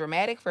I being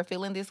dramatic for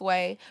feeling this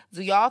way?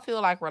 Do y'all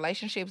feel like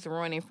relationships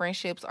ruining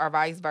friendships or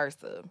vice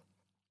versa?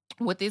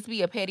 Would this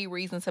be a petty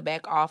reason to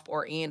back off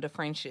or end a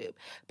friendship?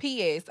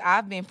 P.S.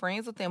 I've been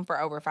friends with them for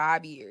over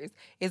 5 years.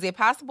 Is it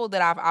possible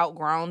that I've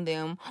outgrown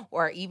them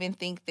or even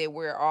think that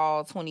we're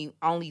all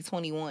only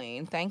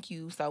 21? Thank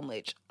you so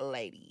much,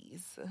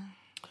 ladies.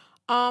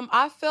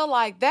 I feel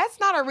like that's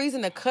not a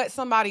reason to cut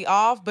somebody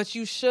off, but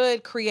you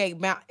should create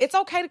it's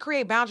okay to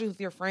create boundaries with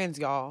your friends,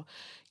 y'all.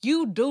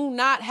 You do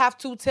not have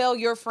to tell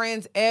your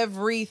friends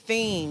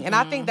everything. And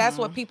I think that's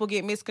what people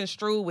get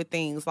misconstrued with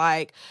things.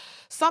 Like,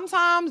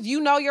 sometimes you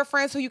know your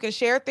friends who you can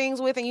share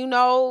things with, and you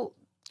know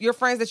your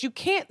friends that you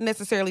can't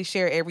necessarily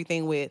share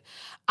everything with.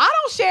 I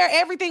don't share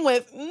everything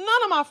with none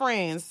of my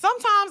friends.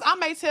 Sometimes I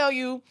may tell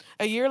you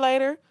a year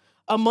later,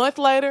 a month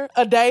later,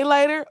 a day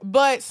later,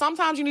 but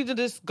sometimes you need to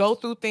just go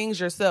through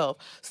things yourself.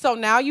 So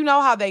now you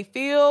know how they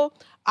feel.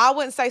 I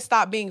wouldn't say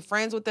stop being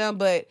friends with them,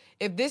 but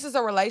if this is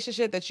a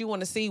relationship that you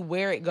want to see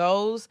where it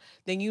goes,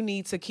 then you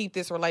need to keep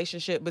this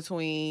relationship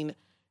between,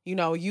 you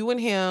know, you and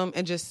him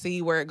and just see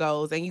where it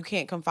goes. And you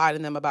can't confide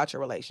in them about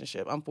your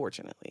relationship,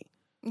 unfortunately.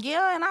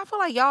 Yeah, and I feel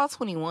like y'all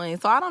 21,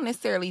 so I don't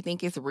necessarily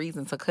think it's a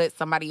reason to cut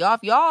somebody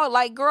off. Y'all,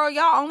 like, girl,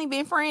 y'all only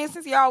been friends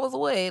since y'all was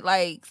what,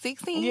 like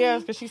 16? Yeah,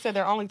 because she said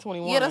they're only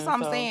 21. Yeah, that's what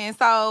I'm saying.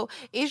 So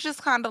it's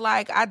just kind of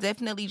like, I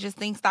definitely just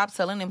think stop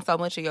telling them so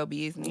much of your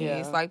business.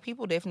 Yeah. Like,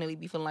 people definitely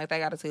be feeling like they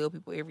got to tell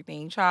people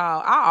everything.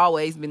 Child, I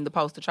always been the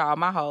poster child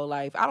my whole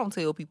life. I don't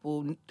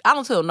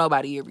tell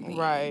nobody everything.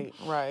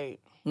 Right.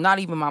 Not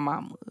even my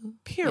mama.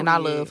 Period. And I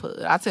love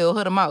her. I tell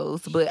her the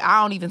most, but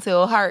I don't even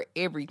tell her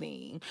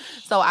everything.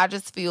 So I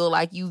just feel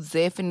like you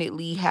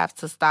definitely have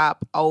to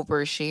stop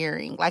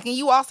oversharing. Like, and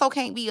you also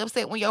can't be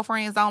upset when your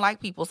friends don't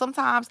like people.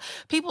 Sometimes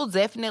people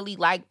definitely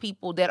like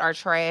people that are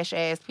trash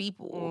ass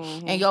people.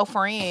 Mm-hmm. And your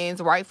friends,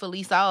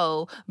 rightfully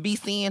so, be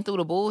seeing through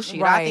the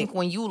bullshit. Right. I think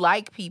when you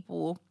like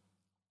people,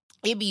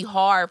 it'd be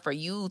hard for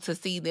you to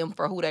see them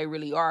for who they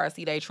really are,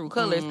 see their true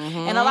colors. Mm-hmm.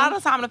 And a lot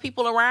of the time, the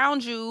people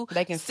around you,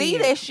 they can see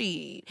that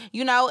shit,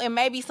 you know, and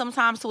maybe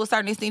sometimes to a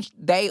certain extent,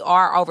 they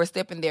are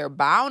overstepping their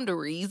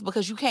boundaries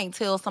because you can't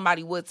tell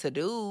somebody what to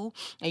do,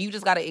 and you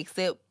just got to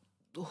accept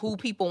who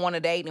people want to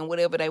date and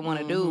whatever they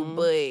want to do.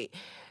 But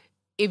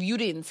if you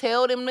didn't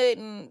tell them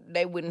nothing,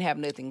 they wouldn't have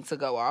nothing to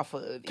go off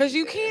of. Because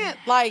you can't,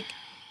 like,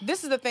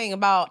 this is the thing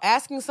about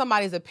asking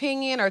somebody's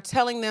opinion or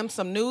telling them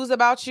some news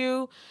about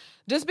you.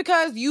 Just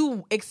because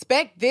you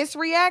expect this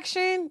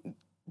reaction,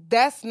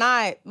 that's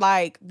not,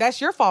 like,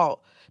 that's your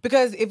fault.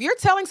 Because if you're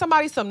telling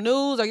somebody some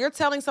news or you're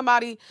telling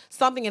somebody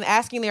something and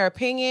asking their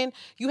opinion,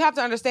 you have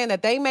to understand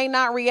that they may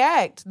not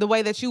react the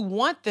way that you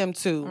want them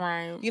to.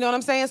 Right. You know what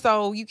I'm saying?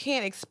 So you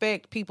can't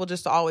expect people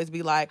just to always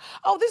be like,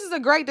 oh, this is a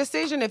great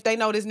decision if they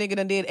know this nigga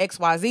done did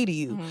XYZ to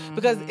you. Mm-hmm.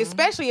 Because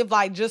especially if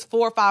like just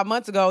 4 or 5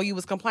 months ago, you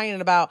was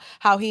complaining about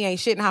how he ain't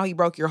shit and how he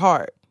broke your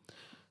heart.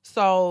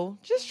 So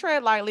just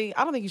tread lightly.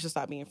 I don't think you should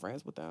stop being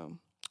friends with them.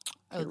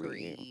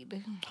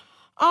 Agreed.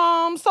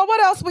 So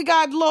what else we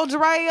got, Lil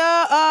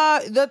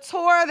Drea? The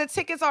tour, the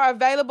tickets are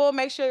available.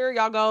 Make sure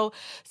y'all go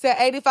to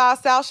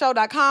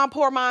 85southshow.com,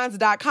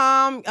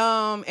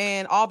 poorminds.com,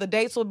 and all the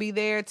dates will be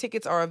there.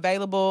 Tickets are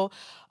available.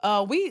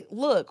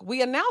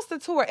 We announced the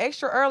tour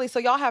extra early, so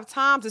y'all have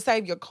time to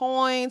save your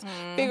coins,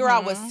 figure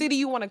out what city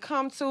you want to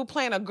come to,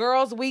 plan a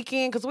girls'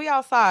 weekend, because we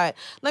outside.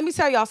 Let me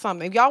tell y'all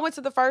something. If y'all went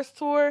to the first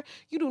tour,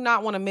 you do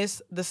not want to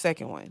miss the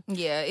second one.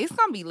 Yeah, it's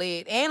going to be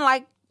lit. And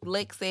like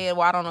Lex said,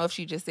 well, I don't know if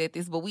she just said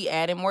this, but we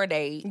added more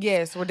dates.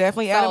 Yes, we're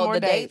definitely adding more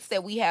dates. So the dates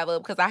that we have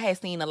up, because I had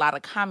seen a lot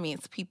of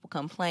comments, people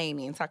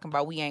complaining, talking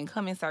about we ain't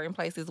coming certain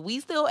places. We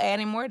still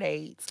adding more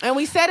dates. And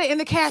we said it in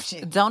the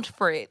caption. Don't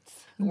fret.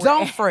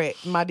 Don't fret,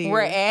 my dear.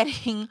 We're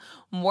adding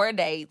more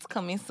dates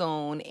coming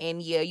soon.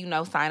 And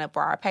yeah, sign up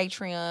for our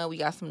Patreon. We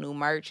got some new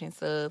merch and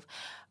stuff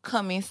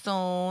coming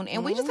soon.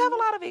 And we just have a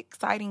lot of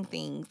exciting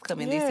things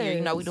coming this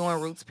year. We're doing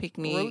Roots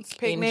Picnic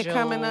in June,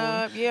 coming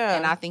up, yeah.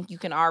 And I think you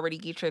can already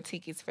get your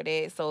tickets for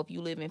that. So if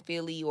you live in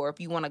Philly or if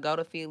you want to go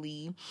to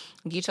Philly,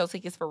 get your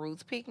tickets for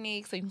Roots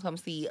Picnic so you can come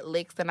see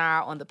Lex and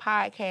I on the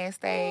podcast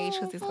stage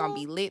because it's going to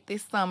be lit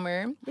this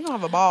summer. We're going to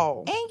have a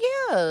ball. And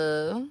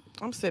yeah.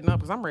 I'm sitting up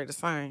because I'm ready to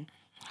sing.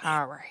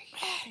 All right.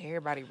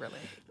 Everybody really.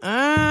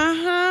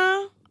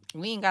 Uh-huh.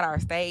 We ain't got our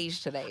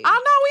stage today.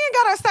 I know we ain't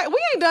got our stage. We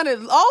ain't done it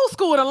old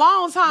school in a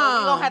long time.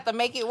 But we gonna have to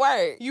make it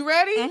work. You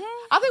ready? Mm-hmm.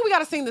 I think we got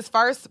to sing this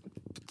first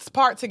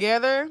part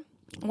together.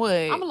 What?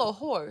 I'm a little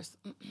hoarse.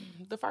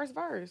 The first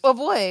verse. Of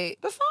what?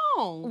 The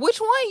song. Which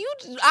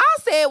one? I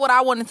said what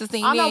I wanted to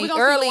sing. I know we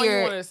gonna earlier. Sing the one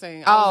you wanted to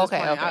sing. Oh,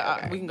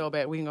 okay. We can go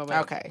back.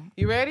 Okay.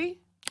 You ready?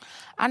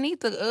 I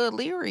need the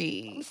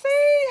lyrics.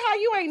 See how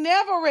you ain't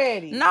never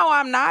ready. No,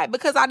 I'm not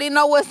because I didn't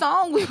know what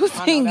song we were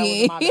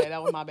singing.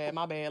 That was my bad.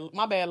 My bad,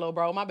 little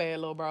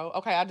bro.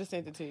 Okay, I just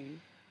sent it to you.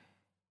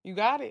 You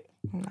got it?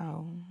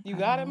 No. You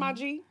got it, my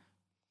G?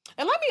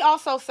 And let me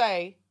also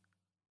say,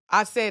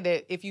 I said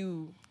that if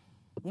you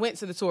went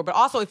to the tour, but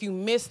also if you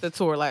missed the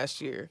tour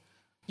last year,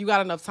 you got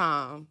enough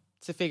time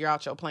to figure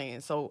out your plan.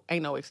 So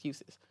ain't no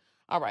excuses.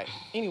 All right.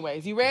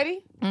 Anyways, you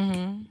ready?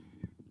 Mm-hmm.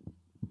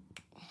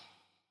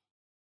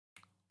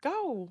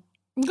 Go.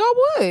 Go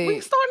what? We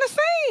starting to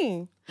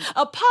sing.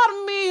 A part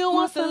of me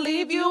wants to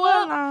leave you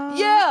alone.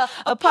 Yeah.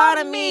 A part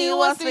of me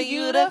wants for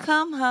you to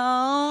come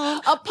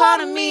home. A part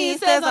of me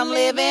says I'm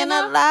living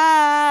a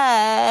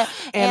lie.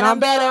 And I'm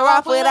better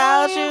off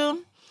without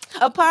you.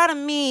 A part of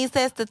me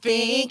says to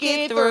think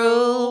it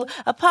through.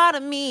 A part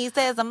of me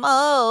says I'm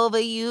over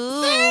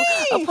you. Sing.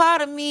 A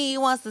part of me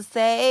wants to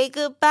say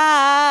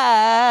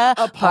goodbye.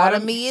 A part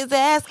of me is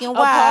asking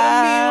why. A part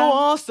of me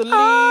wants to leave,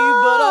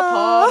 but a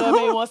part of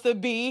me wants to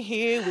be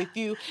here with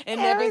you. And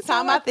every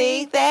time I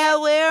think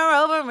that we're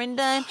over and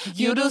done,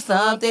 you do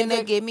something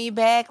to get me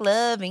back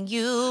loving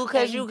you.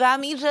 Cause you got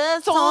me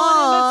just torn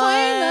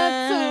between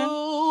the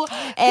two.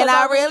 And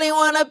I really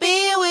want to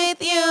be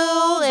with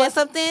you. And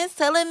something's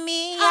telling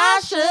me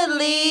I should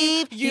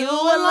leave you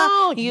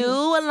alone. You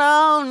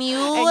alone. You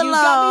alone. And you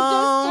got me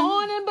just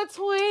torn in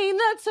between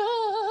the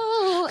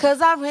two. Cause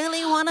I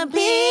really want to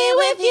be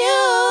with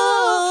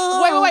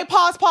you. Wait.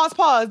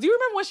 Pause. Do you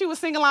remember when she was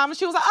singing live and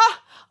she was like,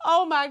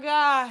 oh my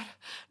God.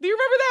 Do you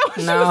remember that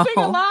when she was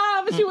singing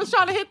live and she was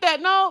trying to hit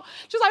that note?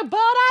 She was like, but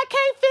I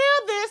can't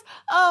feel this.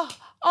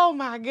 Oh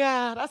my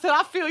God. I said,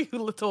 I feel you,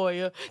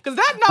 LaToya. Because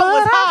that note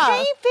was high.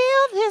 I can't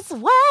feel this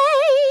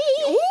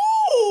way.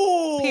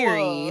 Ooh.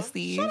 Period,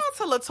 Steve. Shout out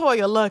to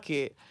LaToya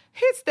Luckett.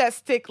 Hits that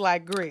stick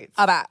like grits.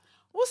 About.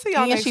 We'll see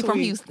y'all next week. She from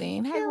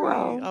Houston. Hey,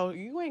 bro. Oh,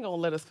 you ain't going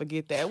to let us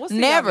forget that. We'll see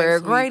Never. Y'all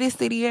next Greatest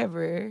city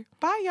ever.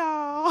 Bye,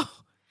 y'all.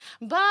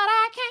 But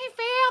I can't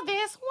feel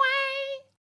this way.